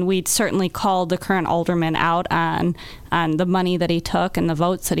mudslinging. I mean, we certainly called the current alderman out on the money that he took and the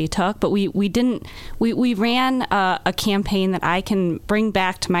votes that he took, but we ran a campaign that I can bring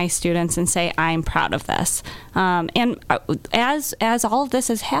back to my students and say, I'm proud of this. And as all of this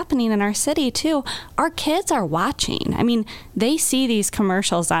is happening in our city too, our kids are watching. I mean, they see these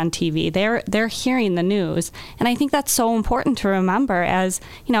commercials on TV. They're hearing the news, and I think that's so important to remember. As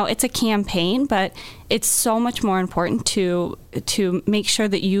it's a campaign, but it's so much more important to make sure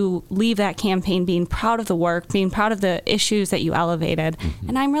that you leave that campaign being proud of the work, being proud of the issues that you elevated. Mm-hmm.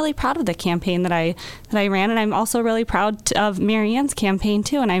 And I'm really proud of the campaign that I ran, and I'm also really proud of Mary Ann's campaign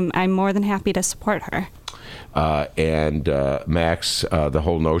too, and I'm more than happy to support her. Max, the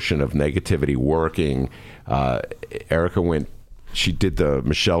whole notion of negativity working, Erika she did the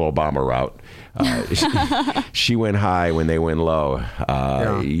Michelle Obama route. She went high when they went low.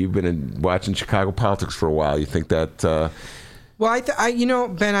 You've been watching Chicago politics for a while. You think that? Well,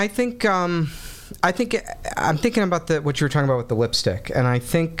 Ben, I think I'm thinking about what you were talking about with the lipstick, and I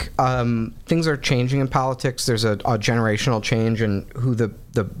think things are changing in politics. There's a generational change in who the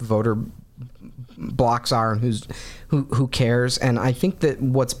voter blocks are and who cares. And I think that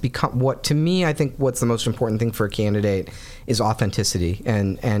what's the most important thing for a candidate is authenticity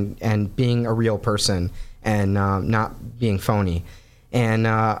and being a real person and not being phony. And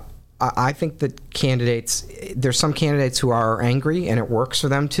I think that there's some candidates who are angry and it works for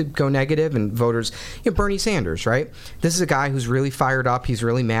them to go negative, and voters, Bernie Sanders, right? This is a guy who's really fired up. He's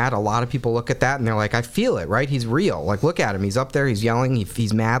really mad. A lot of people look at that and they're like, I feel it, right? He's real. Like, look at him. He's up there. He's yelling.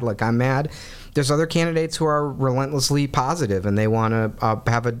 He's mad like I'm mad. There's other candidates who are relentlessly positive and they want to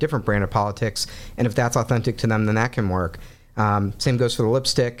have a different brand of politics. And if that's authentic to them, then that can work. Same goes for the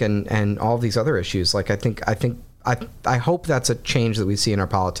lipstick and all these other issues. Like, I hope that's a change that we see in our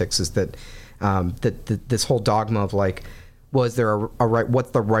politics, is that this whole dogma of like, was there a right,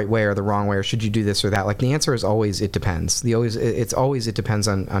 what's the right way or the wrong way, or should you do this or that? Like, the answer is always it depends. It depends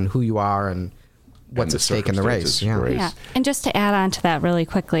on who you are and what's at stake in the race. Yeah. And just to add on to that really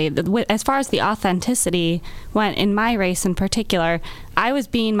quickly, as far as the authenticity went in my race in particular, I was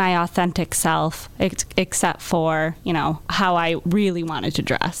being my authentic self, except for, how I really wanted to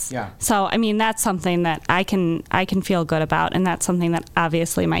dress. Yeah. So, I mean, that's something that I can feel good about, and that's something that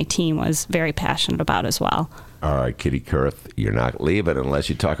obviously my team was very passionate about as well. All right, Kitty Kurth, you're not leaving unless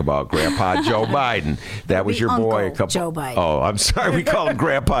you talk about Grandpa Joe Biden. That was your boy. Joe Biden. Oh, I'm sorry. We call him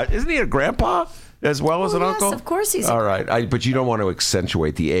Grandpa. Isn't he a grandpa as well as an uncle? Yes, of course he's all right. But you don't want to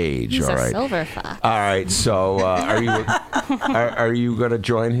accentuate the age. He's all right. a silver fox. All right. So are you going to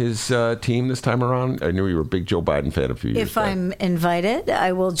join his team this time around? I knew you were a big Joe Biden fan a few years If back. I'm invited,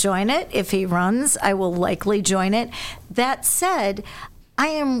 I will join it. If he runs, I will likely join it. That said,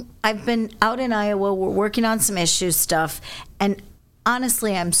 I've been out in Iowa. We're working on some issue stuff, and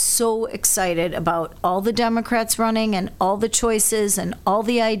honestly, I'm so excited about all the Democrats running and all the choices and all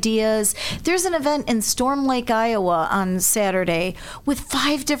the ideas. There's an event in Storm Lake, Iowa on Saturday with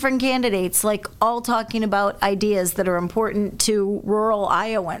 5 different candidates, like all talking about ideas that are important to rural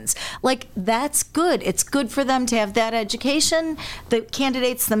Iowans. Like, that's good. It's good for them to have that education, the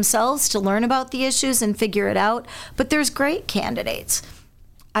candidates themselves to learn about the issues and figure it out. But there's great candidates.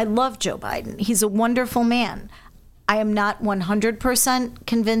 I love Joe Biden. He's a wonderful man. I am not 100%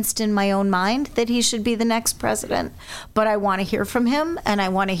 convinced in my own mind that he should be the next president, but I want to hear from him, and I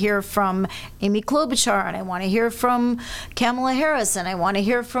want to hear from Amy Klobuchar, and I want to hear from Kamala Harris, and I want to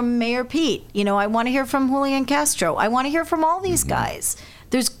hear from Mayor Pete. I want to hear from Julian Castro. I want to hear from all these guys.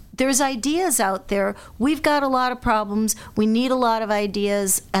 There's ideas out there. We've got a lot of problems. We need a lot of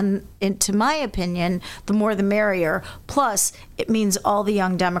ideas, and to my opinion, the more the merrier. Plus, it means all the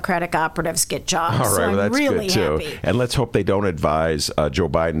young Democratic operatives get jobs. All right, so I'm that's really good happy. too. And let's hope they don't advise Joe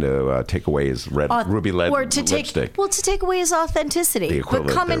Biden to take away his ruby lead lipstick. To take away his authenticity. But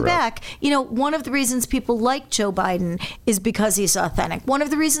coming back, one of the reasons people like Joe Biden is because he's authentic. One of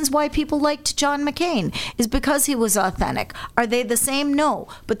the reasons why people liked John McCain is because he was authentic. Are they the same? No,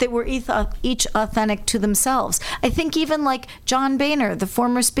 but they were each authentic to themselves. I think even like John Boehner, the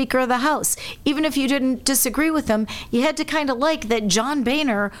former Speaker of the House, even if you didn't disagree with him, you had to kind of like that John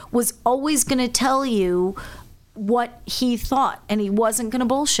Boehner was always going to tell you what he thought, and he wasn't going to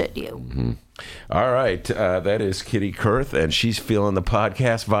bullshit you. Mm-hmm. All right. That is Kitty Kurth, and she's feeling the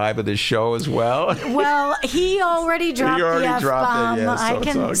podcast vibe of this show as well. Well, he already dropped the F-bomb. It, yeah, so I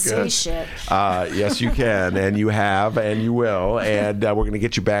can say shit. Yes, you can, and you have, and you will. And we're going to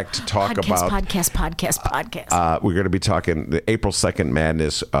get you back to talk about... Podcast. We're going to be talking... The April 2nd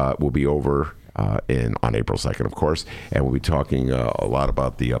Madness will be over on April 2nd, of course, and we'll be talking a lot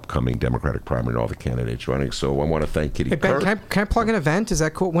about the upcoming Democratic primary and all the candidates running. So I want to thank Kitty Kurth. Can I plug an event? Is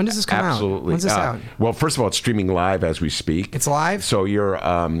that cool? When does this come out? Absolutely. When's this out? Well, first of all, it's streaming live as we speak. It's live? So your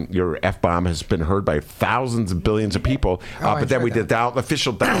F-bomb has been heard by thousands and billions of people. But then the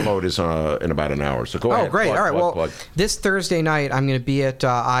official download is in about an hour. So go ahead. Oh, great. All right. This Thursday night, I'm going to be at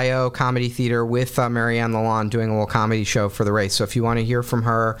IO Comedy Theater with Marianne Lalonde doing a little comedy show for the race. So if you want to hear from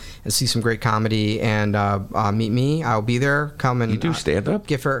her and see some great comedy and meet me, I'll be there. Come and you do stand up.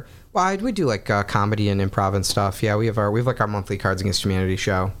 Give her. Well, we do like comedy and improv and stuff. Yeah, we have our monthly Cards Against Humanity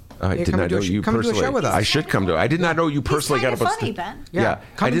show. I did not know you personally. Come do a show with us. I should come to. I did not know you personally got up. Funny, Ben. Yeah,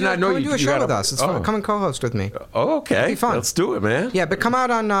 I did not know you. Come do a show with us. It's fun. Come and co-host with me. Oh, okay. It'll be fun. Let's do it, man. Yeah, but come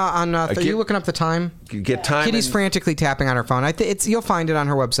out on. Are you looking up the time? Get time. Kitty's frantically tapping on her phone. You'll find it on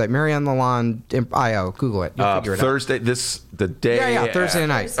her website, Marianne Lalonde IO. Google it. You'll figure it out. Thursday. The day. Yeah, Thursday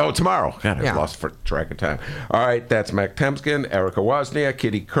night. Oh, tomorrow. God, I lost track of time. All right, that's Mac Temkin, Erika Wozniak,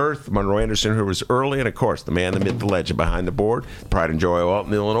 Kitty Kurth, Monroe Anderson, who was early, and of course, the man, the myth, the legend behind the board, pride and joy of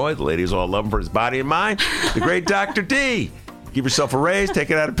Alton, Illinois. The ladies all love him for his body and mind. The great Dr. D. Give yourself a raise. Take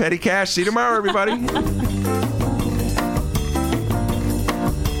it out of petty cash. See you tomorrow, everybody.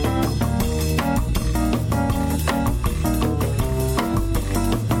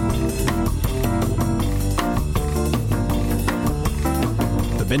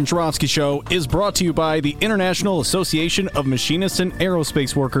 Ben Joravsky Show is brought to you by the International Association of Machinists and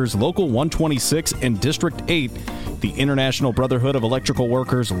Aerospace Workers, Local 126 and District 8, the International Brotherhood of Electrical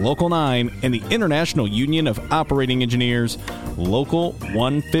Workers, Local 9, and the International Union of Operating Engineers, Local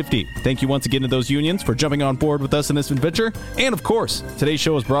 150. Thank you once again to those unions for jumping on board with us in this adventure. And of course, today's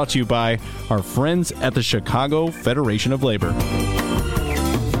show is brought to you by our friends at the Chicago Federation of Labor.